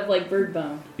made out of like bird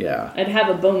bone. yeah. I'd have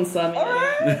a bone saw made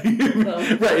out of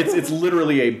so. Right. It's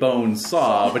literally a bone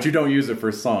saw, but you don't use it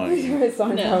for sawing It's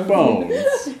on No.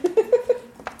 bones.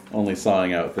 Only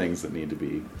sawing out things that need to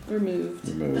be removed.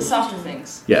 removed. The softer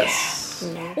things. Yes.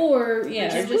 Or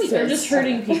just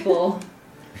hurting people.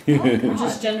 Or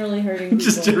just generally hurting people.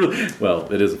 Just generally, well,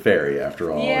 it is a fairy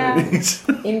after all. Yeah. It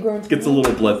Ingrown. gets a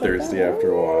little bloodthirsty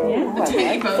after a while. Yeah. The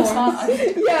tiny bone saw.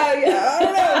 Yeah. I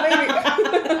don't know.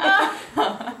 Maybe.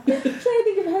 I'm trying to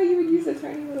think of how you would use a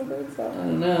tiny little bone I saw.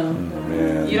 don't know. Oh,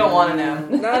 man. You don't want to know.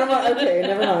 Okay,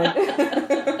 never mind.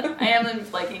 I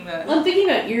am liking the. I'm thinking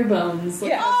about ear bones.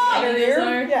 Like Yeah. how Your those ear?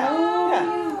 are.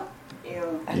 Yeah.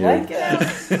 Ew. I Yeah. like it.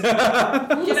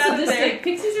 A little Get out of sadistic. there.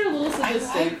 Pixies are a little I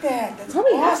sadistic. like that. That's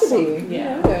Probably awesome. has to be.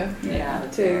 Yeah. Yeah.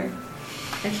 To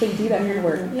actually do that kind of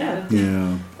work. Yeah.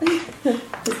 Yeah.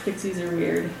 Because pixies are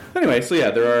weird. Anyway, so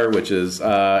yeah, there are witches,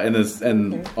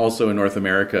 and also in North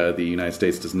America, the United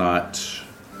States does not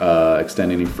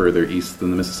extend any further east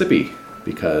than the Mississippi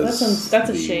because That's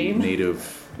a the shame.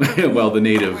 native, well, the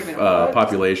native Wait a minute, what?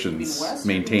 populations You mean west or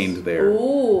maintained east? their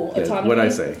Ooh, autonomy. what I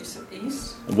say You said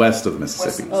east? west of the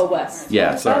Mississippi. Oh, west.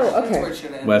 Yeah, sorry. Oh, That's okay. where it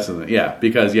should end. West of the,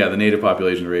 because the native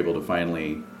population were able to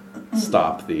finally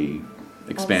stop the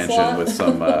expansion Onslaught? with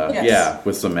some Yes.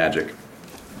 with some magic.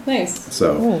 Nice.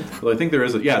 So, Oh. well, I think there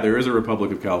is a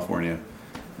Republic of California,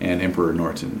 and Emperor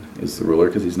Norton is the ruler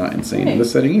because he's not insane in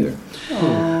this setting either.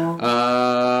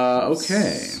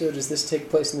 Okay. So does this take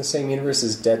place in the same universe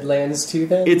as Deadlands 2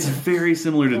 then? It's very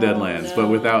similar to Deadlands, no. but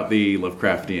without the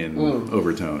Lovecraftian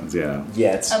overtones. Yeah.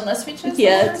 Yet. Unless we chose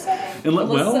Yeah. that for a second.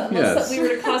 Unless yes. we were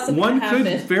to cause something One to could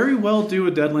happen. very well do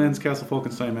a Deadlands Castle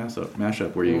Falkenstein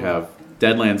mashup where you have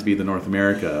Deadlands be the North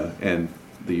America and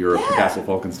the Europe Castle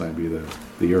Falkenstein be the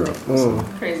Europe. So.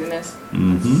 Craziness.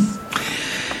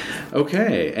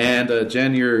 Okay, and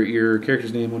Jen, your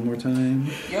character's name one more time.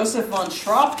 Joseph von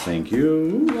Schropp. Thank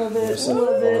you. Love it. Joseph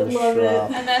Love it. von Love it. Schropp.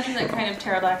 Imagine that kind of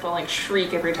pterodactyl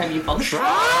shriek every time you fall.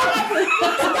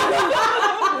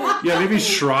 Yeah, maybe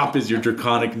Schropp is your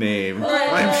draconic name.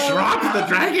 I'm Schropp the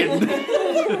dragon.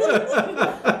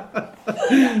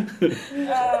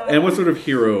 And what sort of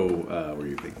hero were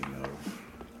you thinking of?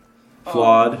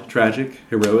 Flawed, tragic,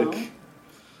 heroic?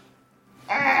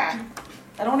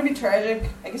 I don't want to be tragic.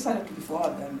 I guess I have to be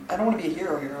flawed then. I don't want to be a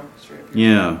hero. Straight up.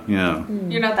 Yeah.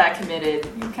 You're not that committed.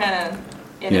 You're kind of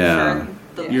in Yeah. it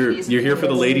You're ladies here for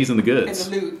the ladies and the and goods.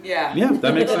 the loot. Yeah. Yeah,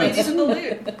 that makes The ladies sense. and the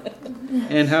loot.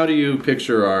 And how do you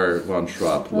picture our von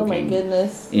Schraub Oh my looking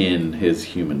goodness. in his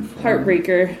human form?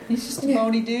 Heartbreaker. He's just a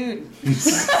bony dude.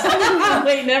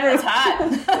 Wait, never. It's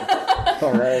hot.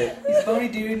 All right. He's a bony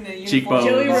dude in a uniform. Cheekbones.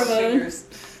 Joey with Ramone. fingers.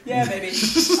 Yeah, maybe.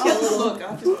 I'll look. I'll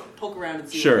have to poke around and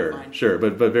see what I Sure, find. sure,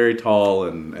 but very tall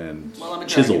and Well, I'm a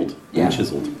chiseled. dragon. Yeah.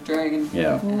 Chiseled. Dragon.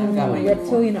 Yeah. And I've got my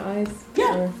Reptilian eyes.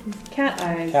 Yeah. Or- Cat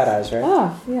eyes. Cat eyes, right?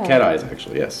 Ah, yeah. Cat eyes,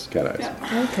 actually. Yes, cat eyes.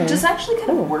 Yeah. Okay. Which is actually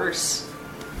kind of worse.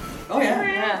 Oh, yeah.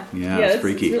 Yeah. Yeah, Yeah, it's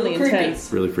freaky. It's really Creepy.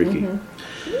 intense. Really freaky.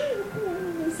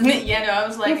 Yeah, no, I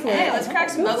was like, Go for hey, it. let's crack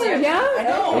some Go for nuts. it. Yeah. I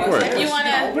know. Go for it. You wanna-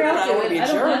 I Yeah, don't I'll want do to be it. a I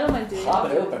jerk. don't mind doing Pop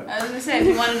it. it open. I was gonna say, if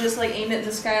you want to just like aim it at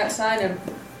this guy outside and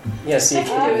Yeah, see if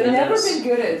you I've do it. never Yes. been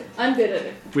good at it. I'm good at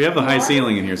it. We have the high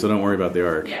ceiling in here, so don't worry about the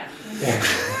arc. yeah.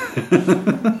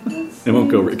 It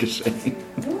won't go ricochet.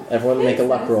 Everyone make a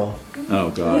luck roll. Oh,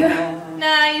 God. Nah,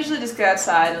 I usually just go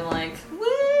outside and like,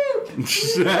 woo.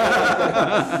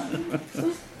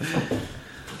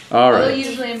 All Although right.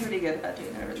 usually I'm pretty good about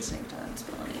doing it over the same time. So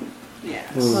I mean, Yeah.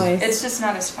 Nice. it's just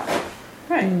not as fun.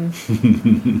 Right.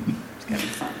 It's gonna be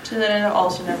fun. So then I've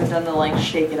also never done the like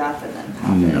shake it up and then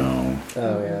pop it. No.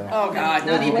 Oh, yeah. Oh, God.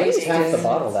 Not You even. waste half the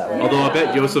bottle that way. Although I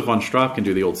bet Josef von Straff can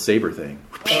do the old saber thing.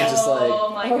 Just like,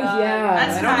 Oh my Oh, god. yeah.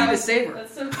 That's I don't how need a saber.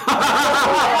 That's so cool.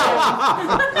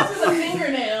 This is a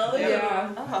fingernail.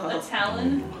 Yeah. A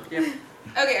talon. Yep.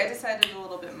 Okay, I decided a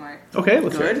little bit more. Okay,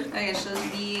 let's hear it. Good. Okay, so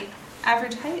the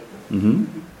average height, Mm-hmm.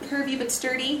 curvy but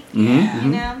sturdy. Mm-hmm.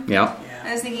 You know. Yeah.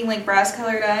 I was thinking like brass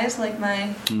colored eyes, like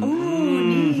my.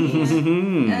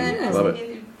 Mm-hmm. And then I was Love it.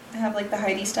 thinking to have like the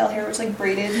Heidi style hair, which is like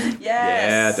braided. Yeah,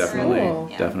 Yes. definitely. Cool.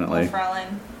 Yeah, Definitely.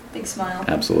 Fraulein, big smile.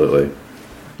 Absolutely.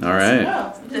 All right.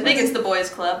 Oh, I think it's the boys'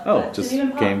 club. Oh, but just Didn't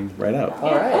even pop. came right out.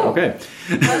 all right. Okay.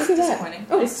 that's Look at that. disappointing.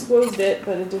 I squozed it,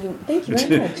 but it didn't. Thank you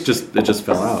very much. It just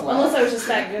fell out. Unless I was just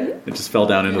that good. It just fell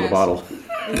down into the Yes. bottle.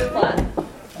 Is it flat?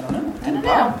 I don't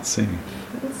know. Let's see.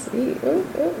 Let's see. Oh.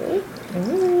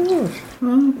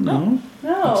 No,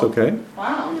 No. it's okay.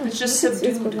 Wow. It's just It's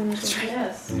subdued.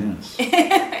 Yes. Yes.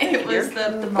 It was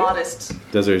the modest.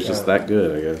 Desert's just that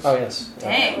good, I guess. Oh, yes.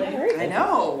 Dang. I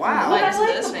know. Wow. Like, I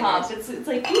like this the thing. pop. It's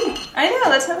like, ooh. I know,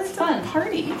 that's how it's Fun. fun.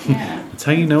 Party. Yeah. That's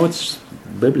how you know it's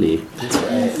bubbly. That's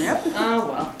right. Yep. Oh,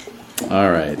 well.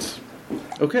 All right.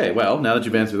 Okay, well, now that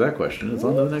you've answered that question, it's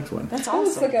on to the next one. That's That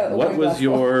looks awesome. like a What wine was glass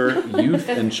your youth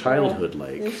and childhood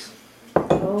like?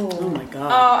 Oh, Oh. my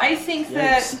God. Oh, I think Yikes.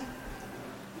 that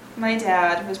my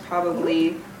dad was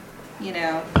probably, you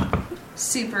know,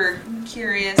 super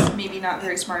curious, maybe not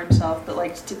very smart himself, but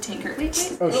liked to tinker.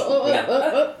 Wait.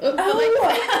 Oh,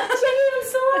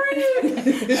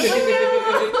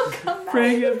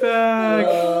 Bring it back.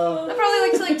 I probably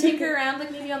like to like tinker around,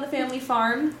 like maybe on the family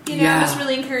farm. You know, Yeah. just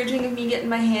really encouraging of me getting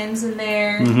my hands in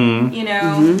there. Mm-hmm. You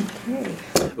know,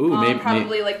 Ooh, Mom maybe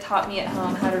probably like taught me at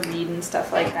home how to read and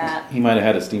stuff like that. he might have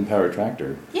had a steam-powered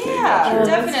tractor. Yeah, Oh, that's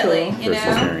definitely. cool. You First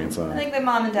know, experience on. I think that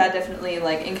mom and dad definitely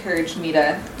like encouraged me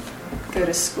to go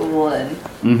to school and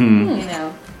Mm-hmm. you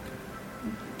know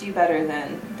do better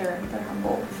than their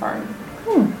humble farm.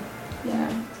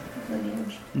 Yeah,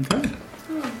 lineage. Okay.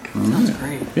 Sounds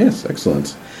great. Yes,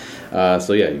 excellent.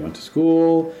 So yeah, you went to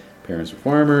school. Parents were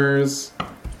farmers.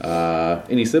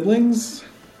 Any siblings?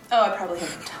 Oh, I probably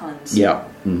have tons. Yeah.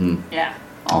 Mm-hmm. Yeah.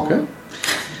 All Okay. of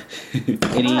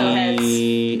them.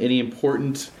 Any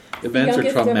important events or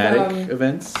youngest of, traumatic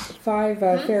events? 5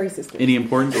 fairy sisters. Any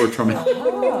important or traumatic?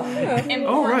 Yeah.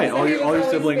 Oh right, all your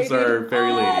siblings are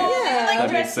fairy ladies. Yeah. Like That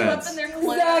dress makes you up sense. in their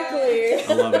clothes. Exactly.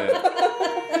 I love it.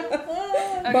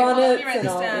 Okay, well, let me Bonnets write and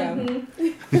this all, down.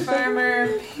 yeah. Farmer,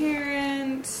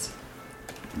 parents,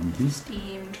 Mm-hmm.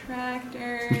 steam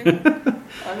tractor.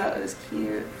 Oh, that was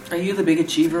cute. Are you the big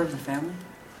achiever of the family?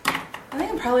 I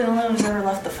think I'm probably the only one who's ever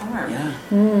left the farm. Yeah.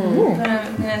 But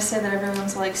I'm gonna say that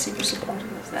everyone's like super supportive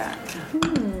of that.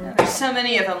 And there's so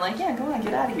many of them. Like, yeah, go on,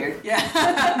 get out of here. Yeah.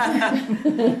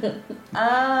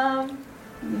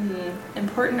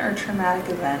 Important or traumatic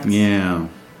events? Yeah.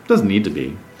 Doesn't need to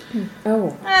be.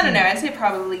 Oh. I don't know. I'd say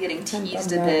probably getting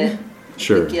teased a bit.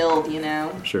 Sure. The guild, you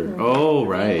know. Sure. Oh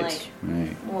right. Like-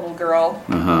 Right. Little girl.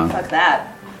 Uh huh. Fuck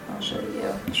that. I'll show you.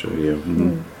 I'll show you.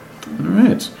 Mhm. All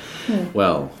right.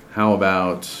 Well, how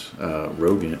about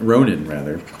Ronan,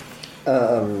 rather?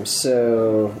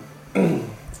 So,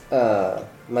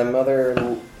 my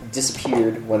mother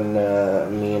disappeared when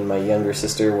me and my younger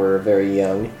sister were very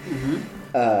young.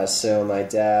 So my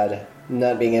dad,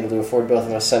 not being able to afford both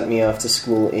of us, sent me off to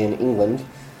school in England.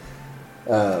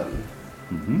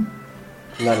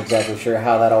 not exactly sure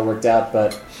how that all worked out,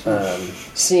 but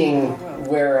seeing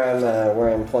where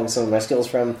I'm pulling some of my skills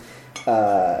from,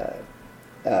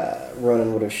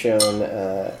 Ronan would have shown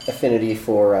affinity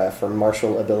for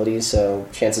martial abilities, so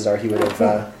chances are he would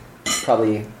have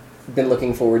probably been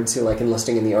looking forward to like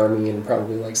enlisting in the army and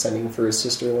probably like sending for his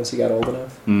sister once he got old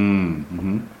enough.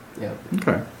 Mm-hmm. Yeah.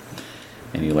 Okay.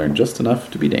 And you learned just enough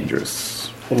to be dangerous.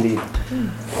 Indeed.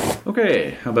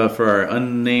 Okay, how about for our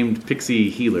unnamed pixie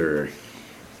healer?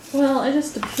 Well, I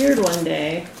just appeared one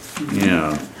day.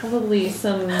 Yeah. Probably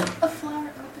some. A flower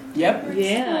opened. Yep.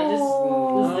 Yeah, I just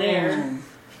was there.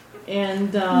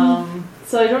 And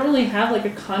so I don't really have like a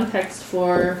context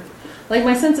for. Like,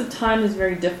 my sense of time is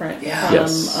very different from,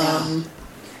 Yes.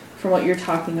 From what you're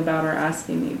talking about or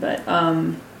asking me. But,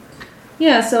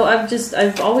 yeah, so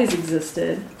I've always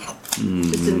existed.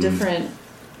 Just in different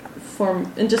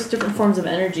forms of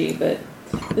energy. But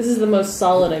this is the most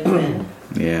solid I've been.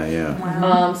 Yeah.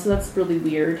 Wow. So that's really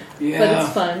weird. Yeah. But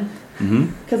it's fun. Mm-hmm.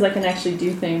 Because I can actually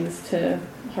do things to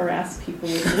harass people,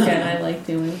 which, again, I like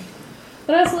doing.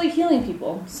 But I also like healing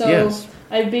people. So Yes.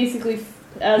 I basically...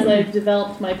 As I've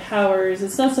developed my powers,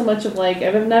 it's not so much of like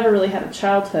I've never really had a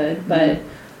childhood, but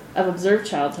I've observed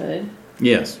childhood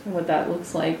Yes. and what that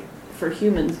looks like for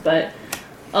humans, but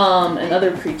and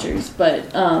other creatures.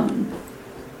 But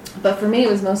for me, it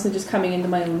was mostly just coming into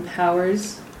my own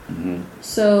powers. Mm-hmm.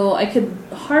 So I could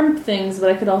harm things, but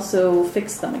I could also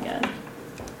fix them again.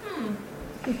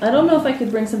 I don't know if I could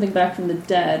bring something back from the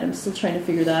dead. I'm still trying to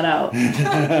figure that out.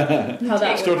 How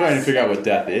that Still works. trying to figure out what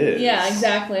death is. Yeah,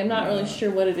 exactly. I'm not really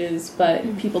sure what it is,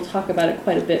 but people talk about it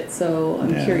quite a bit, so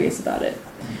I'm Yeah. curious about it.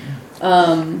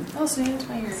 Oh, so you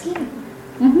inspired.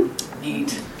 Mm-hmm.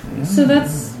 Neat. So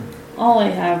that's all I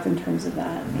have in terms of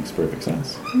that. Makes perfect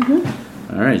sense.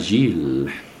 Mm-hmm. All right,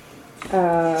 Gilles.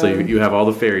 So you have all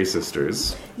the fairy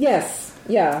sisters. Yes,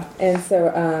 yeah. And so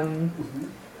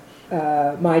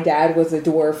my dad was a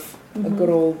dwarf, a good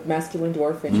old masculine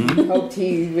dwarf, and he hoped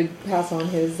he would pass on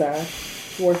his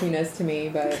dwarfiness to me,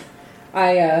 but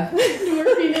I...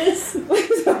 Dwarfiness?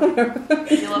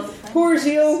 You love the fun. Poor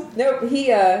Gilles. Nope,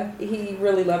 he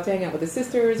really loved to hang out with his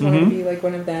sisters, wanted to be like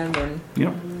one of them, and,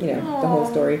 Yep. you know, the whole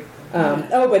story.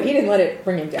 But he didn't let it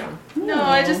bring him down. No,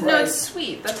 I just know it's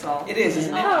sweet. That's all. It is,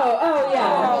 isn't it? Oh,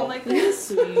 yeah. Oh, like It is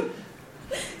sweet.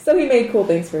 So he made cool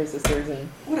things for his sisters,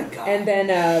 What a guy. and then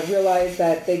realized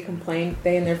that they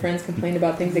and their friends complained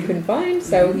about things they couldn't find,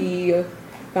 so he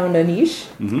found a niche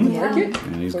in the Mm-hmm. market.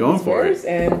 And he's for going his for wares, it.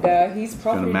 And he's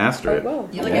probably master quite it. well.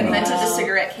 You like Yeah. invented the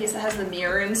cigarette case that has the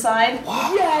mirror inside.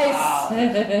 Yes!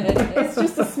 It's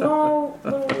just a small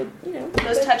little, you know.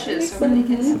 Those but touches it makes are really a-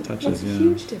 good. The touches, makes a yeah.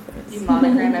 huge difference. You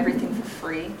monogram everything for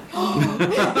free. Sorry.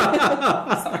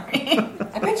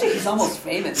 I bet you he's almost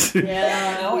famous.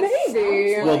 Yeah. You know, it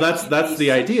Maybe. sounds Well, like that's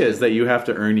the idea, is that you have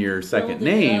to earn your second Build it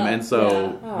name, up, and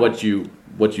so yeah. what you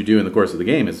do in the course of the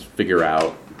game is figure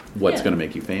out what's Yeah. going to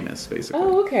make you famous, basically.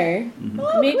 Oh, okay.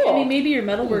 Oh, Maybe, cool. I mean, maybe your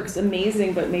metalwork's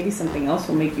amazing, but maybe something else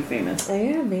will make you famous.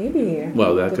 Yeah, maybe.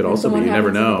 Well, that could Depends also on be. what You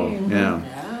never happens in know. the game.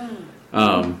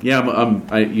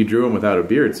 Yeah. You drew him without a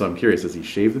beard, so I'm curious. Does he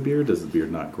shave the beard? Does the beard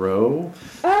not grow?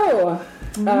 Oh,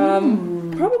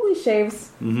 probably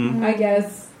shaves, Mm-hmm. I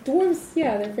guess. Dwarves,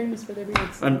 yeah, they're famous for their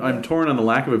beards. I'm torn on the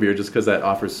lack of a beard, just because that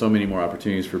offers so many more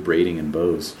opportunities for braiding and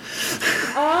bows.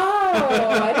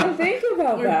 Oh, I didn't think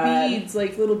about Or that. beads,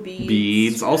 like little beads.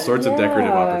 Beads, all sorts of decorative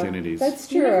Yeah, opportunities. That's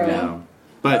true. Yeah,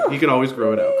 but you could always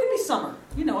grow it out. Could be summer.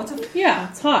 You know, it's a Yeah,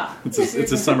 it's hot. It's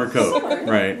a summer coat,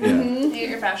 right? Yeah. You get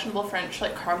your fashionable French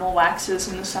like caramel waxes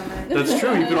in the summer. That's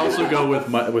true. You could also go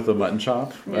with a mutton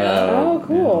chop. Yeah. Oh,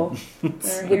 cool. There are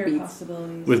With hair beads.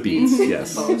 possibilities. With beads,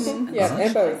 yes. Yeah,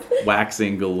 and both.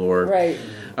 Waxing galore. Right.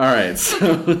 All right.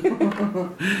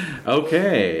 So,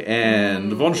 okay,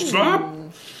 and von Straub.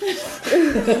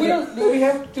 do we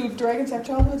have, do dragons have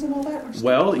childhoods and all that? We're still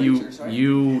Well, creatures, right?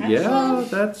 yeah,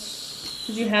 that's.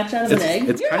 Did you hatch out of an egg?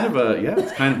 It's kind of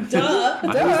it's kind of. Duh. I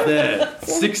was there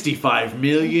 65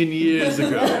 million years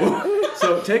ago.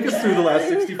 So take us through the last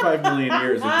 65 million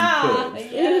years if you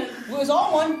could. Yeah. It was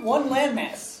all one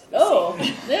landmass. Oh,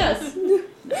 yes.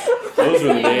 Those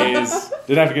were the days.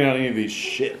 Didn't have to get on any of these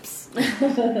ships.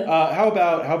 How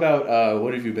about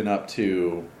what have you been up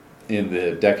to in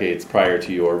the decades prior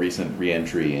to your recent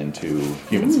re-entry into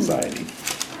human society?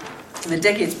 In the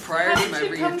decades prior How to my did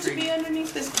you come to re-entry, be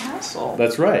underneath this castle?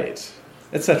 That's right,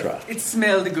 etc. it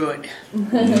smelled good.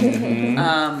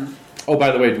 Oh,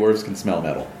 by the way, dwarves can smell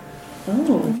metal.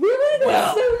 Oh. Really?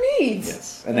 That's so neat.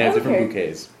 Yes, and they have different Okay.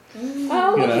 bouquets.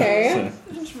 Oh, You know, okay.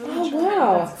 so- Oh,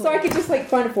 wow. So I could just like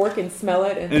find a fork and smell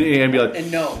it and... and be like,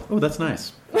 And no. oh, that's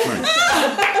nice. That's nice.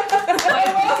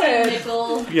 good.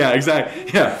 nickel. Yeah,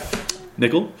 exactly. Yeah.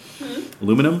 Nickel,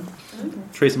 aluminum,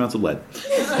 trace amounts of lead.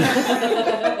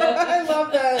 I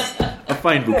love that. A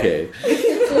fine bouquet.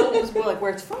 It's more like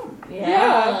where it's from.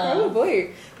 Yeah,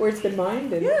 probably where it's been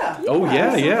mined. And Yeah. Oh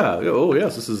yeah. Oh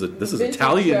yes, this is Vintage,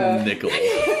 Italian nickel.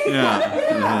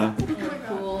 Yeah.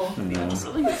 Cool. Yeah.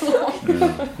 So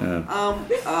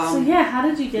yeah, how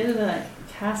did you get into that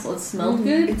castle? It smelled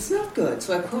good. It smelled good,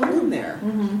 so I put it in there.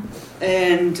 Mm-hmm.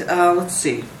 And let's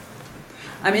see.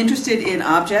 I'm interested in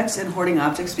objects and hoarding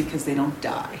objects because they don't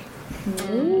die.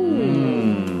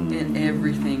 And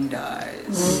everything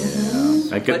dies.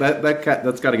 Yeah.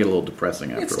 That's got to get a little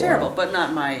depressing after It's a while. terrible, but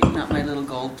not my little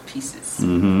gold pieces.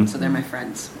 Mhm. So they're my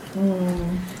friends.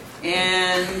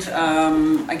 And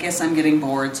I guess I'm getting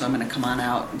bored, so I'm going to come on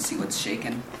out and see what's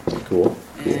shaking. Cool.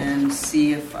 And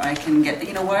see if I can get.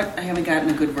 You know what? I haven't gotten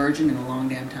a good virgin in a long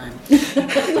damn time. So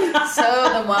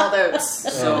the wild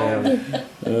oats. So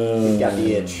You got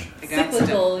the itch. I got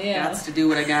Cyclical, to, yeah. gots to do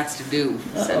what I got to do.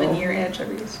 7-year itch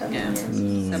every 7 Yeah. years.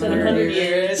 700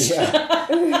 years. Yeah.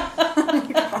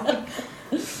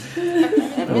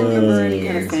 I don't remember any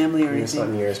kind of family or Maybe it's not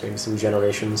anything. in years, maybe some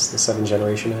generations, the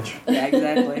 7-generation itch. Yeah,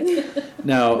 exactly.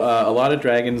 Now, a lot of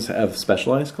dragons have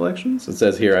specialized collections. It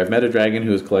says here, I've met a dragon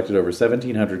who has collected over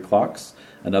 1,700 clocks,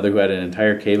 another who had an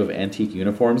entire cave of antique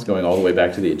uniforms going all the way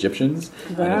back to the Egyptians,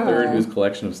 and a third whose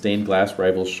collection of stained glass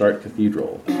rivals Chartres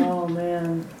Cathedral. Oh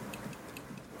man.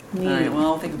 All right,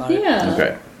 well, I'll think about it. Yeah.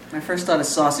 Okay. My first thought is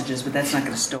sausages, but that's not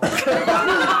going to store.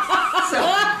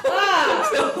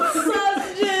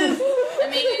 Sausages. I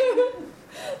mean,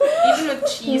 even with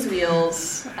cheese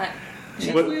wheels,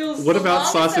 What about The longest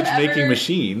I've sausage-making ever-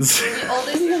 machines? the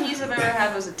oldest cheese I've ever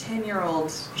had was a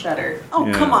 10-year-old cheddar. Oh,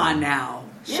 Yeah. come on now.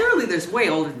 Surely there's way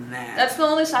older than that. That's the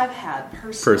oldest I've had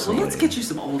personally. Personally. Well, let's get you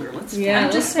some older. Let's Yeah,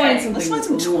 I'm just let's find saying, let's something.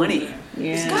 find some 20.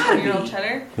 Yeah. gotta be. 10-year-old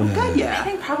cheddar. Oh, God, I yeah.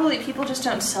 think probably people just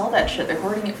don't sell that shit. They're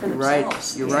hoarding it for Right.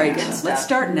 themselves. You're It's right. good Let's stuff.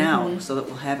 start now so that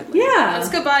we'll have it later. Yeah. Let's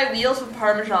go buy wheels with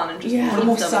Parmesan and just Yeah. keep Put 'em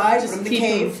them. aside, Just put 'em in the keep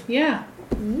cave. them. Yeah.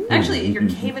 Actually, your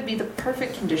cave would be the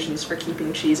perfect conditions for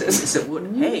keeping cheeses. Yes, it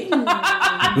would. Hey. Hey,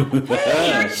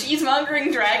 you're a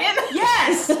cheesemongering dragon?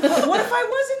 Yes! What if I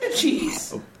was into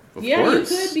cheese? Of Yeah, you course.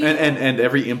 could be. And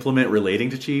every implement relating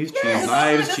to cheese, Yes. cheese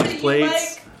knives, Just that cheese you plates.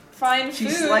 like fine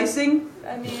Cheese food. slicing?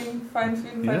 I mean, fine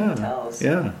food and fine Yeah. hotels.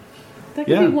 Yeah. That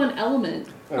could Yeah. be one element.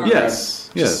 Or Yes.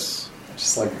 Yes.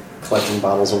 Just like collecting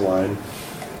bottles of wine.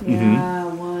 Yeah,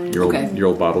 wine. Your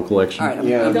old bottle collection. All right.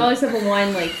 Yeah. You'd always have a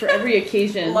wine like for every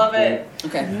occasion. Love it.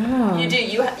 Okay. Yeah. You do.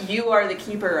 You are the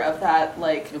keeper of that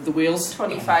like Of the wheels?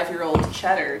 25-year-old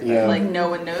cheddar that Yeah. like no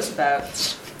one knows about.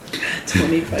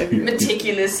 25 years.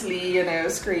 Meticulously,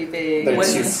 scraping. That What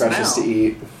it's does too it precious smell? to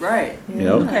eat. Right. Yeah.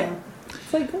 Yep. Okay.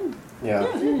 It's like good. Yeah.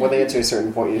 When they get to a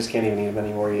certain point, you just can't even eat them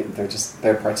anymore.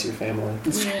 They're parts of your family.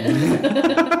 Yeah. I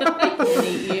can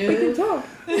eat We can you. talk.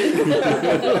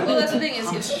 Well, that's the thing is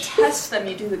to test them.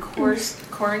 You do the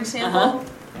coring sample,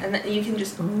 and then you can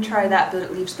just try that, but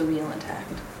it leaves the wheel intact.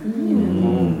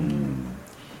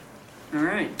 All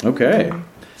right. Okay.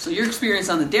 So your experience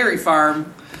on the dairy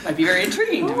farm might be very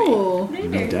intriguing to me. Oh.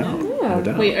 No doubt. Yeah. No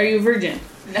doubt. Wait, are you a virgin?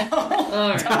 No. All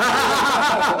right. Just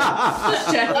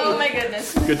checking. Oh my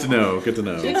goodness. Good to know. Good to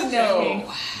know. Just checking.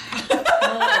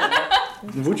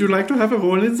 Would you like to have a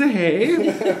roll in the hay?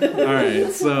 All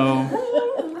right. So.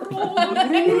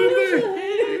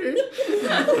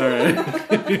 All right.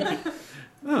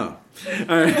 Oh.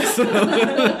 All right. So.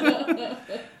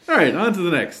 All right. On to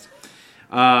the next.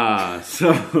 So. I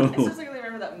specifically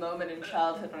remember that moment in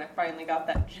childhood when I finally got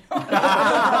that joke.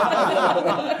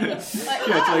 Yeah, it's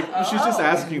like she's just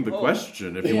asking the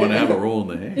question if you want to have a roll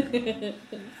in the hay.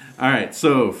 All right,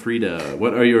 so Frida,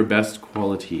 what are your best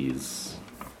qualities?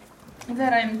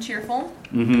 That I'm cheerful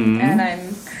Mm-hmm. and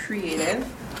I'm creative.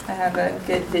 I have a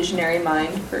good visionary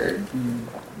mind for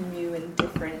new and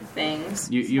different things.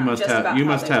 It's You not must just have about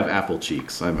how they work. apple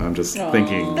cheeks. I'm just Aw.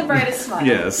 thinking. The brightest smile.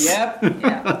 Yes. Yep.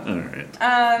 Yeah. All right.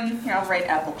 Here, I'll write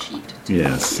apple cheeked.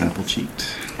 Yes, apple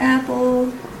cheeked.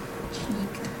 Apple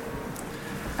cheeked.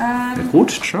 A good,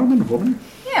 charming woman.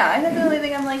 Yeah, I definitely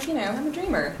think I'm like, I'm a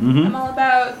dreamer. Mhm. I'm all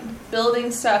about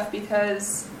building stuff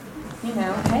because,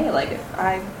 hey, like if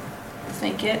I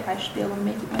think it, I should be able to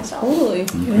make it myself. Totally.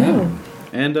 Yeah.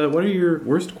 And what are your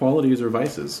worst qualities or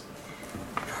vices?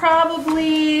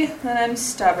 Probably that I'm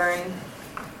stubborn.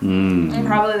 Mm. And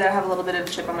probably that I have a little bit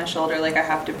of chip on my shoulder, like I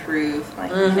have to prove,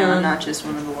 like, I'm not just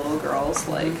one of the little girls.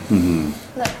 Like, Mm-hmm.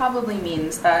 that probably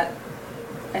means that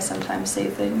I sometimes say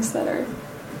things that are,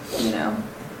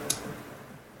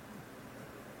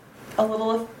 a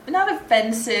little, not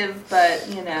offensive, but,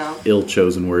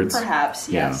 Ill-chosen words. perhaps,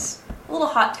 Yeah. yes. a little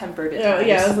hot-tempered at Oh, times.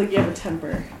 yeah, I was like, you have a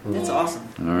temper. It's awesome.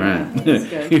 All right. that's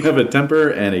good. You have a temper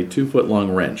and a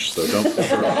 2-foot-long wrench, so don't piss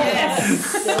her off.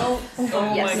 Yes. Don't.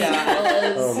 Oh Yes. my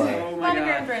god. Oh my. Oh my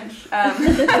Monogram god.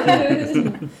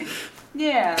 French.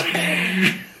 Yeah.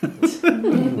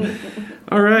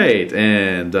 All right,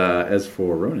 and as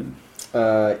for Ronan.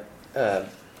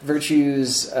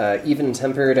 Virtues,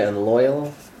 even-tempered and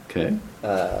loyal. Okay.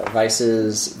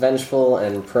 Vices, vengeful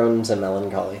and prone to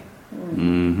melancholy.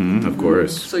 Mm-hmm, of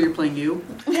course. So you're playing you?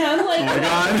 Yeah, I'm like, Oh my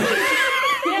god.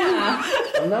 yeah.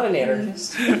 I'm not an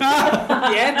anarchist. Yet?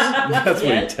 That's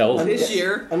what he tells This us.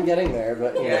 year? I'm getting there,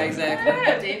 but you Yeah, know. exactly. I don't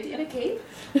know, Dave. Do you have a cape?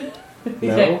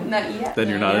 No. Not yet. Then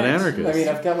you're not an anarchist. I mean,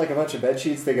 I've got like a bunch of bed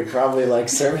sheets that could probably like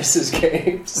service as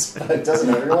capes, but doesn't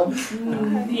everyone?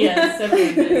 Yes,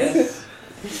 everyone does.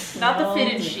 Not the No.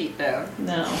 fitted sheet, though.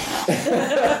 No.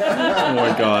 Oh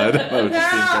my god. That would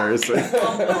just be embarrassing.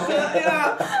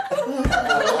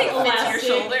 Like fits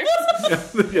your shoulders.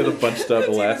 You had a bunched up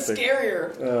elastic.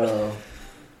 Scarier. Oh.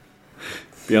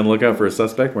 Be on the lookout for a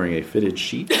suspect wearing a fitted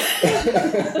sheet.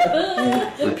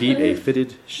 Repeat, a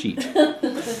fitted sheet. At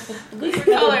least cut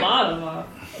the color? bottom off.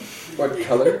 What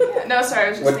color? No, sorry, I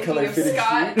was just What thinking color of fitted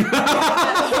Scott. We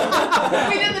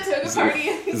did the toga party,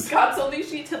 and Scott's only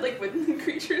sheets had like wooden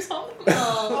creatures on them.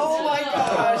 Oh my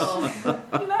gosh. Do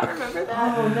you not remember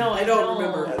that? Oh no, I don't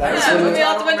remember. That's Yeah, when when we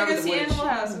all I don't went to remember go the see word Animal sheet.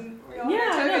 House, and we all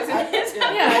Yeah, had togas no, and his Yeah,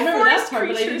 I remember that part,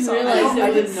 but I didn't realize I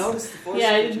it didn't was. notice the force. Yeah,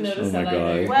 I didn't notice Oh my that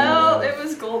either. God. Well, it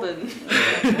was golden.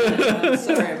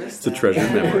 Sorry, I missed It's a that.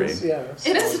 treasured memory. Yeah.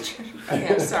 It is a treasure.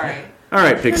 Yeah, sorry. All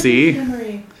right, Pixie.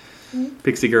 Memory.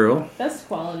 Pixie girl. Best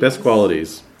quality. Best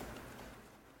qualities.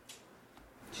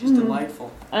 She's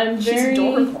delightful. I'm She's very.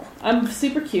 adorable. I'm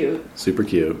super cute. Super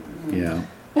cute. Yeah.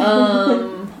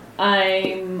 I'm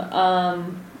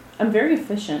very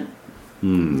efficient.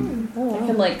 Hmm. I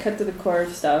can like cut to the core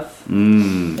of stuff.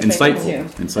 Mm. If I need Insightful. to. I'm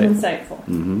Insightful. insightful.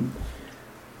 Mm-hmm.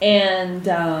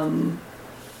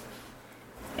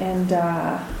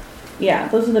 Yeah,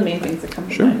 those are the main things that come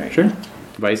to mind Sure, right sure. now.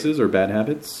 Vices or bad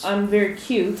habits? I'm very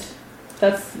cute.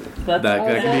 That's That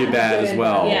can be bad as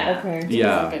well. Yeah. Okay.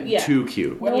 Yeah. Yeah. Too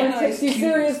cute. No one takes you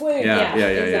seriously. Yeah, Yeah,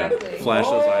 yeah. exactly. Flash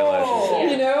those eyelashes. Yeah.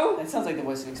 You know? That sounds like the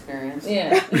voice of experience.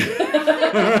 Yeah.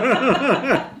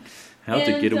 How to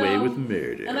And, get away with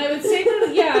murder. And I would say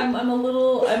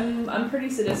that I'm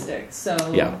pretty sadistic, so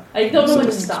Yeah. I don't know when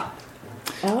to Sadistic. stop.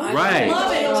 Right.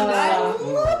 Love it. I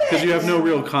love it. Because you have no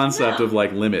real concept of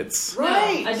like limits.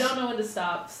 Right. No, I don't know when to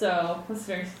stop, so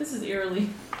this is eerily.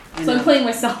 I So I'm know. playing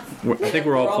myself. I think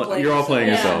we're all We're all playing you're all playing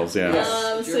yourself. yourselves, yeah.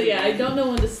 Yes. So yeah, I don't know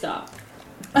when to stop.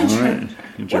 All right.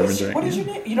 You What German is dragon. your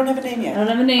name? You don't have a name I yet. don't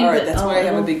have a name. All right, but that's why I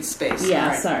have a I'll- big space. Yeah, All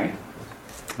right. sorry.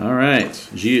 All right,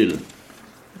 Gilles.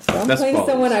 So I'm Best playing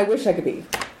qualities. someone I wish I could be.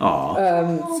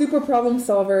 Aw. Super problem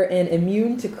solver and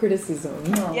immune to criticism.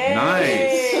 Yay!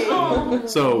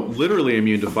 Nice. So literally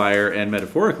immune to fire and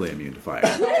metaphorically immune to fire.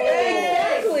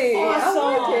 Exactly. I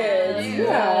like it.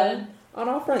 Yeah. On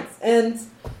all fronts. And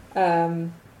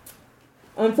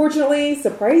unfortunately,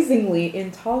 surprisingly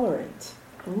intolerant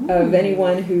of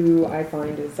anyone who I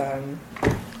find is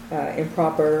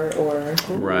improper or...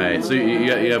 Right. So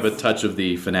you have a touch of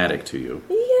the fanatic to you.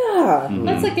 Yeah. Mhm.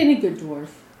 That's like any good dwarf.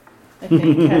 I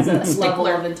think has a level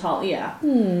Stickler. of intolerance. Yeah.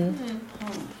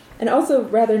 And also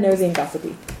rather nosy and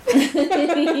gossipy.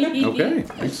 Okay.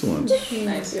 Excellent.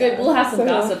 Nice. Good. We'll have some So-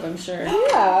 gossip, I'm sure.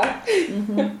 Yeah.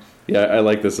 Yeah, I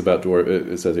like this about dwarf.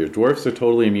 It says here, dwarfs are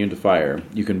totally immune to fire.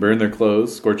 You can burn their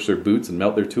clothes, scorch their boots, and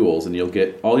melt their tools, and you'll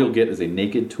get is a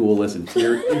naked, toolless,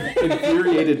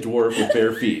 infuriated dwarf with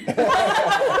bare feet.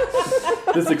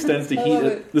 This extends to I love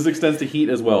heat. it. This extends to heat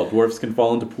as well. Dwarfs can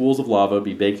fall into pools of lava,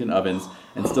 be baked in ovens,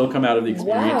 and still come out of the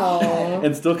experience. Wow.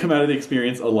 And still come out of the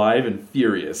experience alive and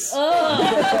furious.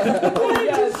 Why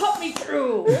did you cut me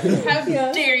through? How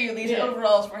Yeah. dare you? These Yeah.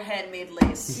 overalls were handmade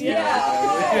lace.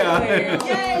 Yeah.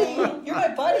 Yay! You're my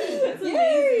buddy. That's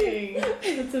amazing.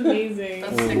 That's amazing.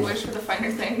 That's English for the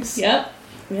finer things. Yep.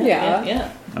 Yeah. Yeah.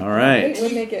 All It right.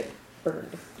 would make it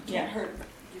burned. Can't hurt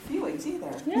your feelings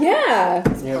either. Yeah.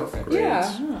 Perfect. Great.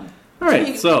 Yeah. All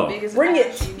right. So, Bring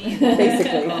it.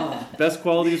 Basically. best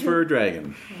qualities for a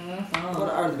dragon. What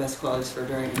are the best qualities for a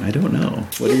dragon? I don't know.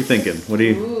 What are you thinking?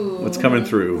 What's coming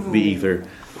through the ether?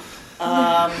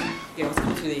 Yeah, let's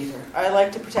go through the ether. I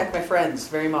like to protect my friends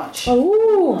very much.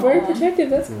 Oh, very protective.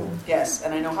 That's cool. Yes,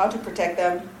 and I know how to protect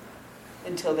them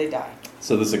until they die.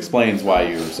 So this explains why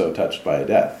you're so touched by a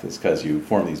death. It's because you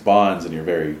form these bonds and you're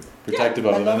very protective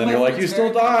Yeah, of I them, love and then my you're like, friends you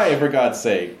still very die, for God's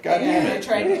sake. God damn I it.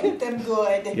 try to keep them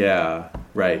good. Yeah,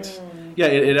 right. Yeah,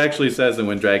 it actually says that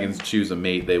when dragons choose a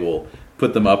mate, they will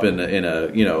put them up in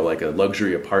a like a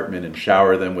luxury apartment and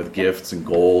shower them with gifts and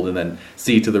gold, and then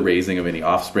see to the raising of any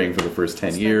offspring for the first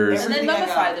 10 years, And then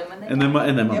mummify them. and then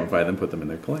mummify them, put them in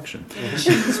their collection.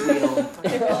 Cheese wheel.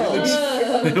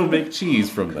 They'll make cheese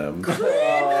from them.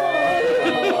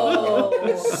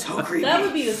 So creepy. That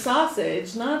would be the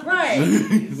sausage, not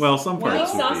Well, some Why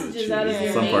parts would be sausages the out of cheese.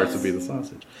 your Some parts veins? would be the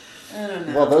sausage. I don't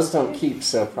know. Well, those don't keep,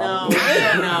 so No, probably.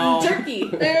 no. turkey.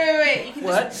 Wait. You can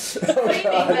What? just baby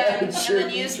them and Sure then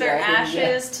be use their dragon,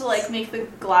 ashes to like make the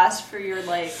glass for your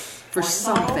like For wine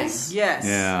something. bottles. Yes.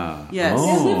 Yeah. Yes. Yeah,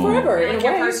 Oh. live forever. Like in a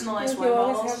your way. personalized You'll wine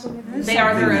always bottles. have them. They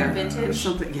are their own There's vintage.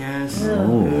 something. Yes.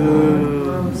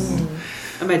 Oh.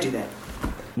 I might do that.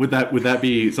 Would that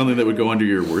be something that would go under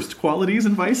your worst qualities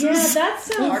and vices? Yeah, that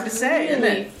sounds Hard to say, isn't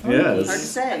really it? funny. Yes. Hard to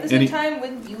say. At the same Any- time,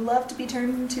 wouldn't you love to be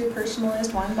turned into a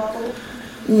personalized wine bottle?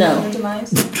 No, Your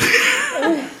demise?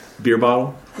 Beer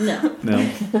bottle? no, No.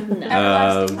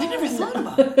 no. I never thought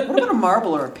about it. What about a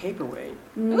marble or a paperweight?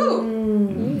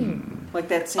 Ooh. Like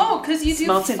that same. Oh, because you do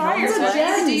Smelts in fire, homes, so like you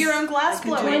can do gems. your own glass I could do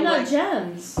blowing. Why not like-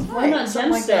 gems? Why Right, not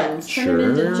something like that. gemstones? Turn them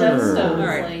into Sure. gemstones, All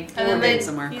right. like And then Or they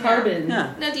somewhere. you know- carbon.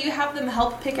 Yeah. Now, do you have them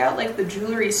help pick out like the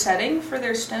jewelry setting for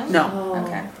their stone? No. Oh.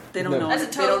 Okay. They don't No. know. That's a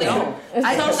They totally, don't know.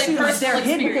 I totally assume personal they're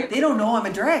hidden. experience. They don't know I'm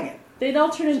a dragon. They'd all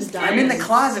turn into diamonds. I'm in the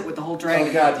closet with the whole dragon.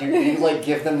 Oh god, you like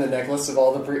give them the necklace of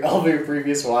all of your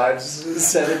previous wives,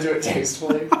 set into it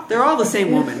tastefully. They're all the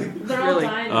same woman. They're all really.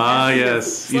 diamonds. Ah, yes.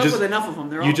 You Slept just with enough of them.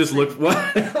 They're all you just the same. look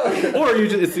what? Or you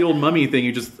just, it's the old mummy thing.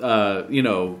 You just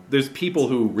there's people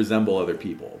who resemble other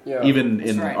people, Yeah. even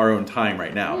That's in right. our own time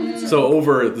right now. So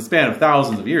over the span of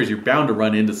thousands of years, you're bound to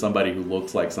run into somebody who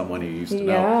looks like someone you used to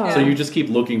know. Yeah. So you just keep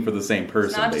looking for the same person.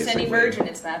 It's not just basically. any virgin,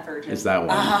 it's that virgin. It's that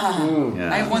one. Mm.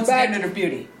 Yeah. I have one standard of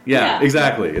beauty. Yeah, Yeah.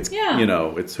 exactly. It's Yeah.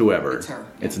 it's whoever. It's her.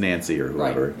 It's Nancy or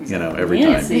whoever. Right, Every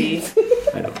Nancy. time.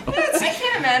 I don't know. I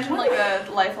can't imagine like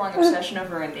a lifelong obsession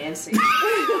over a Nancy.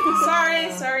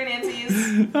 sorry,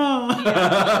 Nancy's. Used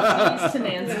to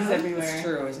Nancy's It's everywhere.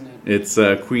 true, isn't it? It's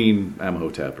Queen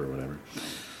Amhotep or whatever.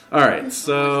 All right,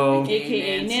 so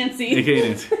AKA Nancy. AKA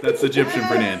Nancy. That's Egyptian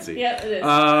for Nancy. Yep, it is.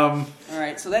 All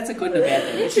right, so that's a good and a bad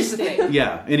thing. It's just a thing.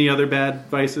 Yeah. Any other bad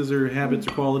vices or habits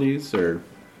or qualities or?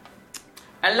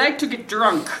 I like to get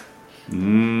drunk, Mmm.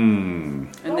 and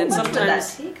then How much would that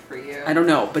sometimes take for you? I don't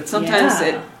know, but sometimes Yeah.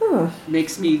 it Huh.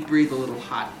 makes me breathe a little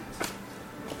hot.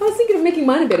 I was thinking of making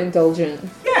mine a bit indulgent.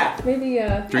 Yeah. Maybe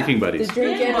Drinking the buddies.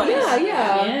 drink. Yeah. Yeah,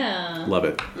 yeah. Yeah. Love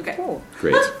it. Okay. Cool.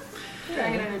 Great.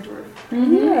 Dragon and a dwarf.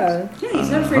 Yeah. Yeah, he's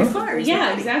not afraid of fire. He's Yeah,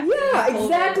 like, exactly. Yeah,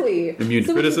 exactly. Immune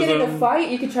so to we can get in a criticism. fight.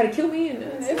 You could try to kill me, and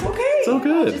it's okay. It's all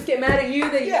good. Just get mad at you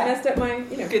that you Yeah. messed up my.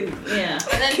 You can Yeah.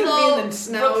 And then Kill me he'll and then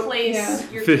snout. replace Yeah.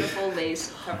 your beautiful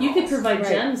lace coveralls. You could provide Right.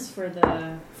 gems for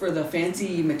the. for the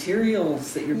fancy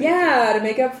materials that you're making. Yeah, to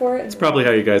make up for it. It's probably how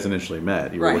you guys initially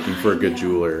met. You were Right. looking for a good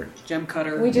jeweler. Gem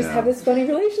cutter. We just Yeah. have this funny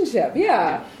relationship.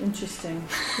 Yeah, Interesting.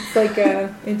 it's like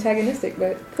antagonistic,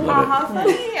 but cool. Love Haha,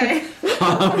 funny.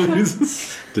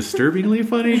 Disturbingly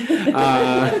funny.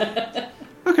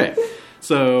 Okay,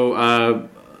 so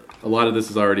a lot of this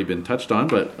has already been touched on,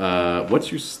 but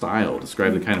what's your style?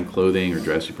 Describe the kind of clothing or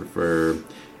dress you prefer,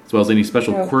 as well as any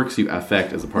special Yeah. quirks you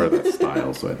affect as a part of that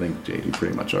style. So I think JD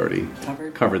pretty much already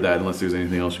covered that, unless there's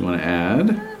anything else you want to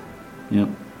add. Yep.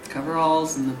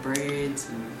 Coveralls and the braids.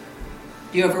 And...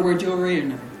 Do you ever wear jewelry or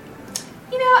never?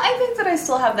 You know, I think that I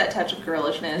still have that touch of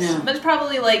girlishness. Yeah. But it's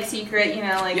probably like secret, you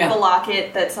know, like Yeah. the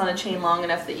locket that's on a chain long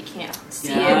enough that you can't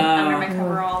see it Yeah. under my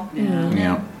coverall.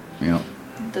 Yeah. Yeah.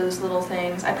 Those little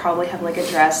things. I probably have like a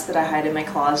dress that I hide in my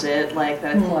closet, like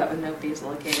that I pull out when nobody's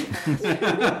looking.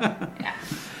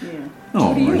 Yeah.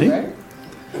 Oh, Marty.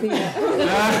 Yeah.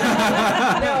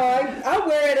 No, I'll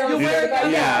wear it. I'll wear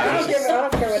it. Yeah, I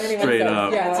don't care what anyone straight says.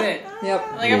 up. Yeah. That's it.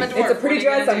 Yep. Like I'm a dwarf. It's a pretty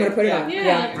what are you dress. I'm do? gonna put it on. Yeah,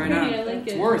 Yeah. it's Right pretty. on. I like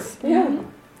It's it. worth. Yeah.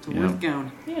 It's a worth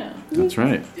gown. Yeah. That's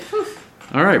right.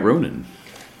 All right, Ronan.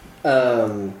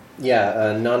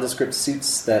 Nondescript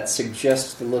suits that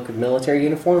suggest the look of military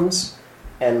uniforms,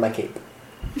 and my cape.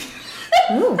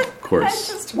 Oh, Of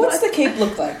course. What's the cape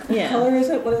look like? What Yeah. color is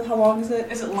it? How long is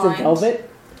it? Is it is it lined? velvet?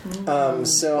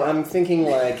 So I'm thinking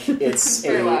like it's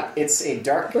Burlap. a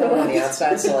dark color on the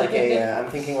outside, so like I'm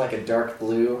thinking like a dark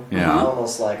blue, Yeah.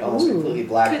 almost completely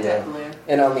black Could blue, that blue.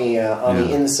 and on the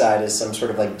Yeah. inside is some sort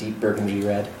of like deep burgundy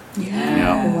red.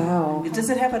 Yeah. Wow. Does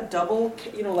it have a double?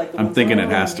 Like the I'm ones thinking that-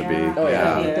 it has to be. yeah. Oh,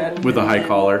 yeah. Yeah. With a high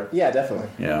collar. Yeah, definitely.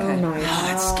 Yeah. Oh, nice. Oh,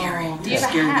 that's scary. Do you have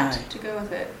a Scary hat guy. to go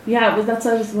with it? Yeah, but that's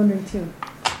what I was wondering too.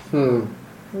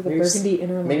 With a Maybe burgundy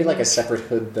inner Maybe like a lining. separate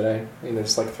hood that I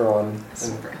just like throw on. And,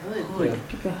 Separate hood. yeah.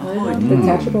 The hood. Mm.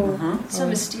 Detachable. Uh-huh. So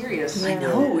mysterious. I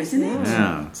know, isn't it?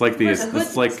 Yeah, it's like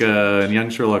it's like in Young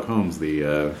Sherlock Holmes, the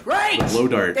Right. blow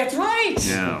dart. That's right.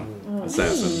 Yeah, Oh,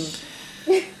 assassin.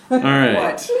 All right.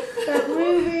 What? that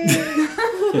movie.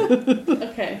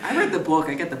 Okay. I read the book.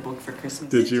 I got the book for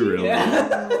Christmas. Did you really?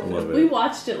 Yeah. Love We it.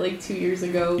 watched it like 2 years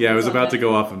ago. Yeah, it was about to go.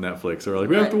 go off of Netflix. So we're like,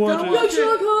 we have to watch No, it.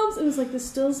 Sherlock Holmes. It was like this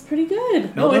still's pretty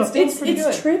good. No, it's it's pretty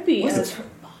it's trippy. What's It's it?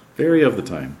 Very of the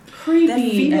time. creepy. That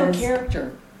female as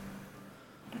character.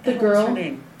 the What's girl, her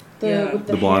name? the Yeah. with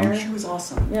the, The blonde? hair. She was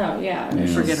awesome. Yeah. Yeah.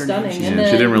 She's Forget her name. stunning. She's- And Yeah,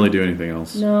 then, she didn't really do anything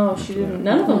else. No, she after didn't. that.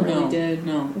 None of them No, really did.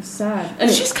 no. It was sad. And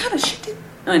Anyway. she's kind of she did.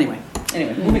 Oh, anyway.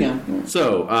 Anyway, moving on.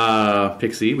 So,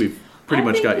 Pixie, we've pretty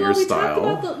much got your we style.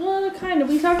 Talked about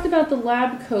we talked about the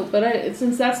lab coat, but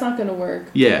since that's not going to work.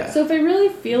 Yeah. So if I really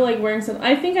feel like wearing something,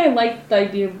 I think I like the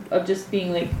idea of just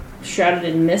being like shrouded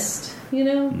in mist,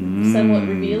 somewhat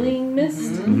revealing mist.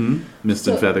 Mm-hmm. Mist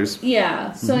and So- feathers.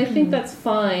 Yeah, so I think that's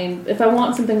fine. If I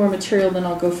want something more material, then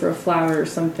I'll go for a flower or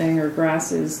something or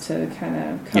grasses to kind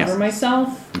of cover Yeah.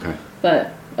 myself. Okay.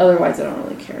 But otherwise, I don't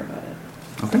really care about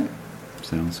it. Okay.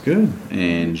 Sounds good.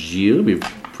 And Gilles, we've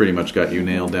pretty much got you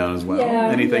nailed down as well. Yeah,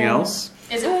 Anything yeah. else?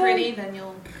 Is it pretty? Then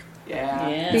you'll. Yeah.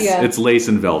 Yeah. It's lace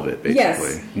and velvet,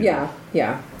 basically. Yes.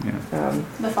 Yeah.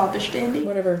 The foppish dandy.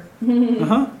 Whatever.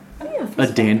 Uh-huh. Yeah. A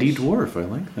dandy dwarf. I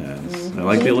like that. I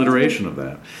like the alliteration of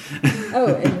that. Oh,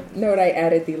 and note I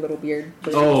added the little beard.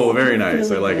 Oh, very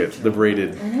nice. I like it. The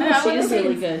braided. She is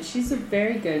really good. She's a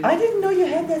very good. I didn't know you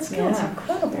had that skill. It's Yeah.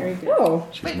 incredible. Very good. Oh.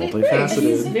 She's Wait, She's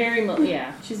multifaceted. very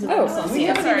she's a Oh, awesome. We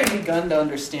I'm haven't sorry. even begun to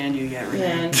understand you yet,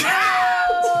 Renee.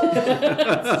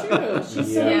 It's true.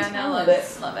 She's so Yeah, no, love it.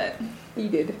 talented. Love it. You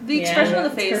did. The Yeah, expression on the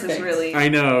that's face perfect. is really. I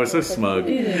know. So smug.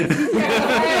 It is.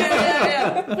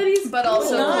 yeah. But he's But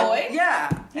also Not- coy. Yeah.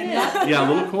 And Yeah. not, Yeah,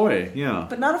 a little coy. Yeah.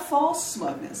 but not a false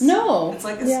smugness. No. It's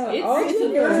like a Yeah. It's, Oh, it's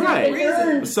an you're earned, right.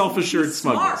 earned- A self-assured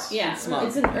smugness. yeah, Smug.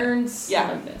 it's an earned Yeah.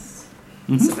 smugness.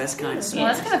 It's the best kind of Well,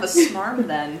 that's kind of a smarm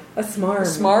then. A smarm.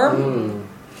 Smart? Mm.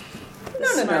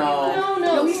 No.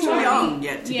 No, He's too smart. young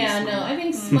yet to Yeah, be no, smart. I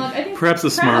think smug. I think Perhaps the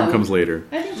smarm proud. comes later.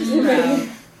 I think just proud.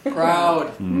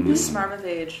 Proud. The smarm of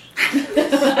age.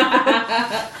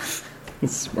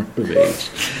 Smarm of age.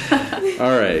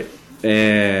 All right.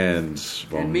 And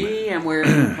And me, I'm wearing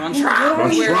Von Trapp. Von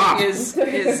I'm wearing Trapp. his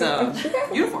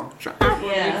uniform.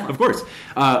 Yeah. of course.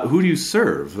 Who do you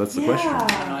serve? That's the question. I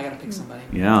don't know, I gotta pick somebody.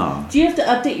 Yeah. Do you have to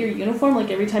update your uniform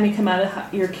like every time you come out of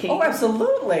your cave? Oh,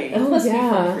 absolutely. That must be yeah.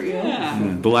 fun for you. Yeah.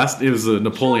 It was a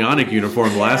Napoleonic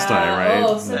uniform last time, right?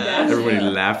 Oh, so bad. Everybody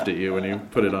laughed at you when you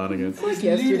put it on again. Like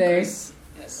yesterday. Yes,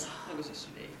 that was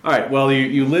yesterday. All right. Well,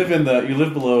 you live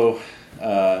below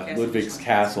Ludwig's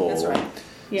castle. That's right.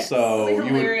 Yes. So It's like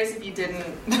you would, hilarious if you didn't.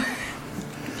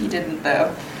 If you didn't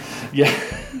though, yeah.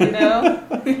 you know,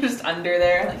 you're just under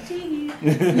there like. Tee.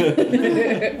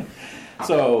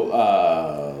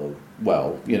 So,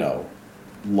 well,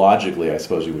 logically, I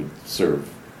suppose you would serve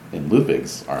in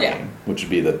Ludwig's army, Yeah. which would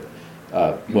be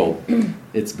well,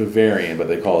 it's Bavarian, but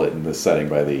they call it in this setting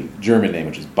by the German name,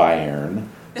 which is Bayern.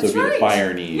 So That's it'd be right. the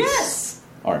Bayernese Yes.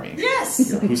 army. Yes.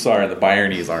 You're a hussar in the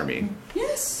Bayernese army.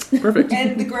 Yes. Perfect.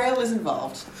 And the Grail is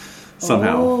involved.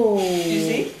 Somehow. Oh. You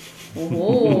see?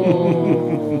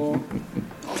 Oh.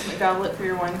 Ultimate goblet for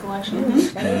your wine collection.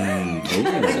 Mm,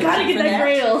 I ooh. gotta get that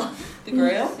grail. The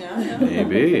Grail? Yeah.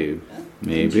 Maybe.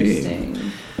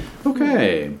 Interesting.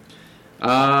 Okay.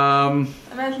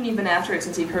 Imagine you've been after it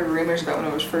since you've heard rumors about when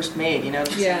it was first made. You know.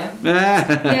 Just, Yeah.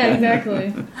 Yeah,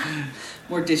 exactly.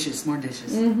 More dishes, more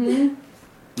dishes.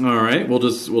 Mm-hmm. All right. We'll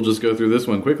just go through this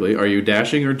one quickly. Are you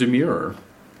dashing or demure?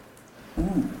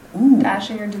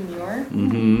 Dashing or demure.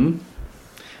 Mm-hmm.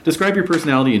 Describe your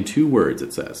personality in 2 words,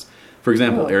 it says. For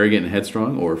example, Oh. arrogant and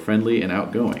headstrong, or friendly and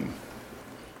outgoing.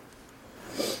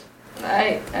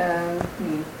 I'm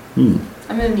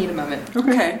gonna need a moment.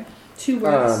 Okay. 2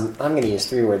 words. I'm going to use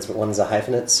 3 words, but one is a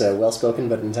hyphenate, so well-spoken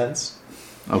but intense.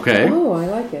 Okay. Oh, I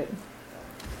like it.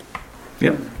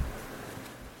 Yep.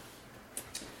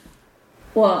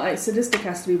 Well, sadistic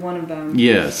has to be one of them.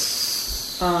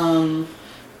 Yes. I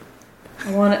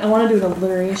want to do an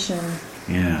alliteration.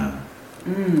 Yeah.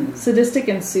 Sadistic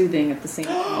and soothing at the same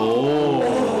time. Oh.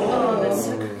 Oh, that's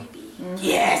so creepy.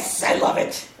 Yes, I love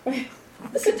it.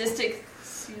 Sadistic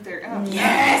soother. Oh,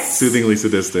 Yes. Soothingly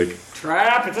sadistic.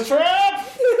 Trap. It's a trap.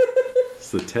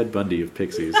 It's the Ted Bundy of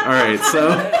pixies. All right,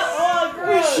 so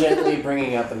Gently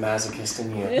bringing out the masochist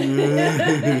in you.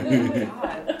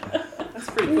 God. That's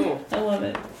pretty cool. I love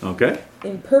it. okay.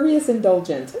 Impervious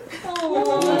indulgent. Oh, I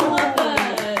love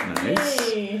that.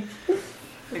 Nice. Yay.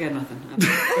 I got nothing.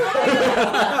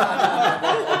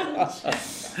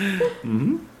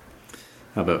 Mm-hmm.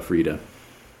 How about Frida?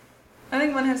 I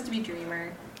think one has to be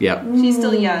Dreamer. Yeah. She's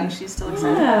still young. She's still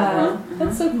excited. Yeah,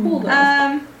 that's so cool though.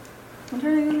 I'm trying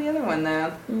to think of the other one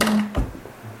though.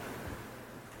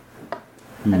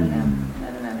 I don't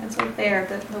know. It's like there,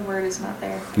 but the word is not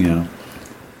there. Yeah.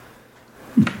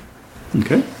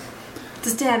 Okay.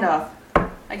 It's a standoff.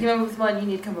 I came up with one. You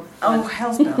need to come up with Oh, one.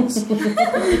 hell's bells.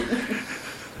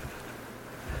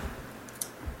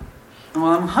 Well,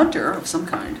 I'm a hunter of some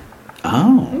kind.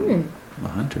 Oh. A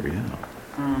hunter, yeah.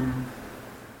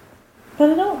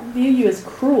 But I don't view you as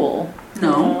cruel.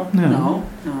 No, you know?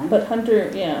 no, no. But hunter,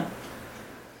 yeah.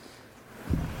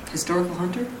 Historical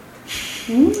hunter?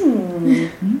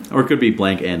 Or it could be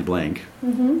blank and blank.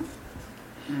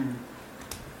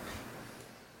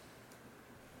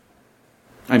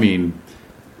 I mean,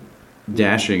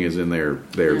 dashing is in their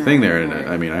thing there, and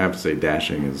I mean, I have to say,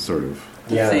 dashing is sort of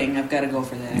Thing. I've got to go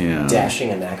for that. Dashing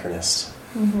anachronist.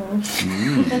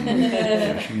 dashing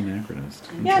anachronist.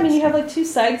 Yeah, I mean, you have like two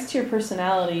sides to your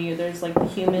personality. There's like the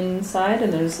human side,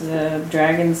 and there's the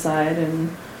dragon side,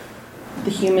 and the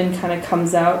human kind of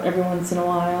comes out every once in a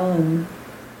while and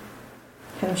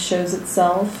kind of shows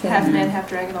itself. Half man, half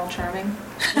dragon, all charming.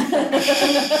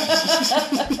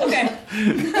 Okay.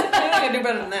 I'm not going to do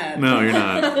better than that. No, you're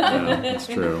not. No, that's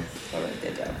true. All right,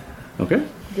 good job. Okay.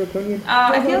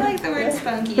 I feel like the word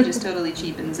spunky just totally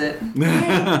cheapens it.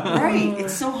 Right.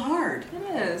 It's so hard. It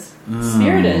is.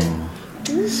 Spirited.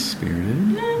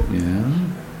 Spirited. Yeah.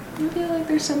 I feel like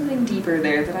there's something deeper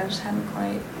there that I just haven't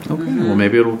quite Okay. Well,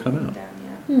 maybe it'll come out.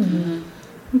 down yet.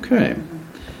 Okay.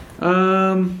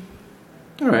 All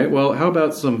right. Well, how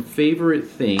about some favorite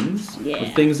things or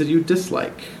things that you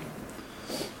dislike?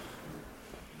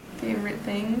 Favorite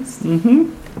things?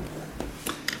 Mm-hmm.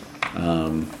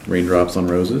 Raindrops on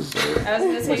roses. Or I was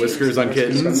gonna say whiskers on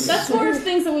kittens. That's more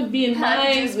things that would be in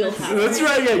my wheelhouse. That's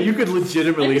right. Yeah, you could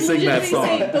legitimately sing that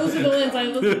song. Those are the ones I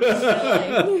listen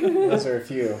to. Those are a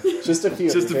few. Just a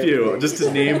few. Just a few. Just to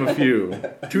name a few.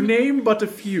 To name but a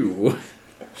few.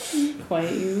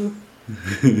 Quiet you.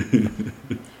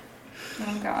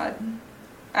 Oh God.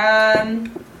 I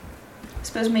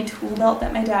suppose my tool belt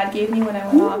that my dad gave me when I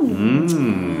went off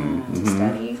to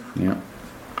study. Yeah.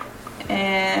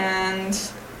 And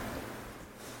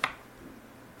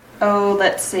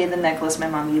let's say the necklace my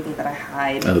mom gave me that I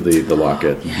hide. Oh, the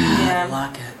locket. Yeah.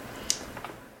 Lock it.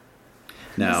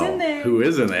 Now, Who's in there? who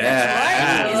is in there?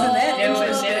 Isn't that Oh.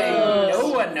 interesting? No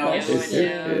one knows.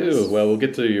 Ew. Well, we'll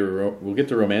get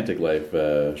to romantic life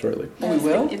shortly. Oh, we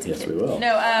will? It's a Yes, kid. we will.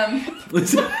 No,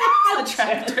 it's a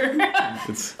tractor.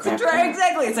 It's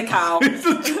Exactly, it's a cow. it's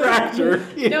a tractor. No,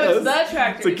 it's Yes. the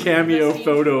tractor. It's a cameo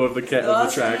photo of the tractor.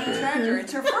 Tractor.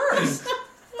 It's her first.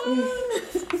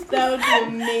 That would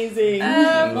be amazing. Oh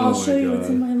I'll my show you God. what's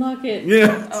in my locket.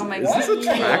 Yeah. Oh my Is God. this a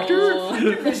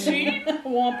tractor? Machine.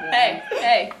 Womp.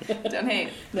 Hey, don't hate.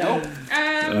 No.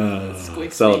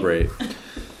 Celebrate.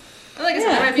 Like I said,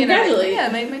 Yeah, it might be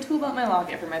congratulate. my tool belt, my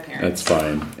locket for my parents. That's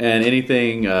fine. And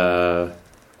anything,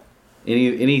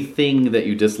 anything that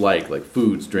you dislike, like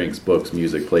foods, drinks, books,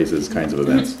 music, places, kinds of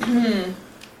events.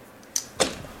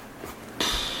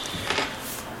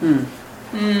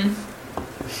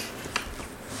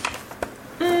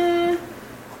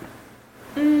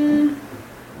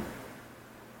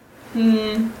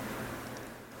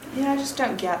 Yeah, I just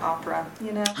don't get opera,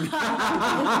 you know?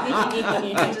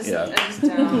 I just Yeah.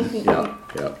 don't.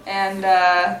 Yeah. And,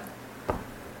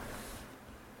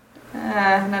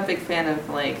 I'm not a big fan of,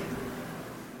 like...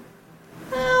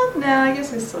 Well, no, I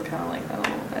guess I still kind of like that a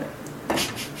little bit.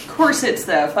 Corsets,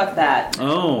 though. Fuck that.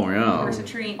 Oh, yeah.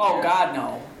 Corsetry. Oh, God,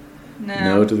 no.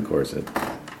 No to the corset. No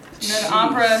to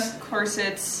opera,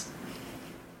 corsets.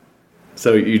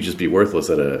 So you'd just be worthless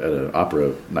at an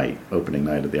opera night, opening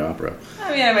night at the opera.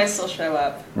 I mean, I might still show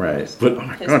up. Right. But, oh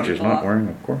my Piss God, she's people not off. wearing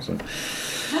a corset.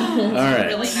 All right.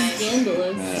 Really nice.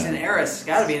 Scandalous. She's an heiress.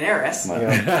 Gotta be an heiress.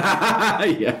 Yeah,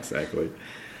 exactly.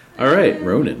 All right,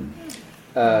 Ronan.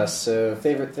 So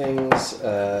favorite things.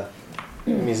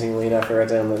 Amusingly enough, I wrote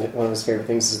down that one of his favorite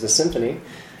things is the symphony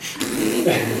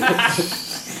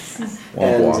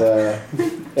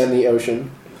and the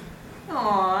ocean.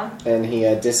 Aww. And he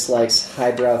dislikes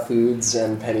highbrow foods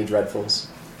and penny dreadfuls.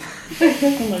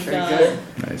 Oh my God.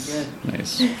 Nice.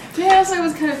 Nice. Yeah, so I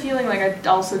was kind of feeling like I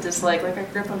also dislike, like I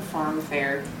grew up on farm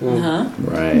fare. Uh-huh.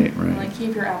 Right, I'm right. like,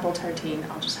 keep your apple tartine,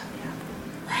 I'll just have the apple.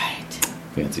 Right.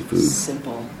 Fancy food.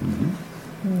 Simple.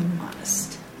 Mm-hmm.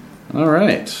 Honest. All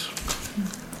right.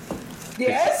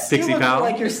 Yes? Pixie you look pal?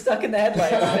 like you're stuck in the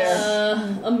headlights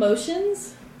there.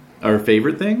 Emotions? Our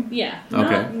favorite thing? Yeah,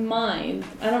 Okay. not mine.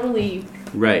 I don't really.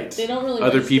 Right. They don't really.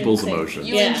 Other like people's things. emotions.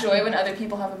 You Yeah. enjoy when other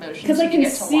people have emotions. Because I and can you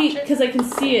get to see, watch it. because I can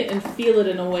see it and feel it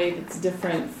in a way that's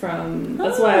different from.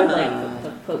 That's why I like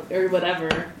or whatever,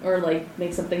 or like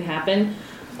make something happen,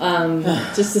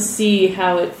 just to see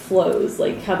how it flows,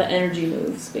 like how the energy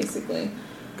moves, basically,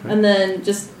 and then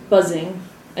just buzzing.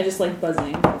 I just like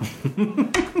buzzing.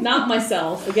 Not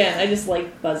myself. Again, I just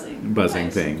like buzzing. Buzzing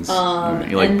Nice. things. And-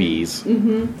 You like bees.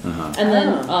 Mm-hmm. Uh-huh. And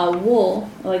then wool.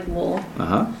 I like wool.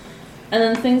 Uh-huh. And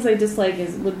then things I dislike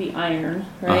would be iron,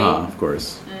 right? Uh-huh, of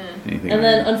course. Anything And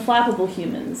then iron. unflappable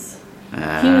humans.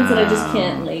 Humans that I just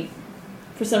can't, like,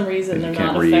 for some reason, You they're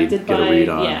can't not read, affected get by. a read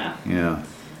on. Yeah. Yeah.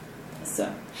 So,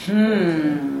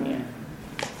 Hmm. yeah.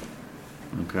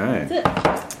 Okay. That's it.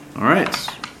 All right.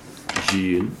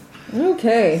 Gilles.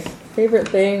 Okay. Favorite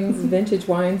things, vintage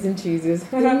wines and cheeses.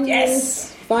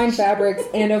 Yes. Fine fabrics,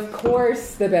 and of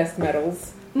course, the best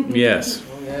metals. Yes.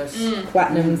 Oh, yes.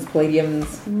 Platinums,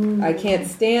 palladiums. I can't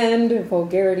stand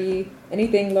vulgarity,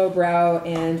 anything lowbrow,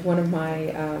 and one of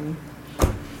my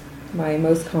my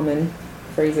most common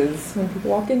phrases when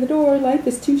people walk in the door, life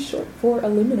is too short for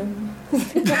aluminum. Oh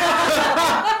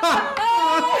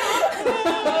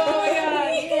my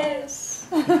god, yes.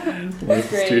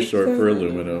 Life is too short for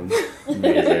aluminum.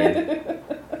 Amazing.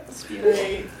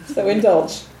 Great. So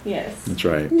indulge. Yes. That's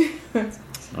right.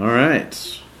 All right.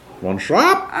 One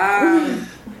shop?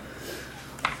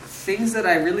 Things that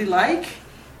I really like.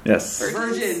 Yes.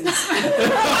 Virgins.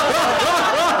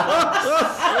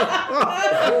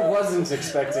 I wasn't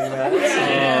expecting that.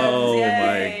 Oh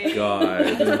Yay. my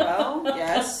god. Well,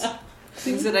 yes.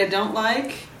 Things that I don't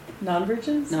like.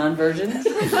 Non-virgins? Non-virgins.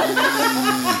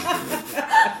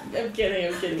 I'm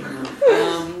kidding.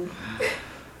 Um,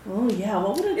 Oh, yeah.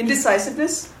 What would it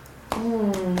indecisiveness. be?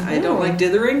 I don't like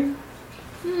dithering.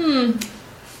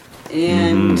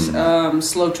 And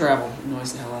slow travel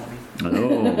annoys the hell out of me.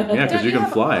 Oh, yeah, because Don't you can have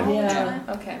a fly. whole Yeah. agenda?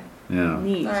 Okay. Yeah.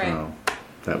 Neat. All right. So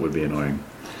that would be annoying.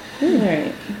 All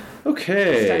right. Stuck in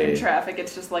Okay. traffic,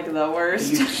 it's just like the Are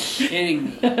worst. you kidding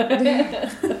me?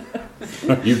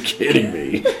 Are you kidding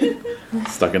me?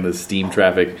 Stuck in the steam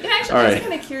traffic. Yeah, actually, All I was right.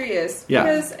 kind of curious Yeah.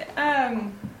 because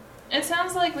it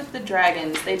sounds like with the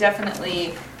dragons, they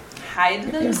definitely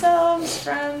hide themselves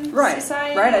from Right.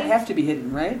 society. Right. I'd have to be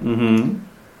hidden, right? Mm-hmm.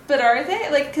 But are they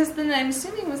like? Because then I'm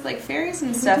assuming with like fairies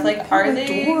and stuff, like are There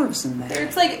they? dwarves in there?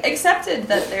 It's like accepted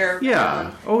that they're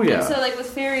Yeah. Oh, And yeah. so like with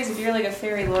fairies, if you're like a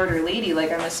fairy lord or lady,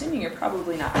 like I'm assuming you're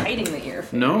probably not hiding that you're a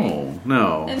fairy. No.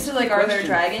 And so like, are there Question.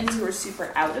 dragons who are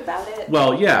super out about it?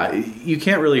 Well, yeah, you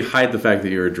can't really hide the fact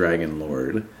that you're a dragon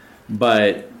lord,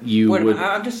 but you Wait, would.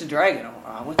 I'm just a dragon.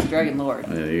 What's a dragon lord?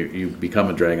 You become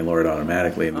a dragon lord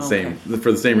automatically in the Okay.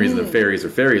 for the same reason that fairies are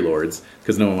fairy lords,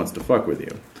 because no one wants to fuck with you,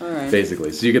 All right.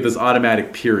 basically. So you get this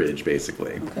automatic peerage,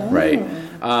 basically, right?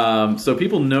 So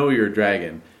people know you're a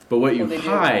dragon, but what you Well, they do.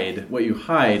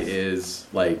 hide is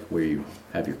like where you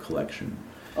have your collection,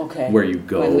 Okay. where you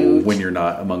go My loot. when you're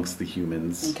not amongst the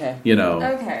humans. Okay. You know.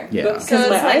 Okay. Yeah. But- So it's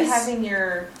my like eyes- having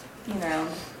your,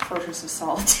 fortress of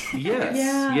solitude. Yes.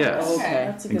 Yeah. Yes. Okay.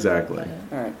 That's a good Exactly. way to put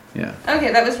it. All right. Yeah.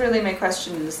 Okay, that was really my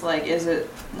question. Is like, is it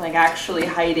like actually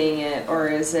hiding it, or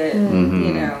is it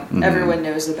Mhm. everyone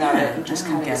knows about it and just I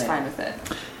don't kind of get is it. fine with it?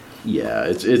 Yeah.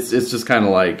 It's just kind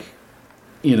of like,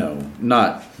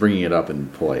 not bringing it up in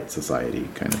polite society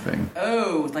kind of thing.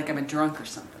 Oh, like I'm a drunk or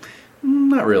something.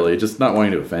 Not really. Just not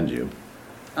wanting to offend you.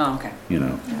 Oh, okay.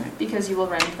 Because you will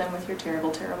rend them with your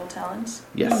terrible, terrible talents.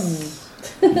 Yes.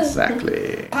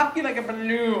 Exactly. Pop you like a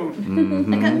balloon.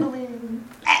 Mhm. I got balloon.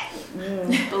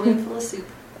 Balloon full of soup.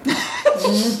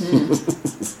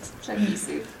 Chunky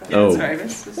soup. Oh. Sorry,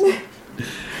 miss.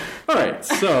 All right.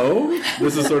 So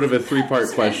this is sort of a three-part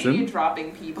You question.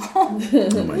 dropping people.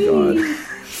 Oh my god.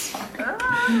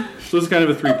 So this is kind of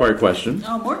a three-part question.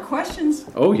 Oh, more questions.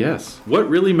 Oh yes. What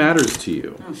really matters to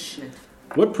you? Oh shit.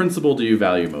 What principle do you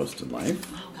value most in life?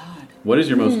 Oh god. What is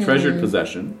your most treasured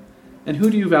possession? And who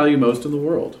do you value most in the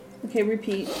world? Okay,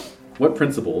 repeat. What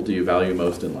principle do you value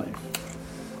most in life?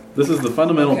 This is the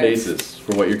fundamental Okay. basis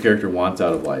for what your character wants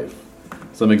out of life.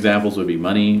 Some examples would be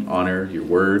money, honor, your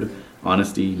word,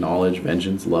 honesty, knowledge,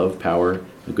 vengeance, love, power,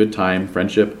 a good time,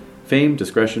 friendship, fame,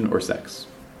 discretion, or sex.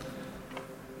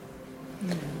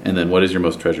 And then what is your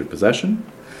most treasured possession?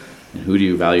 And who do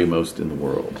you value most in the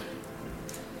world?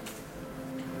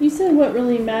 You said what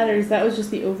really matters. That was just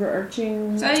the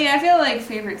overarching. So yeah, I feel like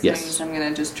favorite Yes. things. I'm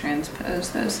gonna just transpose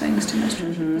those things to most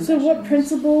treasured. So what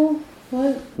principle?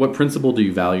 What? What principle do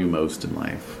you value most in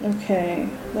life? Okay,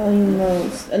 value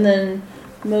most, and then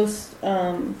most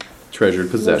Treasured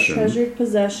possession. most treasured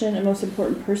possession, and most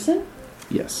important person.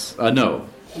 Yes. No.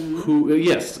 Who?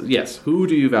 Yes. Who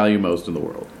do you value most in the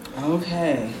world?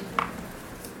 Okay.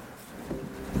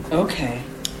 Okay.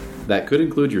 That could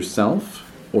include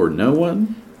yourself or no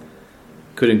one.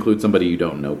 Could include somebody you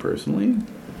don't know personally.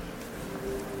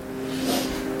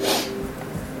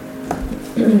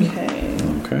 Okay.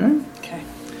 Okay. Okay.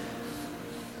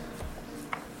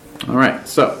 All right.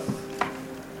 So,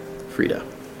 Frida.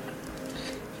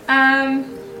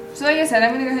 So like I said,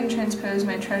 I'm gonna go ahead and transpose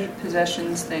my treasured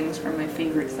possessions things from my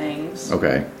favorite things.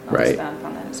 Okay. I'll Right. expound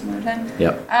upon that at some other time.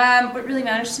 Yep. What really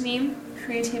matters to me: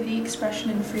 creativity,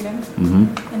 expression, and freedom,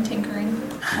 Mm-hmm. and tinkering.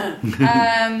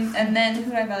 And then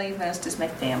who I value most is my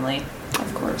family,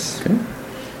 of course. Okay.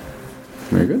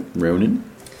 Very good. Ronan.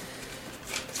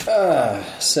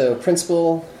 So,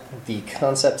 principle, the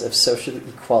concept of social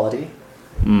equality.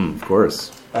 Of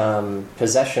course.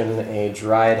 Possession, a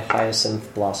dried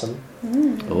hyacinth blossom.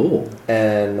 Oh.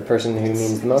 And the person who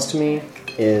means the most to me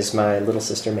is my little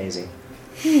sister Maisie.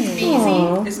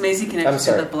 Maisie? Is Maisie connected I'm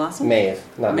sorry, to the blossom? Maeve,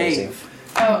 not Maisie. Maeve.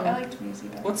 Oh, I liked Maisie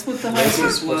better. What's with the Maisie's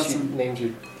hyacinth what you blossom? named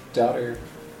your daughter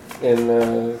in,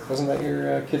 wasn't that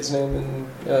your kid's name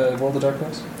in World of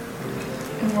Darkness?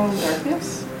 In World of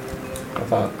Darkness? I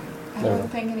thought. I No. don't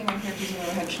think any of my characters have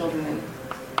ever had children in.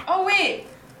 Oh wait,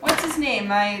 what's his name?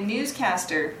 My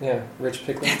newscaster. Yeah, Rich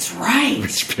Pickler. That's right.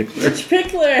 Rich Pickler.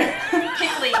 Pickler.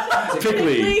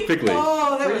 Kickly. Pickly.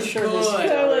 Oh, that was Pretty sure his good.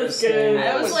 That was daughter's good. name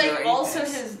That was like very also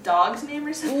nice. his dog's name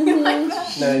or something like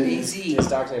that. No, Maisie. his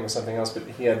dog's name was something else, but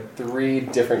he had 3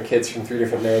 different kids from 3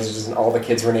 different marriages, and all the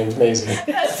kids were named Maisie.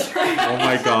 That's right. Oh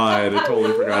my god, I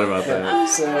totally forgot about that.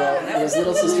 So his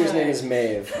little sister's name is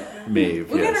Maeve. Maeve.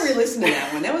 We yes. gotta re-listen to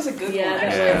that one. That was a good Yeah, one.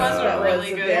 that Yeah. Must have been really was a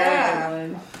good. very Yeah.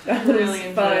 good one. That Really was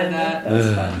enjoyed fun. that. That was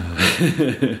fun.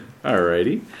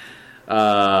 Alrighty.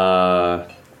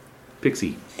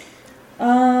 Pixie.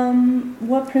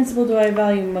 What principle do I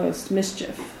value most?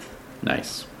 Mischief.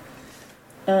 Nice.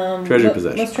 Treasured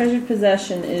possession. Most treasured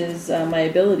possession is my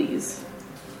abilities.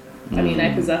 I mean,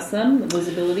 I possess them, those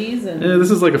abilities, and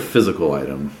This is like a physical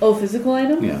item. physical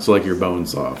item. Yeah, so like your bone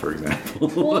saw, for example.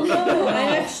 Well, no,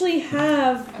 I actually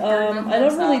have. I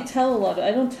don't really tell a lot.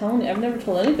 I don't tell any. I've never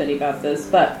told anybody about this,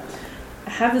 but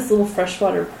I have this little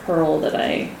freshwater pearl that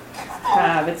I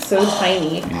have. It's so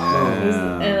tiny,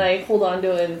 Yeah. and I hold on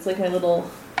to it. It's like my little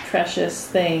precious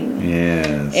thing.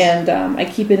 Yes. And I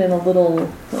keep it in a little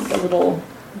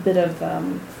bit of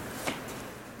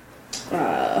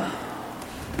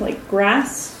like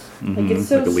grass. Like it's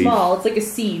so like a leaf. small. It's like a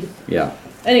seed. Yeah.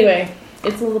 Anyway,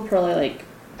 it's a little pearl I like.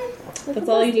 That's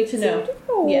all you need to know.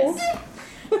 Yes.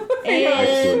 And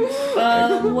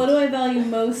Excellent. what do I value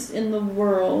most in the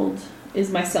world is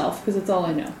myself, because it's all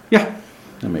I know. Yeah.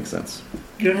 That makes sense.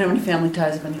 You don't have any family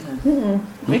ties of any kind.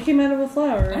 I came out of a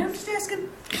flower. I'm just asking.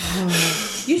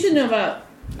 You should know about.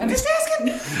 I'm just asking.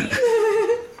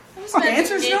 The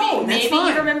answer's no, that's Maybe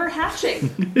fine. you remember hatching.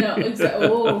 No, exactly.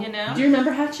 Oh, You know? Do you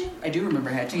remember hatching? I do remember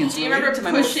hatching. It's Do you related remember to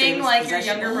my most pushing famous like your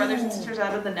possession. younger brothers and sisters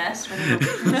out of the nest when they were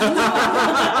Get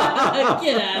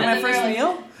out My of first here.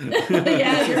 meal?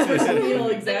 Yeah, your first meal,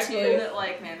 the exactly. two that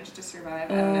like managed to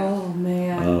survive? I don't know. Oh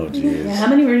man. Oh, Yeah, jeez. how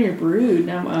many were in your brood?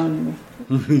 Now,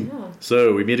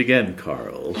 So, we meet again,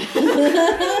 Carl.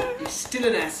 You're still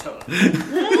an asshole.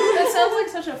 That sounds like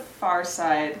such a Far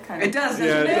Side kind of. It does,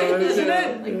 Yeah, doesn't it it? does, Isn't yeah.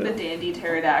 it? Like the dandy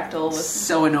pterodactyl with.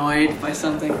 So annoyed by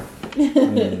something.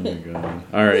 Oh my god.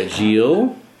 Alright,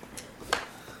 Gilles.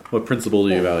 What principle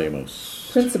do you value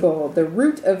most? Principle: the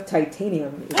root of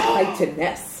titanium is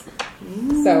titaness.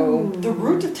 So The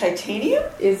root of titanium?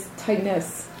 is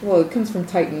tightness. Well, it comes from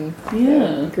Titan,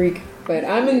 Yeah. Greek. But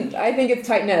I think it's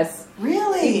tightness.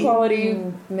 Really? Equality,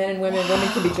 men and women. Women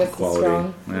can be just as Quality.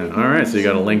 strong. Yeah. Alright, so you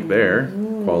got a link there.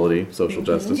 Quality, social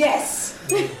justice. Yes!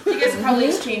 You guys have probably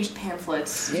exchanged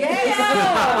pamphlets.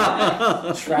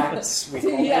 Tracts. We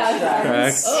call Yeah. them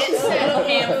tracts. Tracks. It said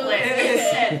pamphlet. It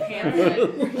said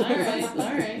pamphlet.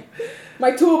 Alright.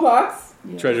 My toolbox.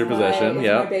 Treasure is possession, my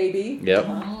yeah. baby. Yep.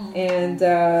 And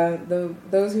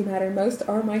those who matter most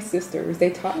are my sisters. They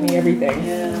taught me everything.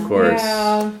 Of course.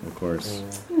 Yeah. Of course.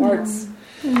 Arts.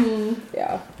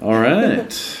 Yeah.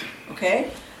 Alright.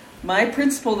 Okay. My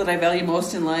principle that I value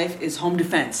most in life is home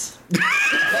defense. Do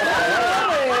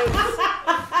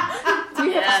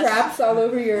you have traps all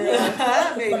over your?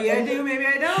 Maybe I do, maybe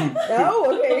I don't.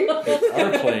 Oh, okay.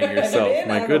 Are playing yourself,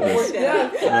 my goodness.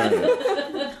 Yeah.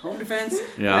 Alright. Home defense.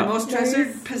 Yeah. My most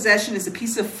treasured possession is a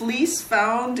piece of fleece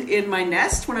found in my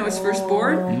nest when I was first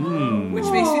born, which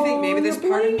makes me think maybe there's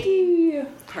part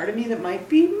of me that might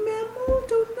be mammal.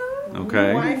 Don't know.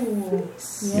 Okay. Why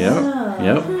fleece? Yep.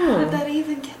 Yep. How did that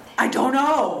even get there? I don't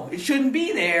know. It shouldn't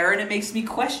be there, and it makes me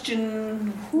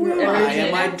question who am I?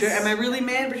 Am I really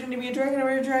man pretending to be a dragon? Am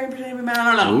I a dragon pretending to be a man?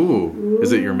 I don't know. Ooh.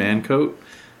 Is it your man coat?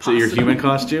 Is it your human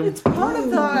costume? It's part of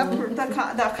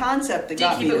the concept that Do you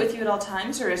got keep me. it with you at all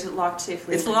times, or is it locked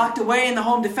safely? It's locked away in the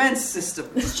home defense system.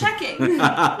 Just checking. Maybe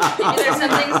there's some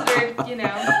things that are,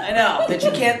 I know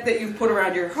that you put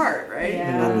around your heart, right?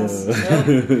 Yeah.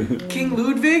 King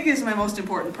Ludwig is my most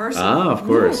important person. Ah, of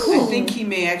course. I think he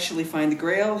may actually find the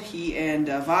Grail. He and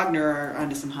Wagner are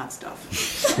onto some hot stuff.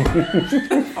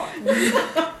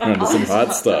 Onto some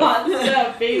hot stuff. Hot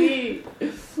stuff, baby. I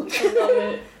love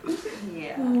it.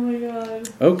 Yeah. Oh my god.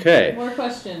 Okay. More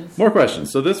questions. More questions.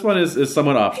 So this one is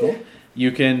somewhat optional.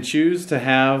 You can choose to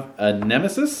have a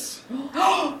nemesis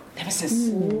Nemesis.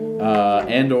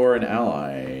 and or an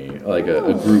ally, like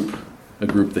a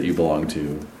group that you belong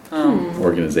to,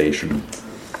 organization.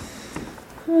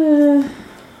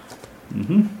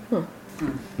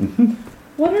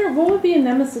 What would be a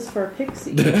nemesis for a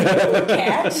pixie?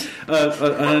 Cat?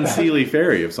 An unseelie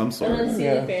fairy of some sort. An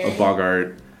unseelie fairy. A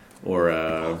boggart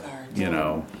or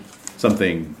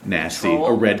something nasty. Troll?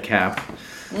 A red cap.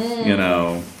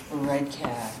 Red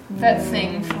cat. That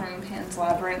thing from Pan's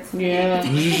Labyrinth. Yeah.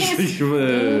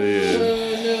 Yeah.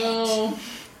 No.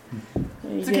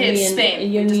 It's okay, it's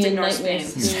Spain. You Just need ignore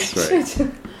nightmares. That's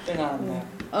right. They're not in there.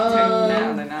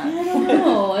 No, they're not.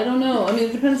 I don't know. I mean,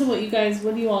 it depends on what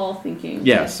are you all thinking?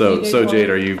 Yeah. So You guys Jade,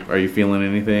 want- are you feeling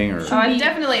anything or? Oh, I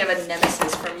definitely have a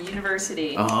nemesis from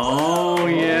university. Oh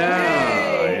yeah,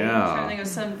 I'm trying to yeah. think of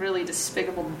some really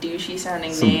despicable, douchey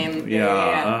sounding Some- name.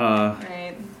 yeah.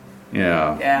 Right.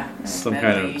 Yeah. Yeah. Some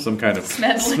kind of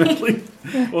Smedley.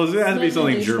 Well, it has to be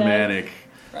something Smedley, Germanic.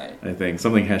 Right. I think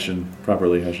something Hessian,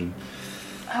 properly Hessian.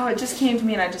 Oh, it just came to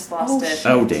me and I just lost it.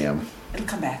 Oh damn. It'll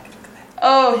come back.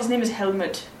 Oh, his name is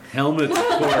Helmut. Helmet, of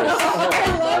course. Of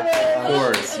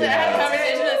course. I had a Yeah.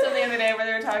 conversation with someone the other day where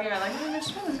they were talking about like, oh,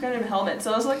 there's this guy named Helmet.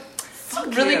 So I was like, it's a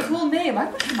really him. cool name. I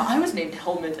wish I was named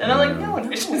Helmet. And I'm like, no one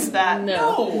wishes that.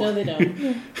 No, they don't.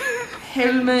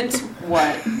 Helmut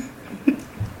what?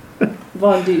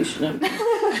 Von Douche. No.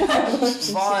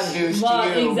 Von douche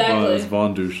to you. Exactly.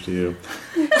 Von douche to you.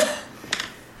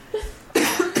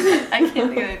 I can't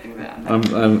think of anything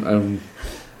that.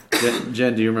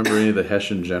 Jen, do you remember any of the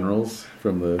Hessian generals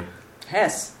from the?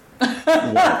 Hess.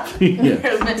 Yeah.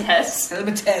 Helmut Hess.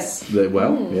 Helmut Hess.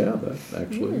 Well, yeah, that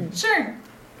actually. Sure.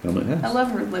 Helmet Hess. I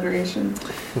love her alliteration.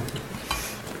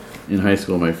 In high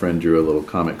school, my friend drew a little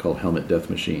comic called Helmet Death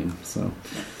Machine. So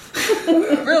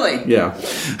Really? yeah,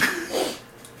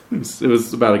 it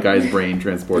was about a guy's brain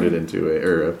transported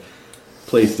into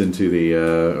placed into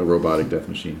a robotic death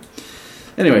machine.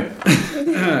 Anyway,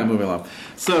 moving along.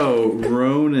 So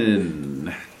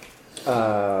Ronan,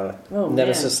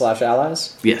 Nemesis slash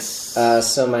allies. yes.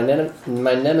 So my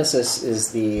nemesis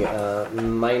is the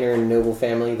minor noble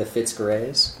family, the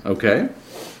Fitzgrays. Okay.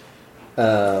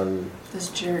 Those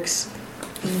jerks.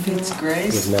 Vince You have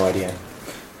Grace. no idea.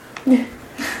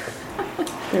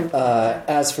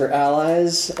 As for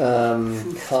allies,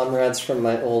 comrades from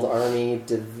my old army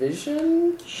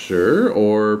division. Sure,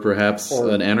 or perhaps Or-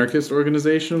 an anarchist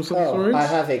organization of some sort. I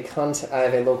have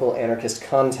a local anarchist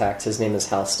contact. His name is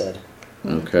Halstead.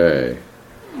 Okay.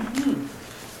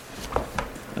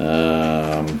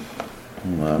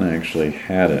 Hold on, I actually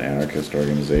had an anarchist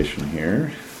organization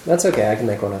here. That's okay. I can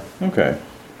make one up. Okay.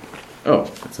 Oh,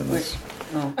 it's in this.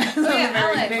 No. Oh yeah,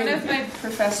 Ally. One of my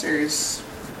professors.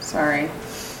 Sorry.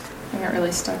 I got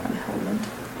really stuck on Helmut.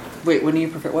 Wait, when do you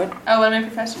prefer what? Oh, one of my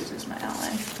professors is my ally.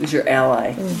 Who's your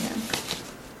ally? Yeah.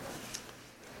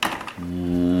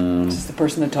 Is this the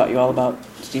person that taught you all about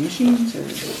steam machines?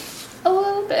 Or? A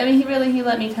little bit. I mean, he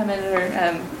let me come in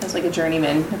as like a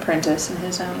journeyman apprentice in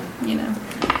his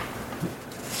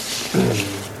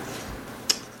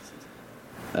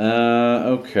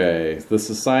Okay. The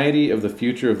Society of the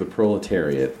Future of the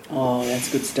Proletariat. Oh,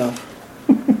 that's good stuff.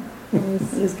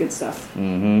 This is good stuff.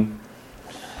 Mm-hmm.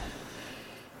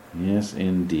 Yes,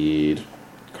 indeed.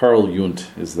 Karl Junt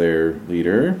is their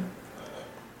leader.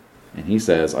 And he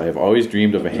says, I have always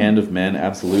dreamed of a hand of men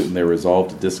absolute in their resolve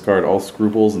to discard all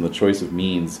scruples in the choice of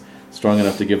means, strong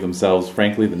enough to give themselves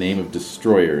frankly the name of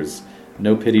destroyers,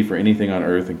 no pity for anything on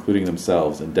earth, including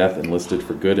themselves, and death enlisted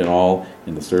for good and all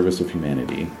in the service of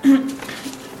humanity. I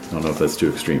don't know if that's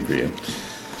too extreme for you.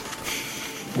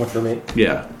 What for me?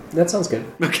 Yeah. That sounds good.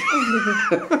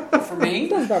 For me?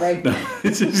 That's about right.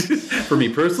 For me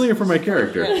personally or for my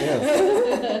character?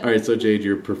 Yeah. All right, so Jade,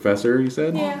 you're a professor, you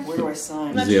said? Yeah. Where do I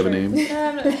sign? Does he have a name?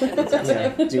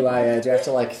 Do I have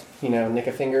to like nick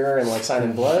a finger and like sign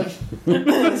in blood?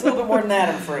 It's a little bit more than that,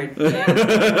 I'm afraid.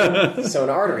 So an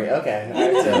artery. Okay.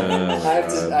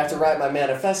 I have to write my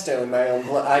manifesto in my own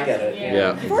blood. I get it.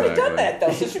 Yeah, You've already done that,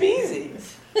 though, so it should be easy.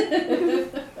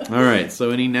 All right,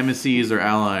 so any nemeses or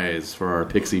allies for our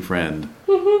pixie friend?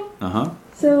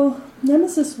 So,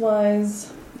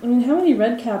 nemesis-wise, I mean, how many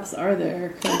red caps are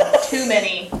there? 'Cause Too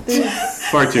many.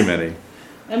 Far too many.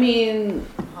 I mean,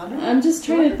 I'm just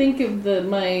trying to think of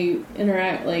my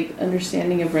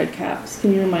understanding of red caps.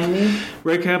 Can you remind me?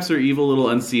 Red caps are evil little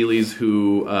unseelies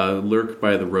who lurk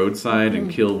by the roadside and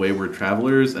kill wayward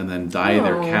travelers and then dye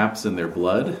their caps in their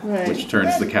blood, Right. which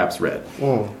turns the caps red.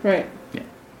 Right.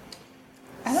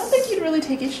 I don't think you'd really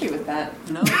take issue with that.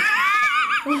 No.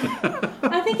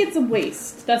 I think it's a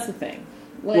waste. That's the thing.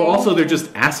 Like, Well, also they're just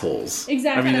assholes.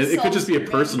 Exactly. I mean, Kinda it could just be a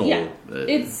personal. Yeah.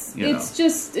 It's like It's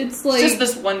just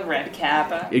this one red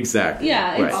cap. Exactly.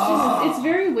 yeah. It's right. just, it's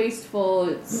very wasteful.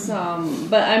 It's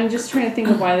but I'm just trying to think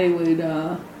of why they would.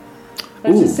 That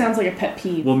Ooh. just sounds like a pet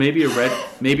peeve. Well, maybe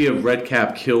a red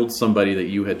cap killed somebody that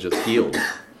you had just healed.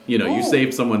 You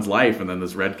saved someone's life, and then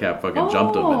this red cap fucking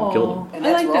jumped him and killed him. And I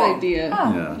that's like wrong. that idea.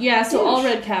 Yeah. Yeah, so all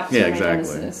red caps Yeah, are my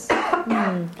exactly. nemesis.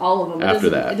 All of them. After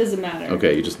It doesn't matter.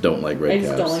 Okay, you just don't like red I caps.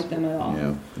 just don't like them at all.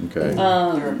 Yeah. Okay.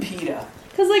 You're a PETA.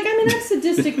 Because, I'm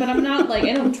sadistic, but I'm not,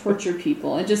 I don't torture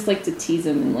people. I just like to tease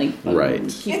them and, bug Right. them,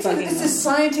 keep It's bugging a them.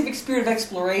 scientific spirit of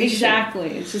exploration.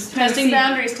 Exactly. It's just trying to Testing see-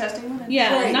 boundaries, testing limits.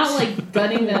 Yeah, Right. not,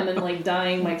 gutting them and,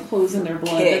 dyeing my clothes in their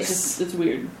blood. Kicks. That's just, it's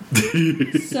weird.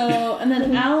 So, and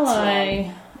then ally...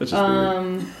 That's just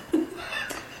weird.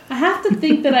 I have to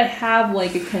think that I have,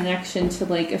 a connection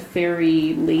to, a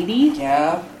fairy lady.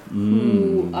 Yeah.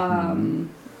 Who,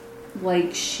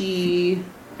 she...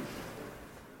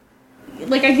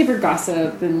 I give her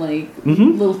gossip and,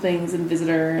 little things and visit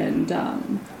her and,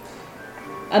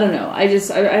 I don't know. I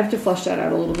have to flesh that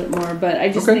out a little bit more, but I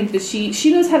just think that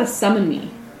she knows how to summon me.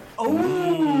 Oh.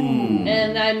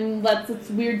 And that's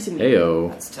weird to me.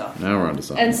 Heyo. That's tough. Now we're on to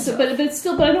something. And so, but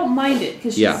I don't mind it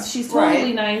because she's totally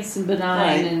Right. nice and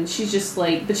benign, Right. and she's just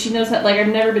but she knows how. I've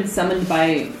never been summoned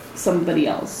by somebody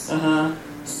else,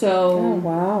 so Oh,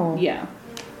 wow. yeah.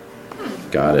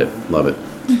 Got it. Love it.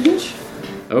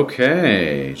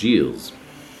 Okay, Gilles.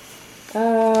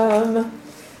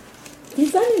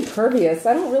 He's unimpervious.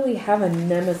 I don't really have a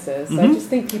nemesis. I just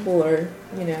think people are,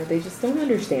 they just don't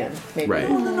understand. Maybe. Right.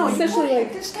 No. Especially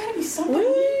There's gotta be Really? somebody.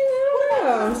 I don't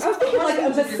know. I was thinking a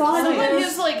Someone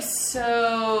misogynist. who's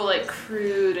so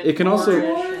crude and It can also,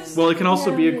 boorish. well, it can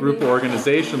also be a group maybe. or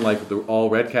organization like the all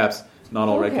red caps. Not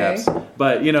all red Okay. caps,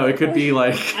 but it could be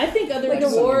I think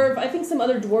I think some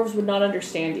other dwarves would not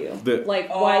understand you. Why you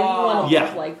want to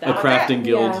look like that? a crafting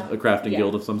guild, Yeah. a crafting Yeah.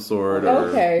 guild of some sort, or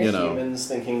Okay. Humans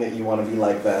thinking that you want to be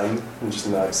like them and just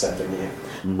not accepting you.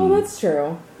 Oh, that's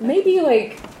true. Maybe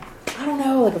I don't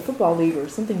know, a football league or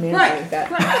something manly like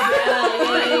that.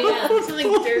 Yeah.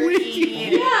 Something dirty.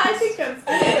 Yeah, I think that's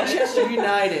good. Chester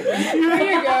United. There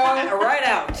you go. Right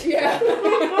out. Yeah.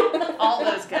 All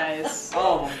those guys.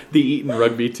 Oh. the Eton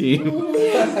rugby team.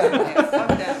 Fuck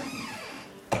that.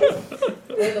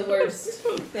 They're the worst.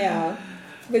 Yeah.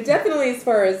 But definitely as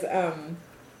far as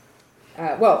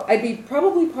I'd be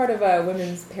probably part of a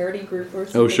women's parody group or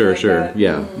something. Oh, sure, like sure, that.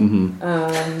 yeah.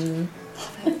 Mm-hmm.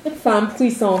 Femme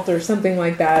puissante or something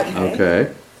like that.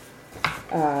 Okay,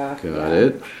 Got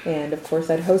it. And of course,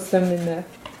 I'd host them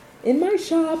in my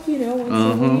shop, once a week. I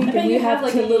and bet we you have a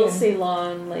tea little and-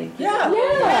 salon,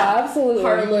 Yeah, absolutely.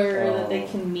 parlor that they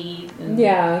can meet. And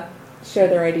Yeah, share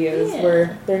their ideas Yeah.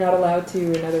 where they're not allowed to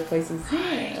in other places.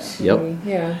 Yep,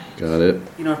 Yeah. got it.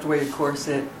 You don't have to wear your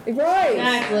corset. Right.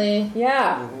 Exactly.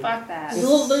 Yeah. Fuck that. There's a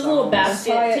little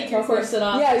basket. Tie it, Take your toss it. corset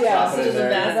off. Yeah, yeah. Toss it in the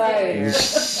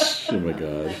basket. Right. Oh my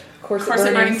god. Corset Corset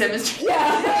burning burnings. demonstration.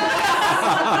 Yeah.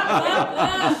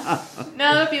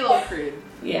 No, that'd be a little crude.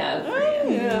 Yeah.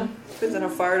 Yeah. Depends on how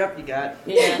fired up you got.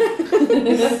 Yeah.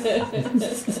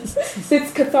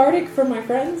 It's cathartic for my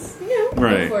friends. Yeah.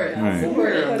 Right, for it. right. Go for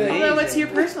it. Although, what's your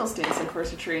personal stance on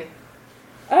corsetry?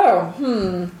 Oh,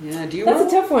 Yeah, do you That's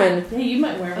want a tough one. Yeah, you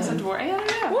might wear As a one. dwarf? I don't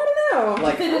know. I don't know.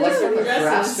 Like Fit it from in the with dresses.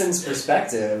 craftsman's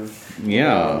perspective,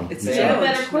 Yeah, It's you a Get a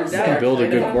challenge, better no corset. doubt. can build a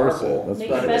good Kind of corset. horrible. That's Make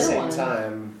but a at the better same one.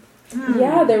 time,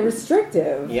 Yeah, they're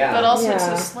restrictive. yeah. But also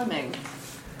Yeah. so slimming.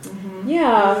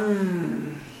 Yeah.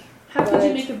 How could you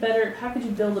But- make a better? How could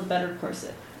you build a better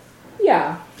corset?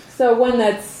 Yeah. So one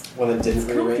that's One that didn't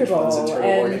rearrange one's comfortable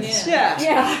internal and- organs. Yeah.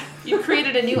 yeah. You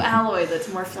created a new alloy that's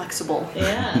more flexible.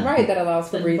 Yeah. Right, that allows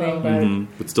for Than breathing, bone.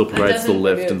 but But still provides the doesn't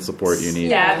lift and support you need.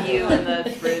 Stab you in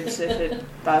the ribs if it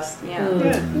busts. Yeah.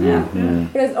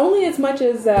 Mhm. but as only as much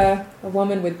as a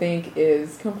woman would think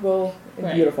is comfortable and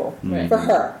Right. beautiful Right. for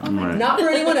her, Right. not for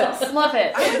anyone else. Love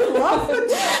it. I love the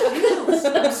tattoos.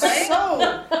 I'm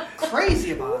so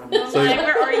crazy about them. So- Like,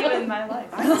 where are you in my life?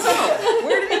 I don't know.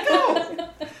 Where did he go?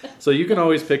 So you can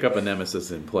always pick up a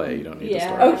nemesis in play. You don't need to Yeah.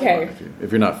 start with Okay. one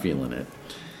if you're not feeling it.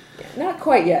 Not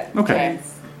quite yet. Okay. But,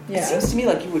 It yeah. seems to me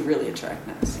like you would really attract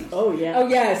Nancy. Oh yeah. Oh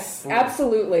yes,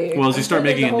 absolutely. Well, as you I'm start sure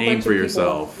there's making a whole name bunch for of people-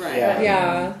 yourself. Right.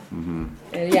 Yeah. Mm-hmm.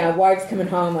 And yeah, wives coming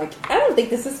home like, I don't think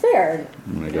this is fair.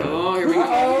 Oh my god. Oh, here we go.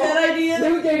 Uh-oh. That idea.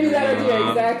 Who gave you that idea Uh,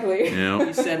 exactly? Yeah.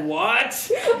 You said what?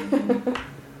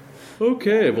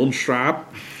 Okay, one shot.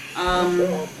 I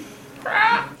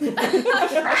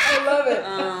love it.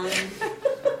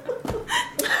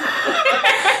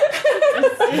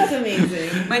 It's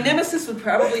amazing. My nemesis would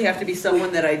probably have to be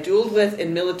someone that I dueled with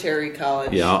in military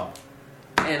college. Yeah.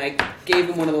 And I gave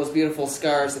him one of those beautiful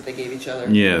scars that they gave each other.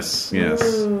 Yes. Yes.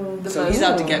 So he's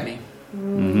out to get me.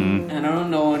 Mm-hmm. And I don't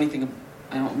know anything.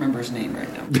 I don't remember his name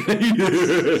right now.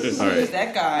 All right.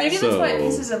 That guy. Maybe that's why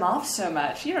it So- pisses him off so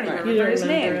much. You don't even Right. You remember don't his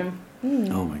remember name. him.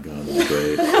 Oh my god, that's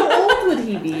great. How old would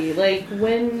he be? Like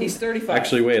when? He's 35.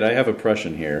 Actually, wait, I have a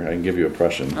Prussian here. I can give you a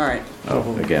Prussian. All right.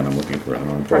 Oh, again, I'm looking for it. I'm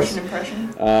on place. Prussian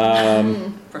impression.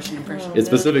 Prussian impression. It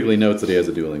specifically notes that he has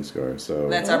a dueling scar. So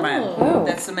That's our man. Oh.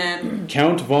 That's the man.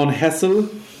 Count von Hessel.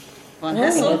 Von Oh,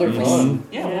 Hessel. Another Vaughn.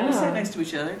 Yeah, we always sat next to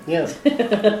each other. Yeah.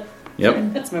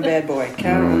 Yep, That's my bad boy.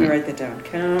 Count. Let me write that down.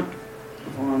 Count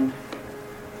von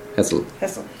Hessel.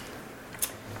 Hessel.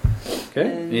 Okay.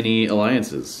 And- Any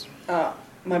alliances?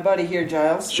 My buddy here,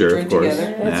 Giles. We Sure, drink of course.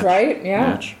 together. That's Match. right, yeah.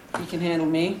 Match. He can handle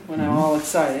me when I'm all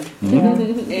excited. Yeah.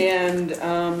 And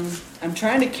I'm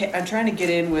trying to get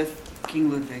in with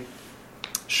King Ludwig.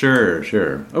 Sure,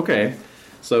 sure. Okay.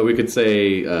 So we could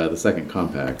say the second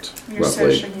compact, You're so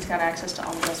roughly. sure he's got access to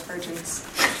all of those virgins.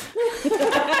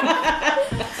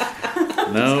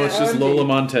 No, it's just Lola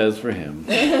Montez for him.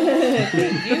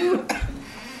 Yeah.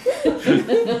 That's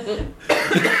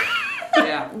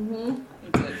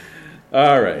it.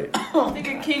 All right. I don't think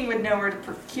a king would know where to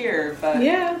procure, but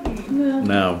Yeah. No.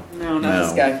 No. No, not No.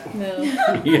 this guy.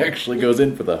 No. He actually goes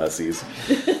in for the hussies.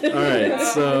 All right.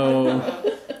 So.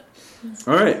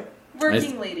 All right.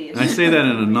 working ladies. I say that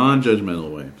in a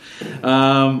non-judgmental way.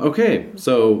 Okay.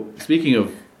 So speaking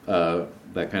of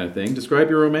that kind of thing, describe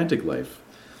your romantic life.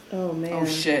 Oh man. Oh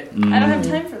shit. I don't have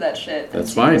time for that shit.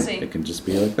 That's I'm fine. too busy. It can just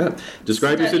be like that.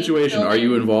 Describe your Study, situation. Are you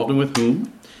building. involved and with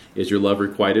whom? Is your love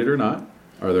requited or not?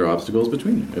 Are there obstacles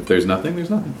between you? If there's nothing, there's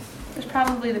nothing. There's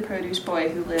probably the produce boy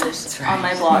who lives That's right. on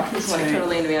my block who's That's like right.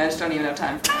 totally into me. I just don't even have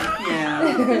time for him.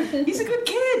 Yeah. He's a good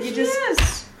kid. You just.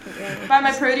 Yes. Buy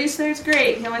my produce there, it's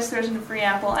great. He always throws in a free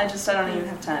apple. I don't even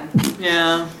have time.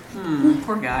 Yeah.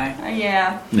 Poor guy.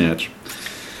 Yeah. Natch.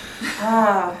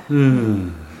 Ah.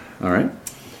 All right.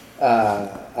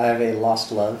 I have a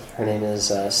lost love. Her name is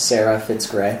Sarah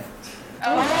Fitzgray.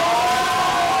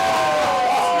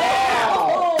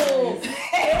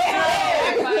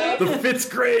 The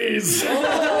Fitzgrays.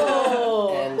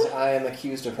 And I am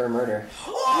accused of her murder.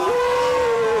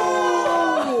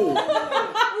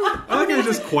 I like you're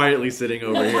just quietly sitting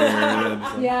over here.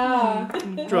 And Yeah.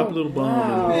 drop a little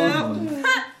bomb. Wow.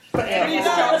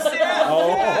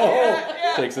 Oh,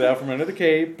 takes it out from under the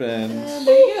cape and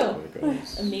There you go. there it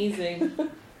goes. Amazing.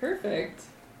 Perfect.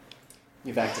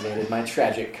 You've activated my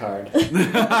tragic card. And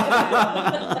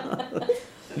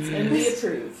we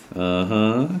approve.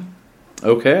 Uh-huh.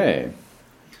 Okay.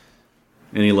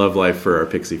 Any love life for our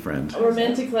pixie friend? A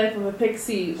romantic life of a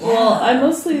pixie. Well, I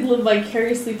mostly live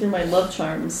vicariously through my love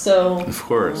charms, so Of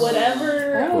course.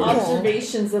 whatever Oh.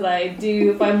 observations that I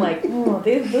do, if I'm like,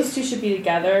 those two should be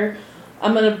together,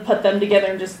 I'm gonna put them together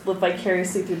and just live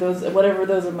vicariously through those, whatever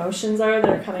those emotions are that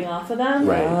are coming off of them,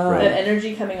 Right, that right.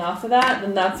 energy coming off of that,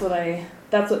 then that's what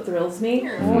thrills me,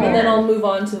 Mm. and then I'll move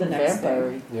on to the next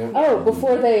thing. Vampire. Yeah. Oh,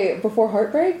 before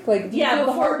heartbreak? Like, do you Yeah, feel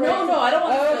before heartbreak? no, I don't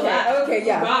want to feel that. Okay,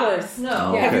 yeah, of Right. course.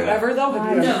 No. Yeah. Have you ever though?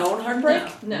 Have you No. ever known heartbreak?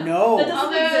 No. That No. doesn't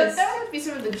Although exist. that would be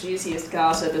some of the juiciest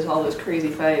gossip is all those crazy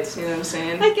fights, you know what I'm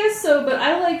saying? I guess so, but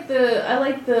I like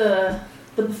the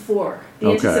before, the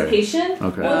Okay. anticipation.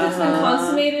 Okay. Once it's been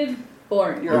consummated,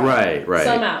 boring. You're Right, right.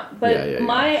 So I'm out. But Yeah, yeah,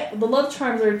 yeah. the love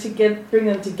charms are to bring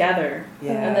them together,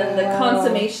 and then the Wow.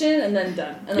 consummation, and then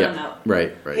done, and then I'm out.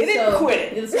 Right, right. Hit it and So- quit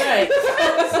it. That's right.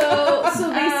 so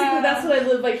basically, that's what I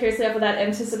live vicariously off of, that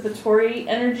anticipatory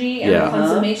energy and Yeah. the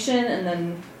consummation, and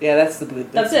then Yeah, that's the blue.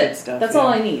 that's it. That's all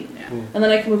I need, Yeah. and then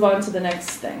I can move on to the next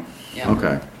thing. Yeah.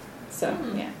 Okay. So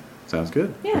yeah. Sounds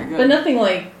good. Yeah, Very good. but nothing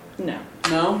like no.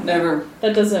 No, never.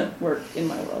 That doesn't work in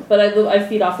my world. But I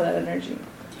feed off of that energy.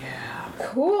 Yeah.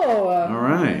 Cool. All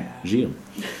right, Gilles.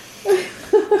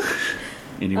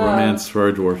 Any romance for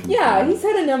our dwarf? Yeah, he's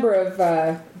had a number of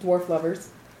dwarf lovers.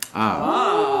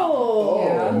 Oh.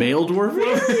 Yeah. Male dwarf?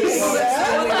 Because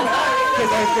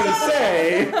I was going to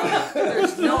say,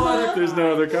 there's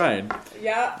no other kind.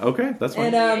 Yeah. Okay, that's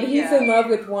fine. And he's in love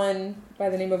with one by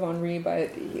the name of Henri, but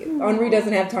Henri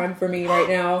doesn't have time for me right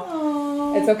now.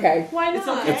 Oh. It's okay. Why not? It's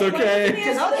okay. It's okay.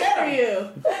 Because I'll get you.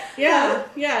 Yeah.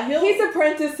 He's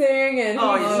apprenticing, and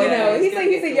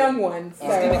he's a young one. So,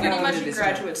 He's going to be Pretty pretty much much in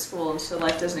graduate school, and so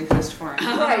life doesn't exist for him.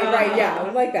 right,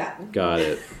 yeah, like that. Got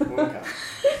it. Okay.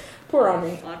 Poor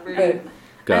Henri. But,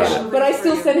 Got it. but I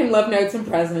still send him love notes and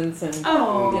presents, and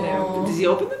Oh. you know, Does he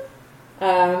open them?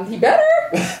 he better.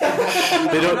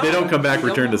 They don't come back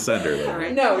return to sender though. All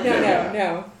right. No.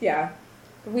 Yeah,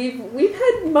 we've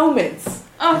had moments.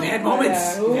 Oh, We've had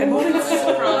moments. Yeah. We've had moments.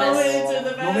 Moments are the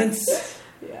best. Moments.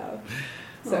 Yeah.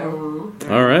 So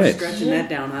All right. Stretching that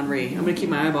down, Henri. I'm going to keep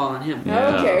my eyeball on him.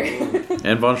 Yeah. okay.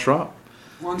 And Von Schraub.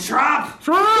 Long Schraub.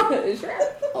 Sure.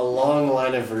 A long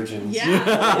line of virgins.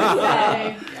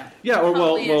 Yeah. Yeah, or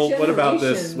well, what about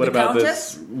this? Generation. What The about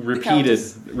Countess? this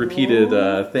repeated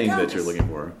thing that Countess. you're looking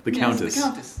for? The Yes, Countess. the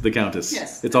Countess. The Countess.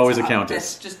 Yes. It's always a That's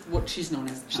Countess. just what she's known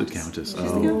as. She's a Countess. She's the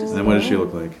Oh. Countess. And what does she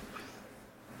look like?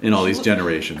 In all these God,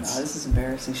 generations. this is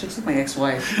embarrassing. She looks like my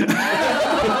ex-wife.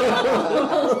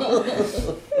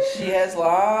 She has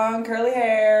long curly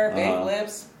hair, big Uh-huh.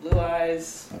 lips, blue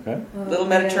eyes, Okay. little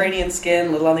Mediterranean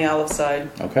skin, little on the olive side.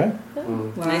 Okay.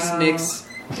 Nice mix.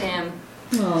 damn.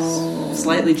 Oh.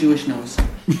 Slightly Jewish nose.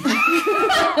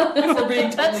 For being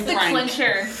That's totally the frank.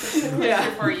 clincher. That's the clincher Yeah.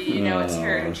 for you. You know it's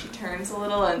her, and she turns a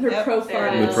little, and Her yep, profile. there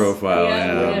it The is. profile,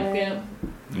 Yeah.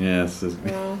 Yes.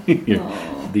 Oh.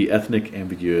 The ethnic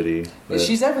ambiguity. Yeah,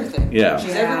 she's everything. Yeah.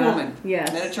 She's every woman.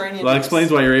 Yes. Mediterranean. Well, that nose.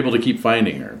 explains why you're able to keep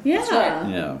finding her. Yeah. That's right.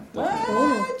 Yeah.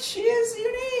 What? She is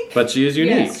unique. But she is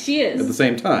unique. Yes, she is. At the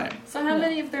same time. So how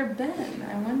many have there been?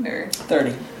 I wonder.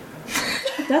 30.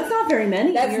 That's not very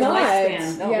many. That's in your not.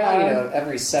 lifespan. No, Yeah. well, you know,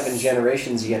 every 7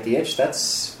 generations you get the itch.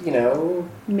 That's, you know,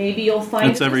 Maybe you'll find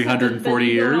That's it every this time, 140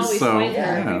 but you don't years, always so, find her you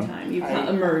every know. time you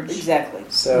emerge. Exactly.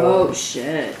 so. Oh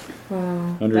shit!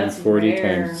 Wow. 140 That's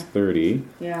rare. times 30.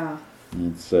 Yeah.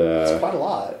 It's It's quite a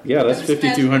lot. yeah, that's Just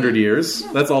 5,200 years.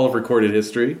 That's all of recorded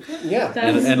history, Yeah.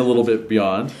 That's, and a little bit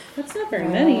beyond. that's not very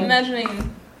many.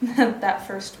 Imagining that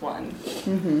first one.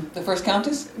 The first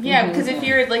countess? Yeah, because if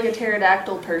you're like a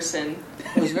pterodactyl person,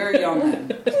 It was very young then.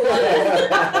 that's what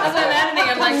I'm imagining.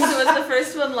 I'm like, so was the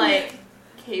first one like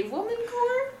cave woman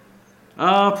core?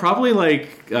 Probably like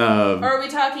Or are we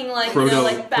talking like, you know,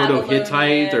 like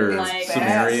Proto-Hittite or Babylonian, like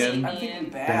Sumerian. I'm thinking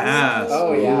Babylonian. Bass.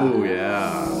 Oh, yeah. Ooh,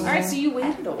 yeah. Alright, so you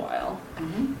waited a while.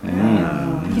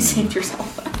 Yeah. You saved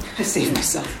yourself. I saved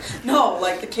myself. No,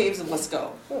 like the caves of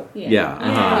Lascaux. Yeah.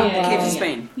 Uh-huh. The caves of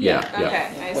Spain. Yeah. Yeah.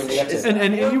 Okay, I When you see. get to-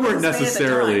 And you weren't Spain at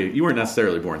the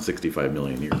necessarily born 65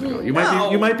 million years ago. You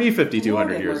No. might be Lord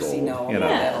 5,200 have years mercy, old. no, You I'm know. not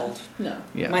that old. No.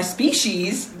 Yeah. My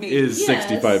species Is Yes.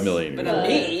 65 million But years old.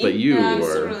 me? But you No, I'm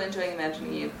still are. really enjoying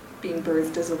imagining you being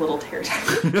birthed as a little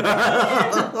pterodactyl.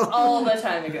 All the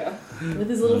time ago. With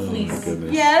his little fleece. Oh,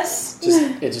 Goodness. Yes.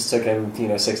 It just took him,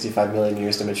 65 million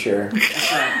years to mature.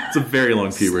 It's a very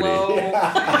long puberty. Slow.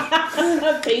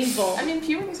 Painful. I mean,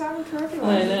 puberty's happening for everyone.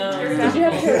 I know. Did you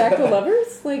have pterodactyl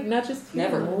lovers? Like, not just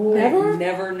Never. Never? I've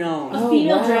never known. A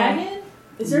female wow. dragon?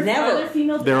 Is there Never. other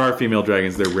female There are female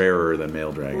dragons. They're rarer than male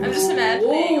I'm dragons. just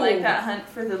imagining Whoa. like that hunt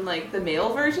for the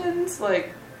male versions.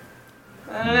 Like,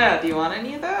 I don't know. Do you want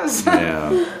any of those?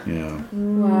 Yeah. Yeah.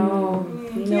 Wow.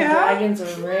 Female Yeah. dragons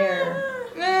are rare.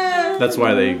 That's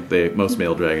why they most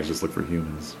male dragons just look for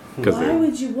humans because Why they're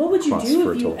would you? What would you do if you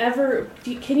cross-fertile. ever?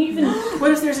 Can you even?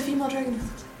 What if there's a female dragon?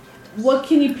 What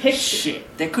can you picture?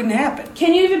 Shit, that couldn't happen.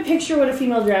 Can you even picture what a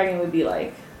female dragon would be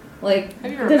like? Like,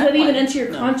 Have you ever does met that even one? enter your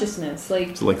No. consciousness?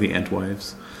 Like, so like the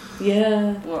Entwives.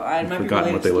 yeah, Well, I might be forgotten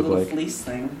related what they to the look little like. fleece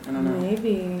thing. I don't know.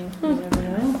 maybe. You never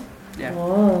know. Yeah.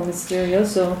 Whoa,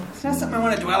 mysterioso. It's not something I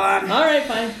want to dwell on. All right,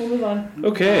 fine. We'll move on.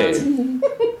 Okay.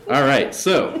 All right.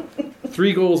 So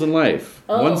 3 goals in life.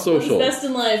 Oh, One who's social. best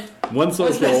in life. One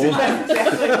social. Let's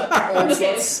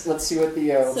see what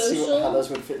the let's see Social? how those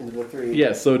would fit into the 3.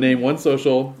 Yes. So name 1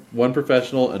 social, 1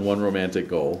 professional, and 1 romantic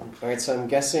goal. All right, so I'm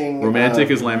guessing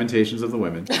Romantic is Lamentations of the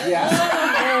Women. yeah.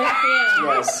 Yeah.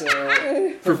 Yeah, so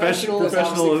Professional is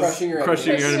obviously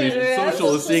crushing your enemies. enemies.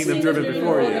 Social is seeing them driven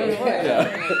before you. Yeah.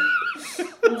 Yeah.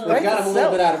 I got him a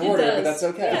little bit out of It order, does. but that's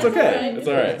okay. It's okay. It's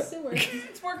all right. It works.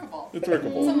 It's workable. It's It's a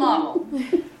workable. model.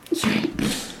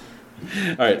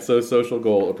 All right, so social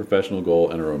goal, a professional goal,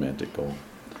 and a romantic goal.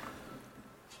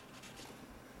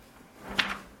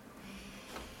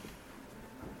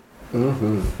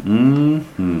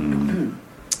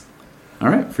 All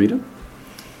right, Frida.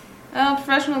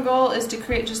 Professional goal is to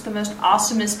create just the most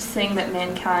awesomest thing that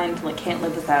mankind can't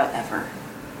live without ever.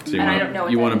 So And I don't know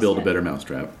what you that want to is build a yet. better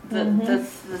mousetrap. The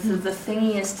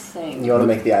thingiest thing. You want to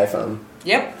make the iPhone.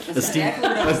 Yep. That's exactly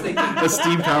what I was thinking. A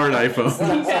steam-powered iPhone.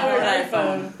 Powered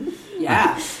iPhone.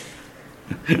 Yeah.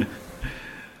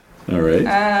 All right.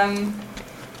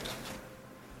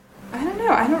 I don't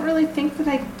know. I don't really think that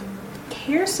I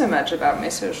care so much about my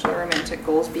social or romantic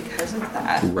goals because of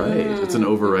that. Right. It's an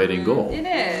overriding goal. It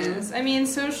is. I mean,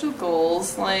 social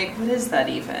goals, what is that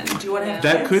even? Do you want to have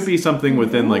That kids? could be something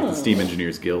within the Steam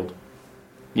Engineers Guild.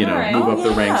 You know, Alright. move up Oh,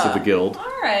 the ranks of yeah. the guild.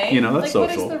 Alright. You know, that's What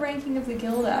social. is the ranking of the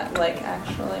guild at,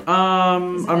 actually? Is it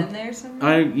I'm in there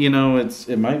somewhere?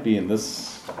 it might be in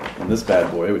this bad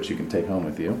boy, which you can take home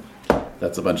with you.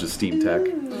 That's a bunch of Steam tech.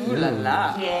 Ooh la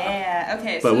la. Yeah,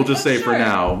 okay. But we'll just say for sure.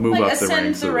 now, move up the ascend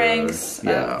ranks the of the- ranks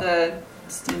yeah. of the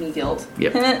Steamy Guild.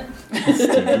 Yep.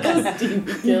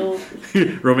 Guild.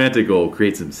 Romantic goal,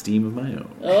 create some steam of my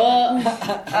own.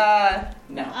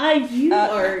 No. You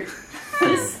are.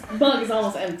 This mug is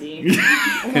almost empty.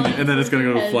 And then it's going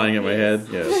to go Head. flying at my head.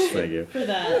 Yes, thank you. For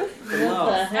that. What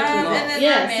the heck? And then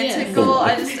Yes, romantic yes. goal,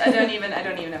 I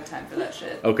don't even have time for that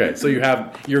shit. Okay, so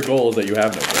your goal is that you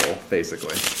have no goal,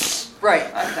 basically. Right.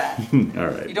 Fuck that. All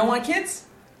right. You don't want kids?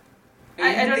 Or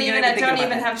you I don't thinking even about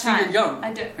have that? So time. you're young.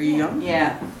 I do. Are you young?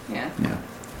 Yeah.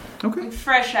 Okay.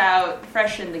 Fresh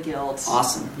in the guilds.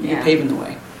 Awesome. You're Yeah. paving the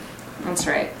way. That's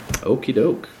right. Okie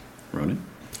doke. Ronan?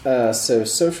 So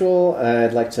social,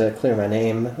 I'd like to clear my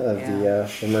name of the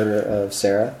murder of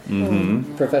Sarah.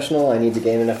 Mm-hmm. Professional, I need to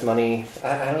gain enough money.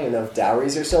 I don't even know if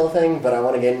dowries are still a thing, but I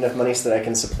want to gain enough money so that I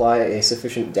can supply a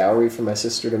sufficient dowry for my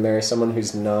sister to marry someone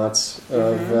who's not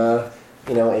of, a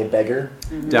beggar.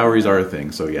 Dowries are a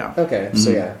thing, so yeah. Okay,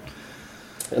 so yeah.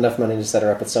 Enough money to set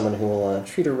her up with someone who will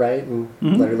treat her right and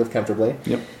let her live comfortably.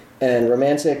 Yep. And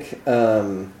romantic,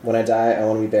 when I die, I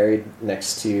want to be buried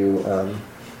next to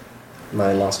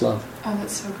my lost love. Oh,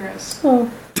 that's so gross.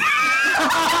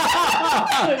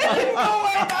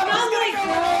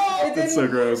 That's so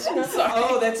gross.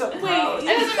 Oh, that's a Wait, I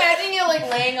just imagine you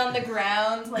laying on the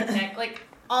ground,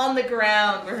 on the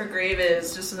ground where her grave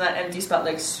is, just in that empty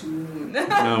spot, soon.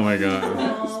 Oh my god.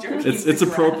 Oh. It's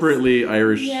appropriately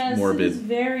Irish Yes, morbid. it is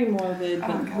very morbid, but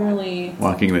Oh, God. really.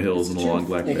 Walking the hills in the long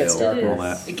black It gets veil dark. and all It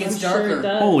that. is. It gets I'm sure darker. it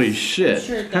does. Holy shit. I'm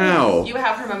sure it does. How? You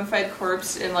have her mummified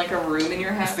corpse in a room in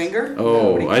your house. Finger? Oh,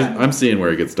 No, what do you got? I'm seeing where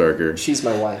it gets darker. She's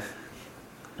my wife.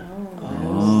 Oh.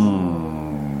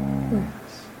 Oh.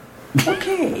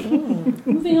 Okay.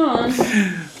 Moving on.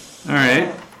 All right.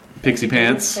 Pixie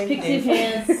pants. Pixie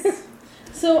pants.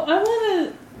 So I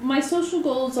want to. My social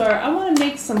goals are I want to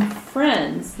make some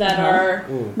friends that are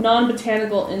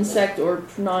non-botanical insect or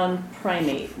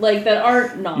non-primate, that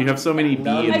aren't non. You have so many bee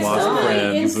I and have so wasp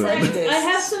many friends. insects. I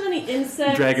have so many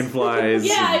insects. Dragonflies.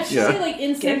 Yeah, I should say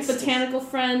insect Gangsters. botanical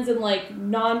friends and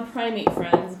non-primate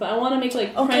friends, but I want to make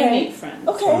primate friends.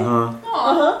 Okay.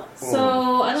 Uh-huh.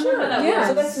 So I don't know how that Yeah,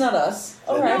 so works. that's not us.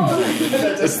 All right.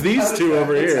 It's these two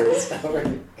over here.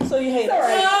 So you hate It's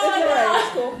alright. us. It's alright. It's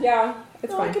cool. Yeah,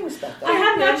 it's No, I fine. can respect that. I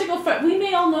have magical friends. We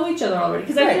may all know each other already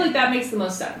because I Right. feel like that makes the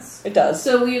most sense. It does.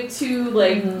 So we have two,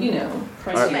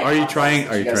 primate. Are you trying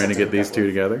You guys to have get to these pick two one.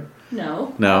 together? No.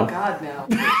 Oh No. God, no.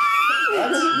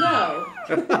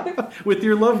 No. With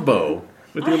your love bow.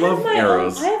 With your love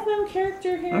arrows. I have my own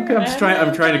character here. Okay,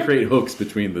 I'm trying to create hooks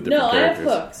between the different No, characters.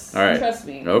 I have hooks. All right. Trust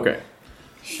me. Okay.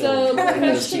 So bring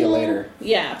those to you professional. later.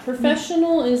 Yeah,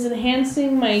 professional is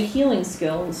enhancing my healing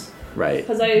skills Right.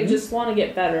 because I just want to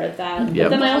get better at that. Yep.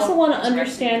 But then I also want to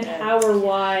understand how or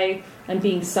why I'm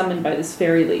being summoned by this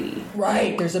fairy lady.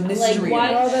 Right. There's a Like mystery.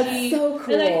 why Oh, that's she, so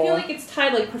cool. And I feel like it's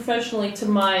tied professionally to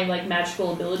my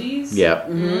magical abilities. Yep.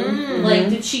 Like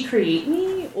did she create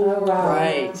me or Oh, wow.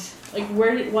 Right.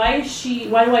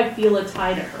 why do I feel a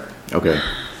tie to her? Okay.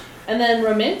 And then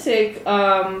romantic,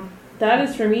 that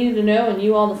is for me to know and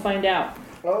you all to find out.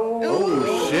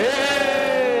 Oh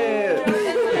shit!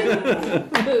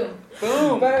 Boom.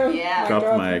 Boom. Boom. Yeah. Drop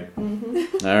the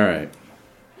mic. All right.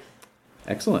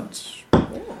 Excellent.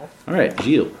 All right,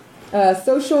 Gilles.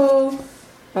 Social,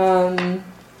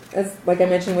 as like I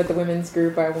mentioned with the women's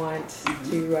group, I want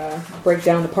to break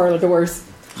down the parlor doors.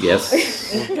 Yes.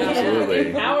 Absolutely.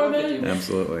 Empowerment.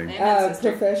 Absolutely.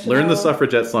 Professional. Learn the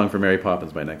suffragette song for Mary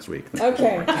Poppins by next week.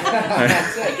 Okay. Write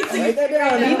that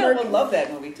down. Nina would love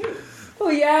that movie too. Oh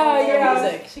yeah, yeah.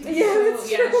 Music. Yeah,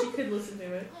 that's Yeah, true. she could listen to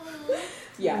it.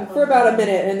 Yeah, for about a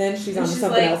minute, and then she's on to she's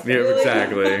something like- else. Yeah,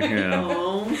 exactly. Yeah.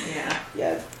 Oh, yeah.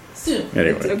 Yeah. Soon.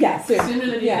 Anyway. Yeah, soon. Sooner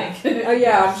than you Yeah. think. Oh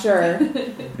yeah, I'm sure.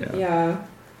 Yeah.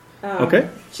 Yeah. Okay.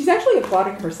 She's actually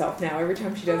applauding herself now every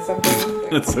time she does something.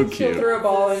 That's so She'll cute. throw a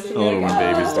ball and she'll I love be when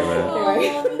like, babies do that.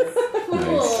 Anyway.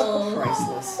 Cool.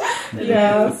 Priceless.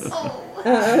 Yes.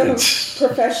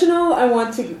 Professional, I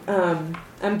want to,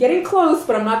 I'm getting close,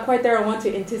 but I'm not quite there. I want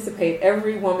to anticipate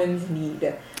every woman's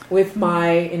need with my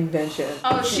invention.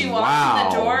 Oh, she walks Wow. in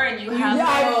the door and you have Yeah,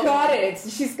 I've no- got it.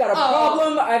 She's got a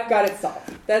problem. I've got it solved.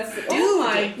 That's Oh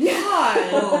my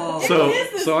god. So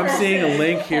I'm seeing a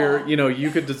link here. You know, you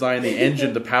could design the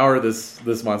engine to power this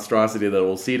monstrosity that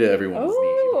will see to everyone's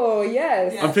need. Oh,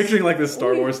 yes. I'm picturing like this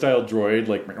Star Wars style droid,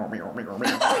 like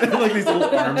like these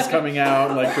little arms coming out,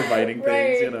 and like providing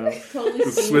things. You know, Totally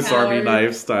the Swiss Army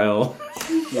knife style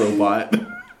robot.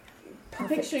 I'm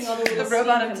picturing all the the little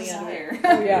robot of steam coming out. desire.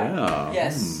 Oh, yeah. Yeah.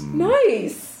 Yes. Hmm.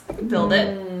 Nice. I can build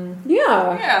it.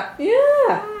 Yeah. Yeah.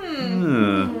 Yeah.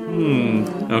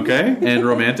 Okay, and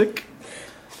romantic.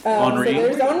 Henri. So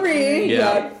there's Henri.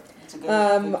 Yeah. It's a good,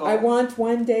 I want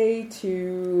one day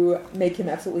to make him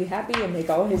absolutely happy and make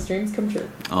all his dreams come true.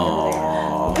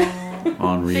 Aww.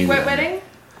 Henri. Big white wedding?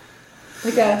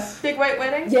 I guess. Big white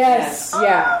wedding? Yes.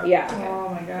 Yeah. Yeah. Oh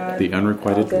my god. The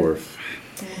unrequited dwarf.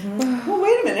 Well,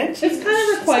 wait a minute. It's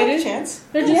kind of requited. A chance.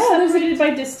 They're just Yeah, there's separated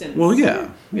by distance. Well, yeah.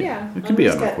 Yeah. It can be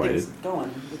He's got unrequited. things going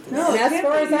with this. No, And it as can't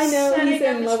far be. as I know, Setting he's up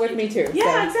in the love with me too. Yeah,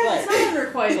 so. exactly. It's not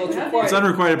unrequited. So it's Have required. It's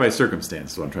unrequited by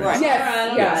circumstance, is what I'm trying to say.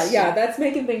 Yes. Yes. Yeah. That's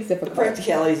making things The difficult.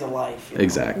 practicalities of life. You know.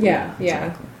 Exactly. Yeah. Yeah.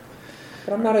 Exactly.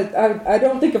 But I'm not I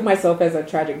don't think of myself as a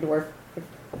tragic dwarf.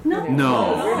 No.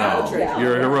 No, You're not a no. traitor.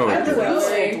 You're a heroic I'm the dwarf. real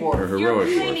estate You're a dwarf. heroic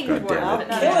You're painting dwarf, dwarf, goddammit. but I'll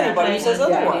not kill a anybody who says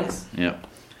painting. otherwise. Yep.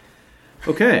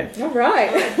 Okay. All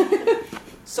right.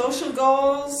 Social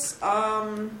goals.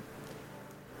 I've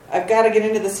got to get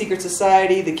into the secret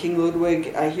society, the King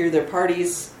Ludwig. I hear their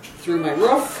parties through my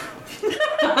roof.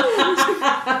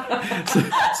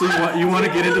 So you want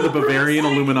to get into the Bavarian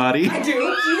Illuminati? I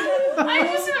do. I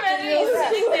just imagine you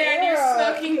sitting there in your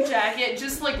smoking jacket,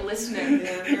 just like listening.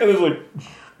 And it's like,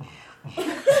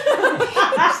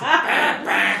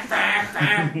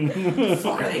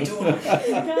 What are they doing?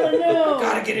 Gotta know.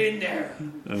 Gotta get in there.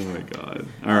 oh my god.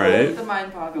 All right. The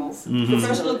mind boggles. Mhm.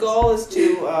 Professional goal is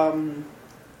to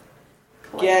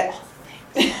get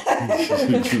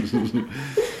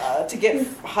to get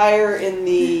higher in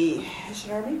the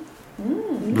Hessian army,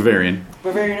 Bavarian.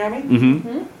 Bavarian army.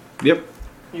 Mm-hmm. Yep.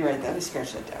 You're right. Let me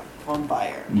scratch that down. Von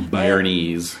Bayer.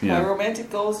 Bayernese. My Yeah. romantic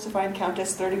goal is to find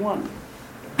Countess 31.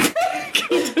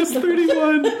 Countess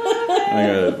 31. I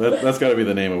got it. That's got to be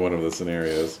the name of one of the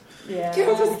scenarios. Yeah.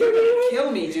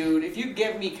 Kill me, dude. If you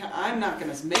give me, I'm not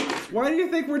gonna make it. Why do you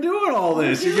think we're doing all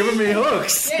this? You're giving me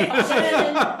hooks. There's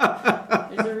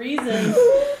a reason.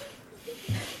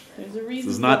 There's a reason.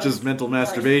 This is not for just mental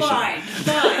masturbation. Fine.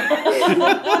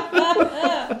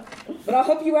 But I'll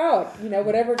help you out. You know,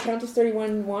 whatever Countess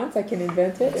 31 wants, I can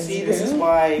invent it. And See, this is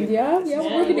why. Yeah, we're Yeah,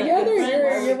 working you got together. good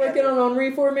friends. You're working on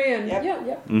Henri for a man. Yep. Yeah,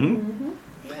 yeah. Mm-hmm.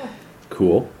 Yeah.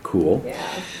 Cool. Yeah.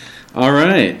 All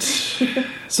right.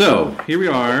 So here we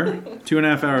are,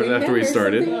 2.5 hours after we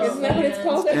started, Isn't that what it's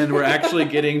called? and we're actually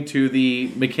getting to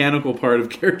the mechanical part of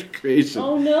character creation.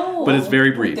 Oh no. But it's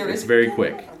very brief. There It's is- very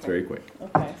quick. It's very quick.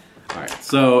 Okay. All right.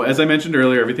 So as I mentioned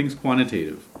earlier, everything's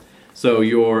quantitative. So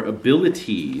your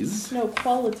abilities. No,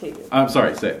 qualitative. I'm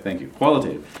sorry. Thank you.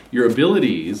 Qualitative. Your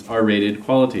abilities are rated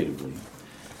qualitatively.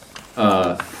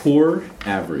 Poor,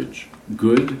 average,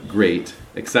 good, great,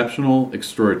 exceptional,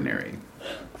 extraordinary.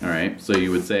 All right. So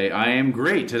you would say, I am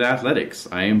great at athletics.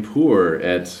 I am poor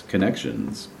at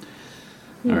connections.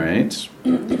 All right.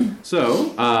 So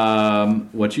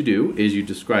what you do is you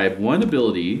describe one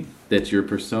ability that your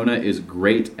persona is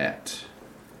great at.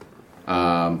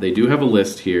 They do have a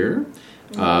list here,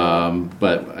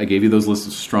 but I gave you those lists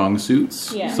of strong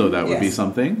suits, Yeah. so that would be Yes.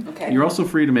 something. Okay. You're also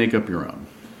free to make up your own.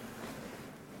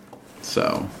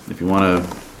 So if you want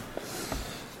to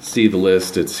see the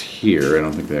list, it's here. I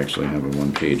don't think they actually have a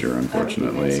one-pager,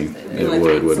 unfortunately. It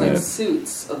would, wouldn't like it?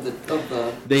 suits of the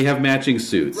They have matching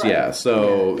suits, Right. yeah.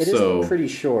 So It is so pretty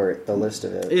short, the list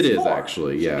of it. it is Four.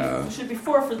 actually, yeah. Should be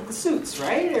 4 for the suits,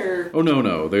 right? Or Oh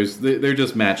no, they're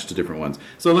just matched to different ones.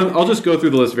 So I'll just go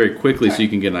through the list very quickly so you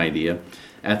can get an idea.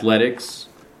 Athletics,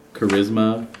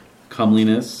 charisma,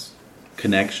 comeliness,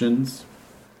 connections,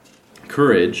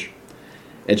 courage,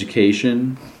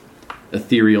 education,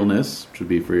 etherealness, which would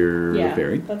be for your Yeah,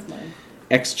 fairy. that's mine.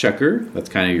 Exchequer, that's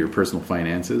kind of your personal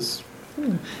finances.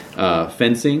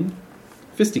 Fencing,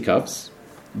 fisticuffs,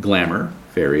 glamour,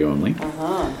 fairy only.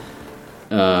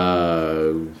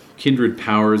 Kindred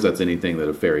powers, that's anything that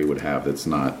a fairy would have that's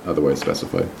not otherwise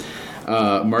specified.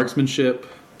 Marksmanship,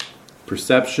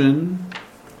 perception,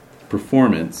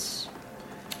 performance,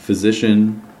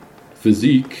 physician,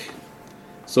 physique,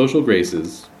 social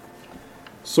graces,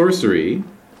 sorcery,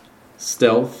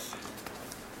 stealth,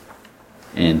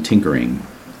 and tinkering.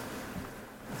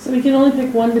 So we can only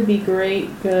pick one to be great,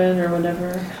 good, or whatever.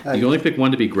 You can only pick one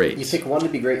to be great. You pick 1 to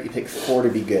be great, you pick 4 to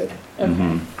be good.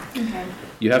 Okay. Okay.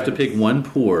 You have to pick one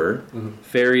poor.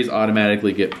 Fairies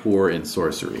automatically get poor in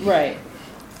sorcery. Right.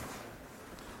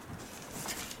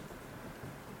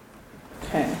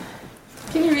 Okay.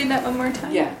 Can you read that one more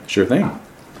time? Yeah. Sure thing.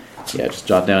 Yeah, just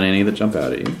jot down any that jump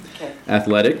out at you. Okay.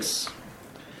 Athletics,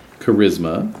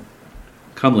 charisma,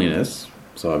 comeliness.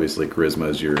 So obviously charisma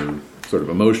is your sort of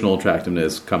emotional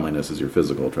attractiveness. Comeliness is your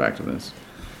physical attractiveness.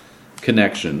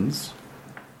 Connections,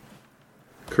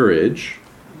 courage,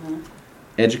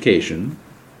 education,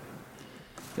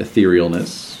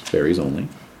 etherealness, fairies only,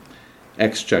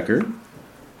 exchequer,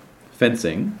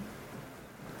 fencing,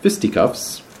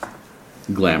 fisticuffs,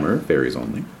 glamour, fairies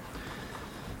only,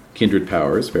 kindred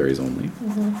powers, fairies only,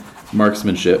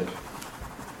 marksmanship,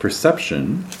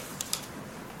 perception,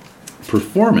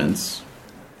 performance,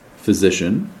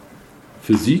 physician,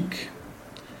 physique,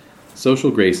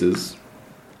 social graces,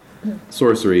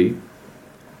 sorcery,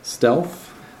 stealth,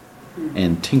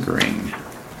 and tinkering.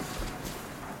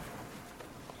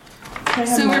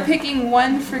 So we're picking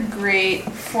 1 for great,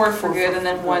 4 for good, and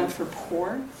then 1 for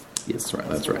poor? Yes, right.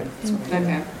 That's right.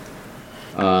 Okay.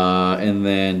 And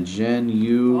then, Jen,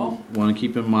 you want to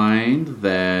keep in mind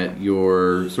that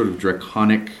your sort of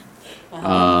draconic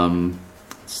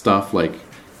stuff, like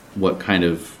what kind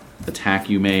of attack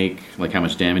you make, like how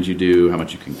much damage you do, how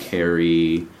much you can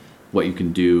carry, what you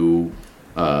can do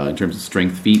in terms of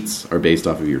strength feats are based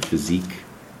off of your physique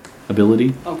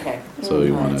ability. Okay. So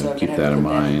you All right, want so to I'm keep gonna that have in to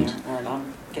put mind. there. All right,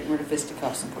 I'm getting rid of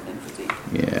fisticuffs and putting in physique.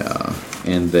 Yeah.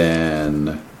 And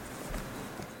then,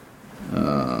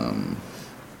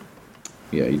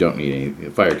 yeah, you don't need any.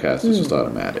 Firecast is just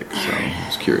automatic, so I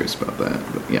was curious about that.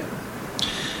 But yeah.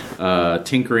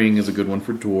 Tinkering is a good one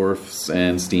for dwarfs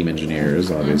and steam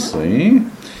engineers, obviously.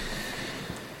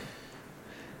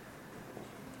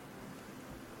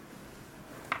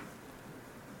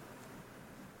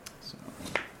 So,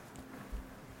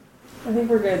 I think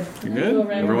we're good. You're We'll good? go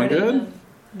around Everyone and ready good?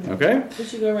 then. okay. We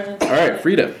should go around. All right,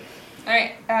 Frida.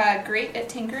 Alright, great at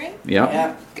tinkering, Yeah.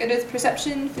 Yeah. good with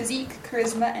perception, physique,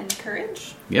 charisma, and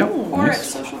courage, Yep. or at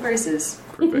Nice. social graces.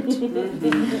 Perfect.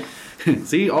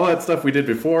 See, all that stuff we did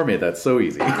before made that so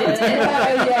easy. It's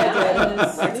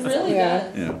really Yeah.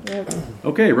 good. Yeah. Yep.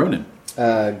 Okay, Ronan.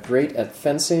 Great at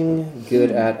fencing,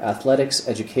 good at athletics,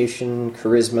 education,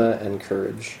 charisma, and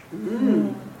courage.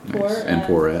 Poor Nice. And at-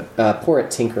 poor at. Poor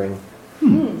at tinkering.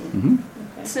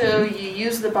 So you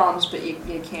use the bombs, but you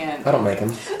can't. I don't make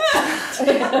them.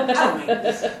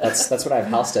 That's what I have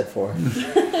Halstead for.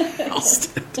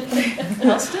 Nice.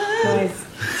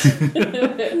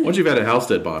 Once you've had a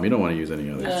Halstead bomb, you don't want to use any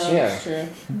others. Yeah. That's true.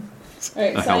 All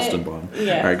right, A Halston bomb.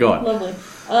 Yeah. All right, go on. Lovely.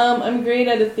 I'm great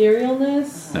at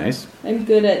etherealness. Nice. I'm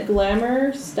good at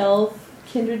glamour, stealth,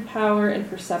 kindred power, and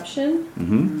perception,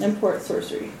 Mm-hmm. and port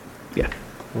sorcery. Yeah.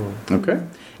 Okay.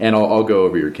 And I'll go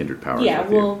over your kindred powers. Yeah,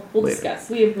 with you we'll later. discuss.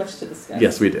 We have much to discuss.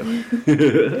 Yes, we do.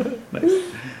 Nice.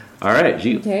 All right,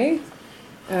 Gilles. Okay.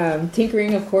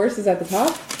 Tinkering, of course, is at the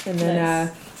top. And then Nice.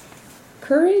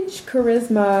 courage,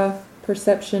 charisma,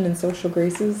 perception, and social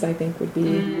graces, I think, would be.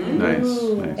 Nice.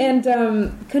 Ooh. Nice. And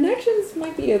connections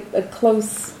might be a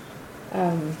close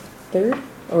third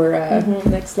or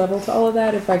next level to all of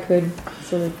that if I could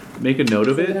sort of. Make a note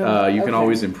of it. You can Okay.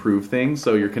 always improve things.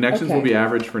 So your connections Okay. will be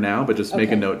average for now, but just make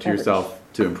a Okay, note to average. yourself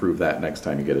to improve that next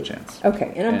time you get a chance.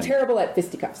 Okay, and I'm And- terrible at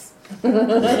fisticuffs.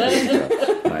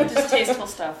 Nice. Just tasteful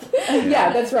stuff.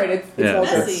 Yeah, that's right. It's Yeah, all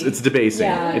good. it's debasing.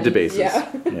 Yeah. It debases. Yeah.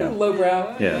 Yeah.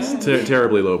 Lowbrow. Yes.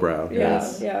 Terribly lowbrow.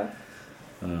 Yes. Yeah.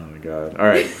 Oh my god. All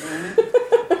right.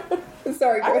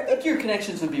 Sorry. I would think your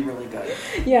connections would be really good.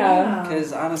 Yeah.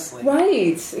 Because honestly,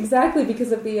 Right. Exactly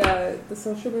because of the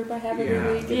social group I have every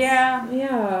Yeah. week. It's- Yeah.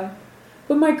 Yeah.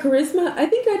 But my charisma, I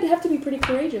think I'd have to be pretty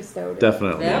courageous though.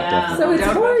 Definitely. Yeah. Definitely. So it's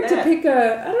Doubt about hard to that. pick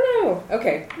a. I don't know.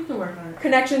 Okay. You can work on it.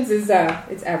 Connections is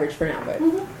it's average for now, but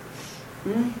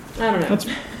I don't know. That's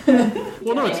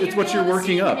well, no, it's what you're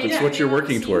working up. It's what you're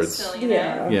working towards.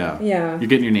 Yeah. Yeah. Yeah. You're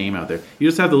getting your name out there. You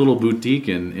just have the little boutique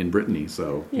in Brittany,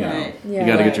 so you know Right. Yeah. you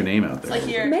got to get Right. your name out there. It's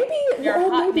like your Maybe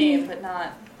hot maybe, name, but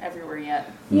not everywhere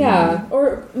yet. Yeah,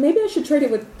 or maybe I should trade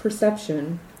it with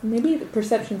perception. Maybe the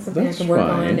perception's something That's I can work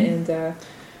fine. on, and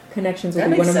connections would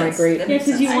That be one makes of my sense. great. That Yeah, makes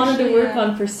because you sense. wanted to Actually, work yeah.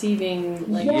 on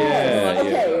perceiving, like, Yes. Yeah,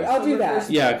 Okay, yeah. I'll do that.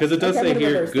 Yeah, because it does Okay, I'm say gonna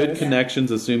here, reverse good those.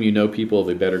 connections assume you know people of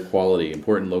a better quality,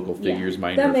 important local Yeah. figures,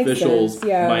 minor That makes officials, sense,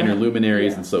 yeah. minor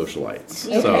luminaries, Yeah. and socialites.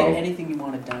 Okay. So, Anything you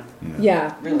want it done.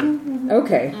 Yeah. Really.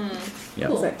 Okay. yeah.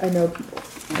 Cool. I know people.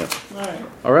 Alright.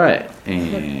 All right,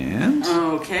 and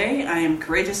Okay, I am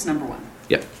courageous, number 1.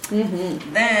 yeah.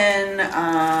 Then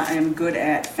I am good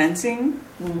at fencing.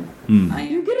 Hmm. I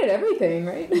You're am good at everything,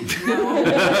 right?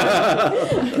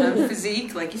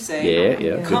 physique, like you say. Yeah, yeah.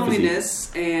 Good physique.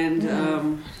 Comeliness and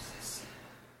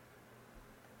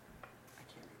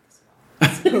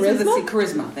Charisma?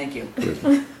 Charisma. Thank you.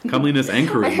 Comeliness and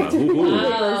charisma. Ooh, ooh.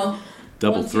 Wow.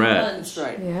 Double 1-2 threat. punch. That's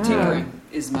right. Yeah. Tinkering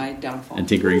is my downfall. And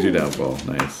tinkering's your downfall.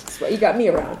 Nice. That's why you got me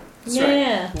around. That's right.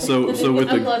 Yeah. So with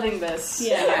I'm the, loving this.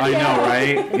 Yeah. I know,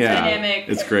 right? Yeah, Dynamic.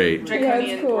 it's great. Draconian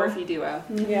Yeah, it's cool. dwarfy duo.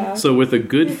 Yeah. So with a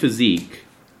good physique,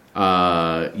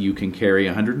 you can carry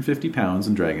 150 pounds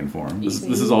in dragon form. This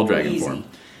is all dragon Easy. form.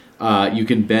 You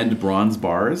can bend bronze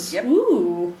bars. Yep.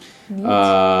 Ooh.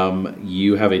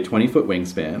 You have a 20-foot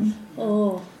wingspan,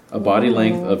 Oh. a body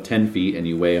length of 10 feet, and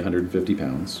you weigh 150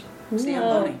 pounds. See, I'm Yeah.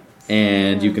 bony.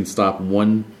 And you can stop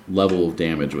one level of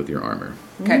damage with your armor.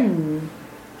 Okay.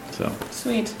 So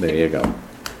Sweet. there you go.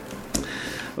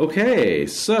 Okay,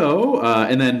 so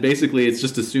and then basically it's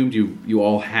just assumed you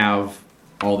all have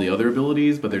all the other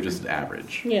abilities, but they're just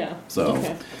average. Yeah. So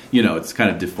Okay. it's kind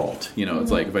of default.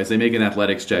 It's like if I say make an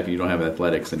athletics check and you don't have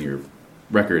athletics, and your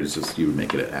record is just you would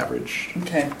make it at average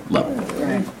Okay. level.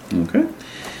 Right. Okay.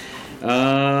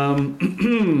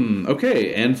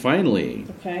 Okay, and finally,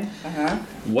 Okay. Uh-huh.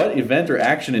 what event or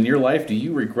action in your life do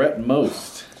you regret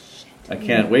most? I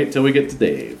can't wait till we get to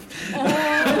Dave.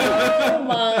 Oh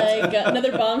my god.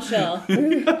 Another bombshell.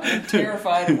 I'm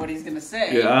terrified of what he's going to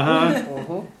say. Yeah,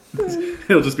 uh-huh.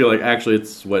 He'll just be like, actually,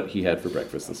 it's what he had for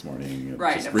breakfast this morning. He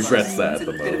Right. just of regrets course. that It's the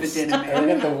a bit of a most. dinner I man.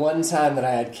 remember the one time that I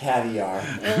had caviar.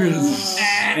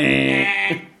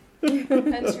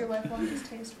 That's your lifelong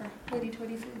distaste for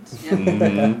hoity-toity foods.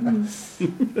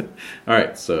 Mhm. All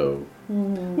right, so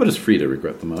what does Frida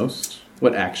regret the most?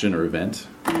 What action or event?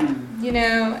 You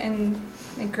know, in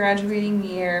my graduating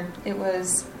year, it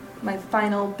was my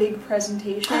final big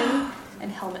presentation,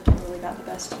 and Helmet totally got the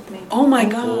best of me. Oh my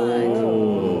god.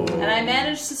 Oh. And I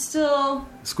managed to still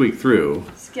Squeak through.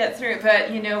 get through it,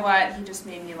 but you know what? He just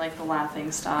made me like the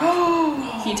laughing stock.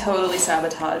 He totally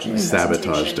sabotaged my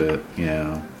Sabotaged presentation. it,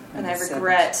 yeah. And I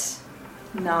regret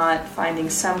not finding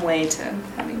some way to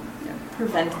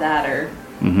prevent that or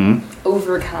Mm-hmm.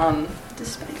 overcome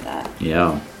despite that.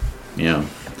 Yeah. Yeah.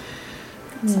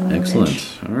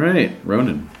 Excellent. All right,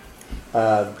 Ronan.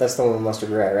 That's the one with most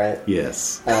regret, right?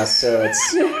 Yes. So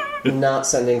it's not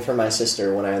sending for my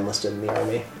sister when I enlisted in the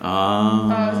army. Oh,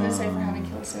 I was gonna say for having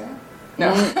killed Sarah.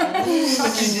 No. But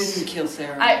you didn't kill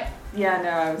Sarah. I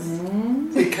was.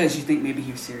 Because you think maybe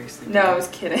he was seriously. No, I was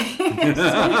kidding. Just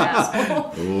an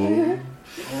asshole.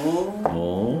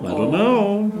 Oh, I don't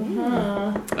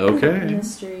know. Okay.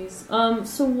 Mysteries.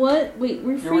 So what? Wait,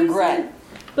 rephrase Your regret. it?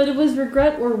 But it was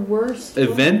regret or worst?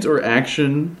 Event or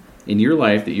action in your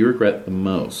life that you regret the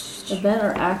most? Event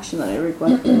or action that I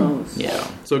regret the most? Yeah.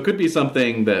 So it could be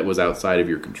something that was outside of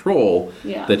your control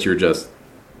Yeah. that you're just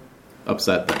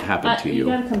upset that happened to You you.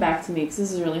 gotta come back to me because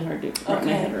this is really hard to wrap my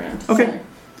Okay. head around. Okay.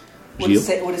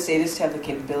 Sorry. Would a sadist have the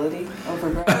capability of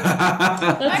regret? That's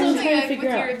what I'm Actually, trying to like, with figure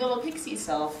your out. little pixie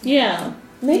self. Yeah.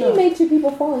 Maybe No. made two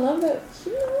people fall in love, but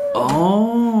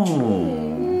Oh.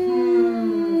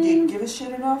 Do you give a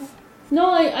shit enough?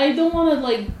 No, I don't want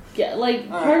to get All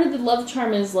part right. of the love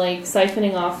charm is like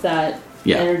siphoning off that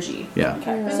Yeah. energy. Yeah.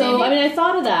 So Maybe- I mean, I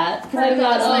thought of that because Part I of it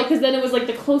thought, was like- because then it was like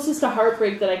the closest to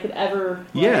heartbreak that I could ever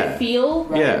Yeah. feel.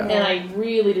 Yeah. And I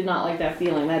really did not like that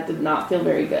feeling. That did not feel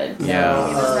very good. Yeah.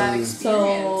 It was that So,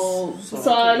 experience.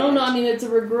 so I don't know. I mean, it's a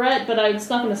regret, but it's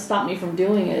not going to stop me from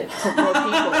doing it to more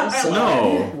people. So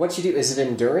No. what you do, is it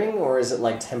enduring or is it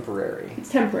like temporary? It's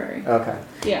temporary. Okay.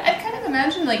 Yeah. I kind of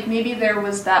imagine like maybe there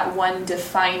was that one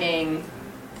defining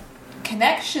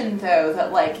connection though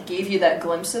that like gave you that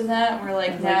glimpse of that where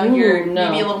like now Ooh, you're no.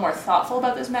 maybe a little more thoughtful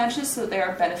about those matches so that they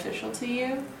are beneficial to you.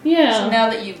 So Yeah. now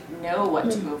that you know what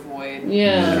to avoid,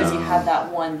 Yeah. because you had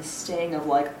that one sting of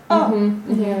like, oh, Mhm.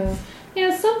 yeah.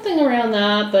 Yeah, something around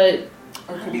that, but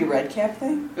Or it could be a red cap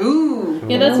thing? Ooh.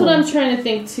 yeah, that's what I'm trying to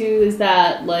think too. Is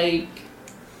that like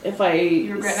if I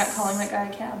you regret not calling that guy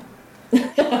a cab.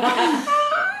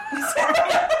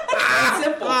 It's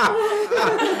simple.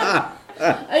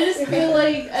 I just feel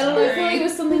like I don't know. I feel like it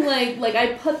was something like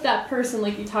I put that person,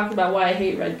 like you talked about why I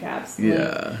hate red caps.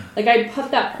 Yeah. Like I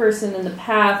put that person in the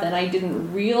path, and I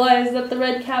didn't realize that the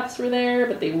red caps were there,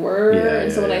 but they were. Yeah,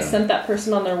 and so when I sent that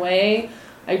person on their way,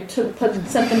 I sent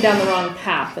them down the wrong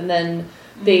path, and then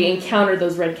they encountered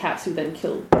those red caps who then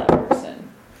killed that person.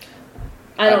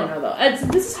 I don't know though.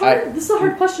 This is hard. This is a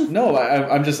hard question. No,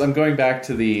 I'm going back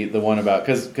to the one about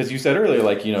because you said earlier,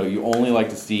 like, you know, you only like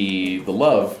to see the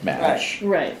love match,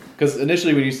 Right. Because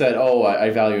initially when you said, oh,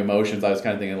 I value emotions, I was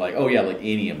kind of thinking like, oh yeah, like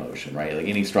any emotion, right? Like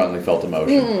any strongly felt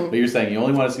emotion. But you're saying you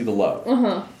only want to see the love.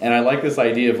 And I like this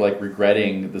idea of like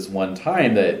regretting this one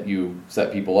time that you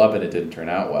set people up and it didn't turn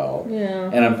out well.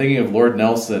 Yeah. And I'm thinking of Lord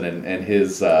Nelson and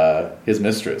his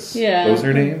mistress. Yeah. What was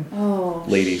her name? Oh.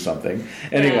 Lady something.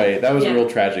 Anyway, that was a real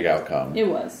tragic outcome. It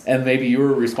was. And maybe you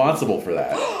were responsible for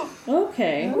that.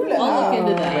 Okay. I'll look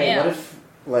into that. Wait, what if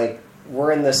like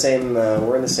we're in the same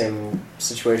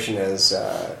situation as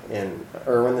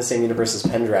we're in the same universe as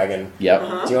Pendragon? Yep. Do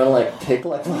you want to like pick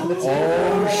like one of the two?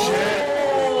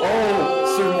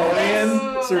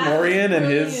 Sir Morian and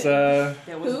his That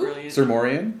was brilliant. Sir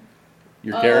Morian,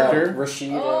 your character,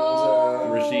 Rashid Rashid.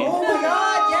 Oh my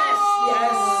God! Yes,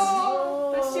 yes.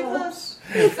 That's too close.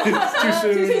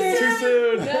 Too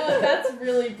soon. No, that's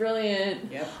really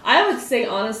brilliant. Yep. I would say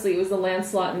honestly, it was the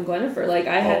Lancelot and Guinevere. Like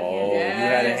I had. Oh, you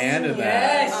had a hand in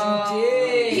that. Yes, you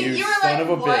did. You were son like, of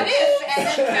a what bitch.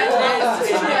 if?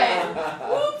 And then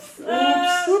Whoops.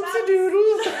 Whoopsie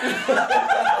doodle.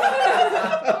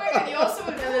 oh my God, you also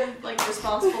would have been like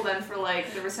responsible then for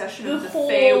like the recession of the whole-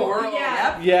 Fey world.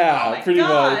 yeah. Yep. Yeah, Oh my pretty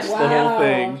gosh. much the whole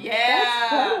thing.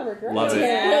 Yeah. Love it.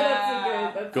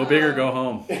 Yeah, that's Go big or go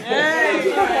home.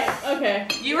 Hey. Alright, okay.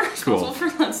 You were responsible for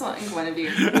Lancelot and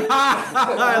Guinevere.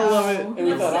 I love it. And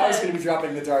we thought I was going to be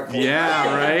dropping the dark horse.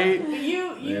 Yeah, right.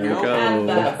 You There we don't go. have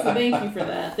that, so thank you for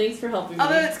that. Thanks for helping me.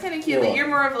 Although it's kind of cute that you're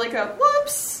more of like a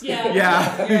whoops. Yeah.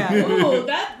 Yeah. Ooh,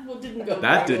 that didn't go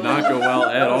That very did well. not go well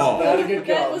at all. Not a good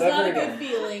That go. was Never not a again. good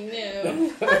feeling,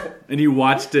 no. And you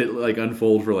watched it like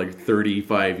unfold for like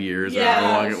 35 years or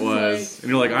how long it it's was. like-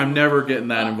 And you're like, I'm never getting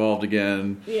that involved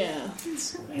again. Yeah.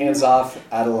 Hands off,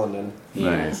 out of London. Yeah.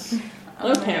 Nice. Oh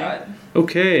my Okay. God.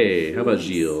 Okay, how about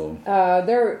Gilles?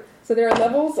 There are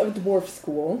levels of dwarf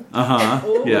school, Uh-huh.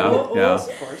 Yeah, yeah. Of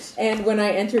course. and when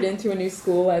I entered into a new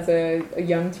school as a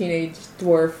young teenage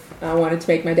dwarf, I wanted to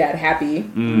make my dad happy.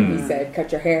 And he said,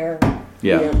 "Cut your hair,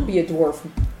 Yeah. be a dwarf."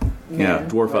 Man. Yeah,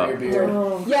 dwarf Grow up. your beard.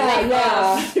 Oh. Yeah. And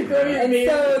beard.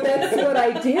 so that's what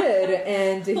I did.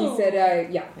 And he said, I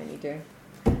need to.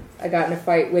 I got in a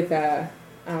fight with a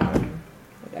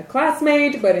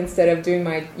classmate, but instead of doing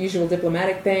my usual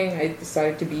diplomatic thing, I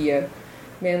decided to be a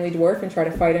manly dwarf and try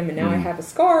to fight him. And now I have a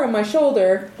scar on my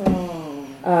shoulder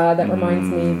that reminds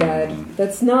me that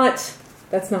that's not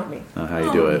me. Not how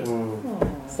you do it.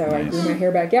 So I grew my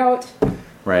hair back out,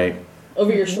 Right.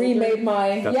 Over your shoulder. remade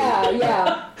my covering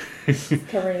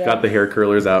it Got up. the hair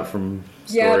curlers out from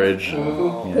storage.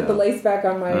 Put the lace back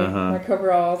on my my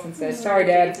coveralls and said, "Sorry,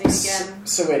 Dad." Again.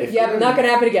 So wait, if Yep, you're, not gonna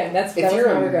happen again. That if was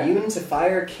you're my regret. immune to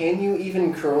fire, can you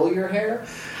even curl your hair?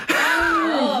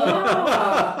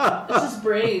 It's just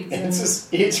braids. It's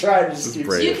just you try to just keep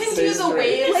braids. You can do the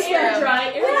wave Like hair.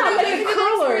 dry Yeah, air. like You the can do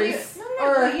curlers.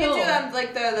 Or you no. can do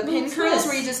like the pin Little curls twist.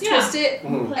 where you just Yeah. twist it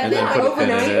Mhm. and then then put a pin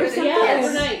in overnight it. or something. Yeah, Yes.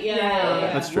 overnight. Yeah. Yeah.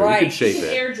 That's true. Right. You can shape You can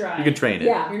it. air dry. You can train it.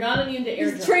 Yeah. You're not immune to air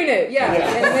dry. Just train it, yeah.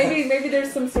 Yeah. And maybe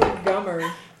there's some sort of gum or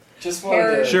Just Hair-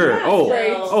 wanted to Sure. Yeah, Oh,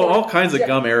 Right. oh, all kinds of Yeah.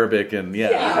 gum Arabic and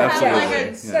yeah, Yeah. absolutely. Like a-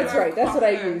 Yeah. That's right. That's what I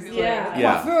used. Yeah.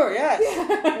 Yeah. Coiffure, yes.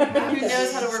 Who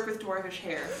knows how to work with dwarvish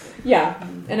hair? Yeah,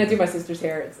 and I do my sister's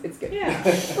hair. It's good. Yeah.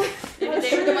 Maybe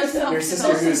they were the ones who Your helped sister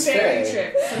develop who's some fairy fey.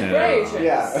 tricks. Some Yeah. fairy tricks.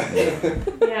 Yeah.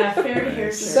 Yeah, fairy hair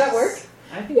tricks. Does that work?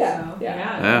 I think Yeah, so. yeah. Yeah, I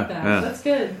Yeah, like that. yeah. That's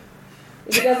good.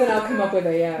 If it doesn't, I'll come up with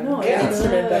a No, an yeah.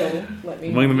 instrument that'll let me.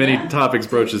 Among the many Yeah. topics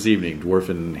broached this evening,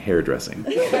 dwarfen hairdressing.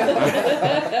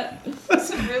 That's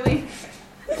a really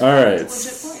All right. legit point.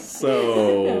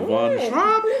 So, Von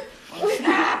Schraub.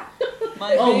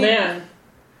 My Oh thing- man.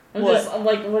 What? I'm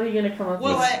like, what are you gonna come up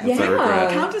Well, with? I, What's that Yeah. regret?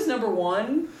 count as number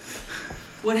one.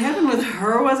 What happened with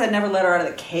her was I never let her out of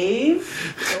the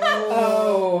cave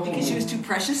Oh. because she was too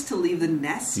precious to leave the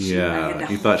nest. I had Yeah,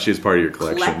 to you thought she was part of your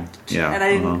collection. collect, Yeah. and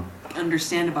I didn't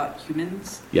understand about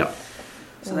humans, Yep.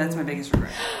 so that's my biggest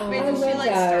regret. Wait, I did she love like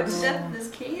that. starve to death in this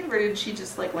cave, or did she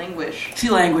just like languish? She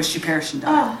languished, she perished and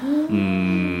died.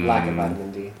 Mm, Lack of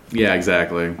vitamin D. yeah,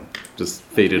 exactly. Just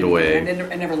faded And away.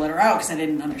 I never let her out because I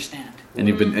didn't understand. And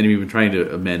you've been trying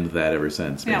to amend that ever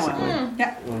since, Yeah, basically. well,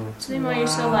 yeah. So then why you're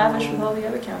so lavish with all the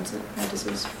other counts that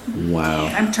practices? Wow.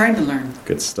 I'm trying to learn.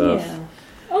 Good stuff. Yeah.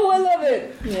 Oh, I love love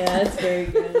it. Yeah, it's very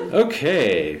good.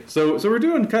 Okay, so we're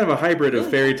doing kind of a hybrid of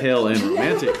fairy tale and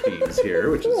romantic themes here,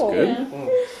 which is Cool. good. Yeah.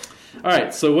 All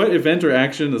right, so what event or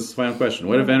action, this is the final question,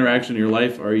 what event or action in your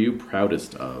life are you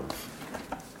proudest of?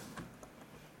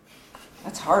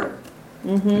 That's harder.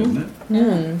 Isn't it?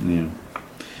 Yeah.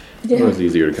 Yeah. It was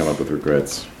easier to come up with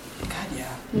regrets. God,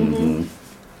 yeah. Mm-hmm.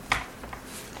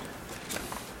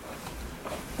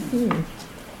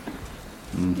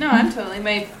 No, I'm totally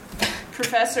my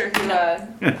professor who No,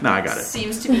 I got it.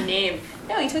 seems to be named.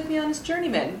 No, he took me on his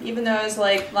journeyman, even though I was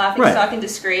like laughing Right. stock and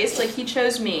disgraced. Like he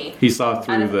chose me He saw out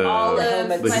through of all of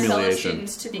the my fellow humiliation.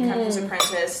 students to become his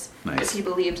apprentice Nice. because he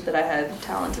believed that I had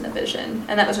talent and a vision,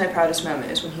 and that was my proudest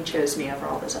moment is when he chose me over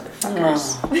all those other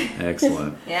fuckers.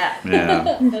 Excellent. Yeah.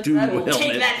 Yeah. Do I will helmet.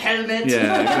 take that helmet.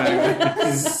 Yeah,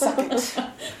 exactly.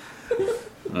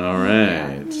 All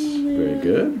right. Very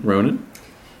good. Ronan?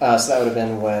 So that would have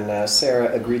been when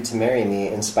Sarah agreed to marry me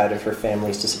in spite of her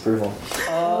family's disapproval.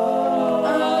 The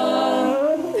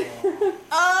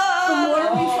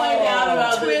more we find out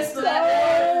about Twist this,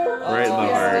 that. Right in the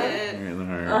heart. Right in the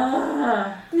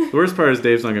heart. The worst part is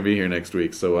Dave's not going to be here next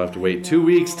week, so we'll have to wait 2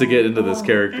 weeks to get into this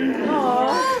character.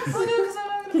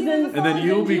 And then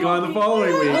you'll be gone the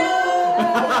following week.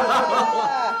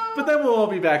 But then we'll all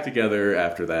be back together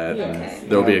after that. Okay. And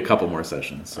there'll be a couple more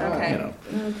sessions. So, Okay. you know,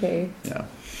 Okay. yeah.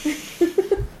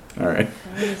 All right.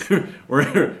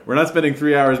 We're not spending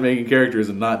 3 hours making characters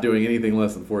and not doing anything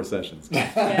less than 4 sessions.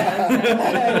 That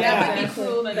would be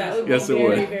cool. That would Yes, be it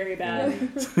very, would. very bad.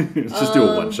 Let's just do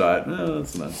a one shot. No,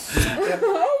 that's enough.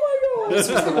 Oh my This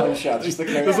was the one shot, just the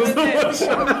This character. was the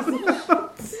one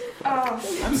shot. Oh,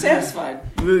 I'm satisfied.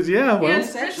 Yeah, well,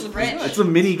 It's rich. it's a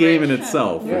mini game in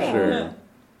itself, for Yeah. sure.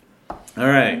 All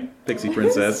right, Pixie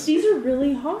Princess. These are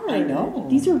really hard. I know.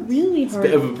 These are really hard.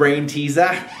 Bit of a brain teaser.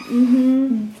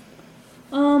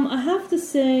 I have to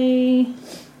say,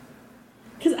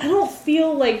 because I don't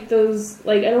feel like those,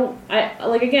 like,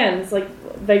 again, it's like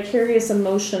vicarious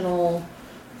emotional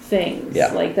things,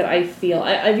 Yeah. like, that I feel.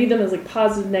 I view them as, like,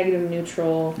 positive, negative,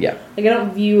 neutral. Yeah. Like, I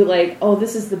don't view, like, oh,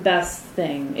 this is the best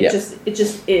thing. It Yeah. just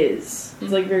is.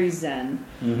 It's, like, very zen.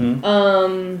 Mm-hmm.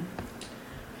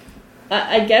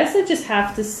 I guess I just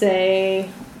have to say,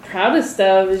 proudest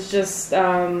of is just,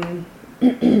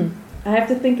 I have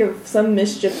to think of some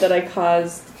mischief that I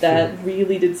caused that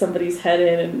really did somebody's head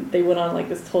in and they went on like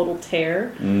this total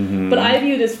tear. Mm-hmm. But I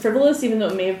view it as frivolous, even though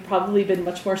it may have probably been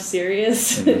much more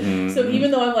serious. Mhm. So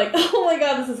even though I'm like, oh my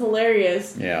god, this is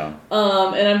hilarious, Yeah.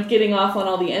 and I'm getting off on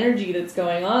all the energy that's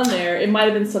going on there, it might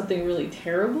have been something really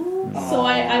terrible. So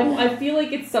I feel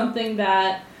like it's something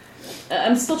that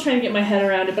I'm still trying to get my head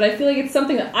around it, but I feel like it's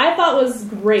something that I thought was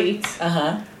great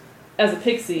as a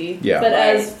pixie. Yeah. But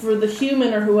Right. as for the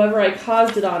human or whoever I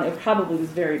caused it on, it probably was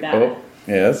very bad. Oh,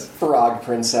 yes. Frog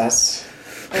princess.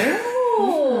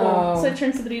 Oh. So I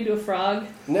turned somebody into a frog?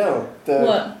 No,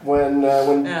 What?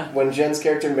 when Jen's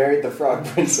character married the frog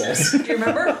princess. Do you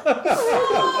remember?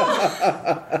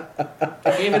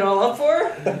 Gave it all up for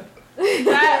her?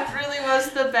 That really was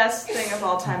the best thing of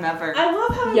all time ever. I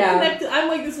love how Yeah. I'm connected. I'm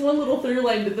like this one little through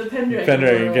line to the Pendragon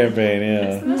Pendragon world. campaign,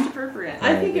 It's yeah. the most appropriate.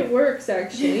 I think it works,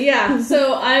 actually. Yeah,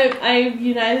 so I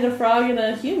united a frog and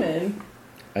a human.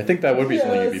 I think that would be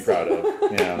something you'd be Yes. proud of.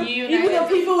 Yeah. You Even though united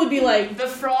people would be like, the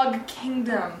frog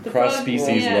kingdom. the Cross frog-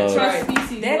 species yeah, love. cross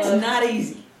species That's love. not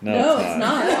easy. No, it's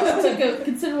not. It took a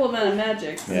considerable amount of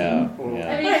magic. Yeah. I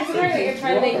Yeah. mean, considering that you're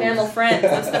trying to make mammal friends,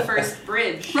 that's the first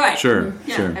bridge. Right. Sure.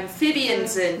 Yeah, Sure.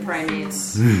 amphibians and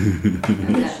primates. And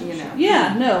that, you know.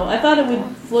 Yeah, no, I thought it would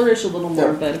flourish a little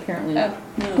more, No. but apparently not.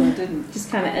 No, it didn't. Just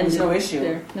kind of There was ended no issue.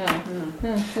 there. No,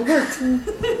 it worked.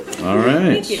 All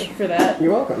right. Thank you for that.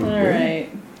 You're welcome. All right.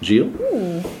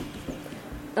 Gilles?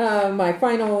 My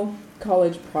final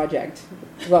college project.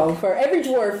 Well, for every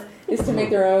dwarf is to make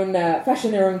their own,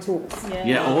 fashion their own tools.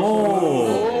 Yeah.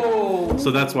 Oh.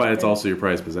 So that's why it's also your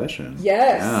prized possession.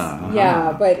 Yes. Yeah.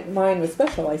 Yeah, but mine was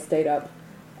special. I stayed up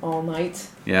all night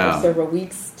Yeah. for several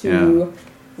weeks to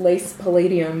lace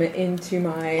palladium into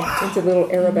little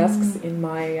arabesques in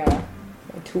my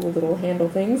tool little handle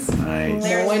things. Nice.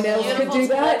 They're No one else could beautiful do to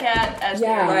that. look at as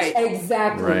Yeah, they're Right.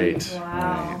 exactly. Right.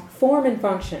 Wow. Form and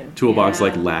function. Toolbox Yeah.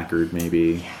 like lacquered,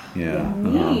 maybe. Yeah. Yeah.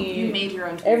 Uh-huh. You Neat. made your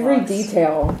own Every toolbox.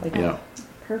 detail. Like, Yeah.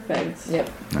 Perfect. Yep.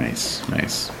 Nice.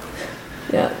 Nice.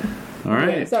 Yeah. All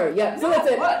right. Sorry. Yeah. So that's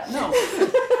it. What? No.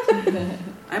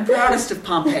 I'm proudest of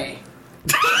Pompeii.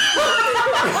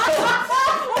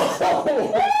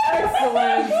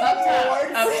 Excellent.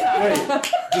 Up top.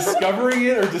 Wait, discovering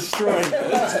it or destroying it?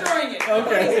 Destroying it.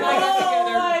 Okay.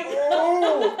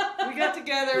 We got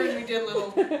together and we did a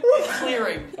little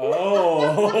clearing.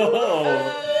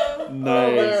 Oh.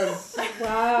 Nice.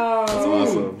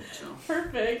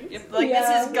 Like, Yeah.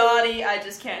 this is gaudy. I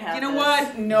just can't have You know this.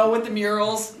 what? No with the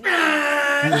murals. You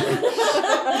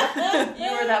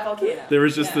are that volcano. There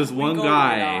was just Yeah, this we one go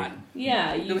guy on.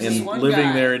 Yeah, There you was in, this one living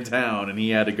guy. there in town, and he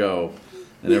had to go,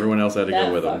 and everyone else had to that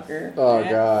go with him. fucker. Oh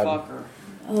That god, fucker.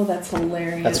 Oh, that's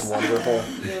hilarious. that's wonderful.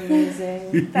 You're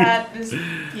amazing. That is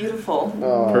beautiful.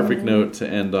 Oh. Perfect note to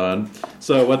end on.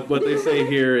 So what they say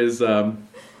here is,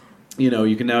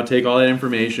 you can now take all that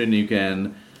information, you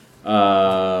can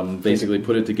basically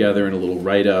put it together in a little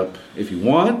write-up if you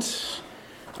want,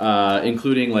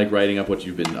 including like writing up what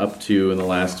you've been up to in the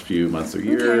last few months or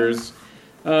years.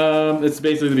 It's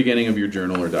basically the beginning of your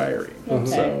journal or diary. Okay.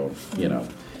 So,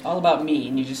 All about me,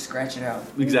 and you just scratch it out.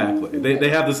 exactly. They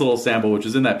have this little sample, which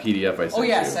is in that PDF I sent Oh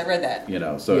yes, you. I read that.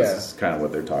 So Yeah. it's kind of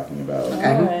what they're talking about. All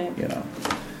right.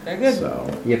 Very good. So,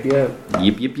 Yep. yep.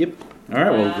 All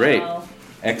right, well, great. Wow.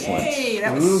 Excellent. Yay,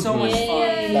 that was so much fun.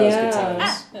 Yay. That was good Yeah.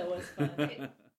 times. That was fun.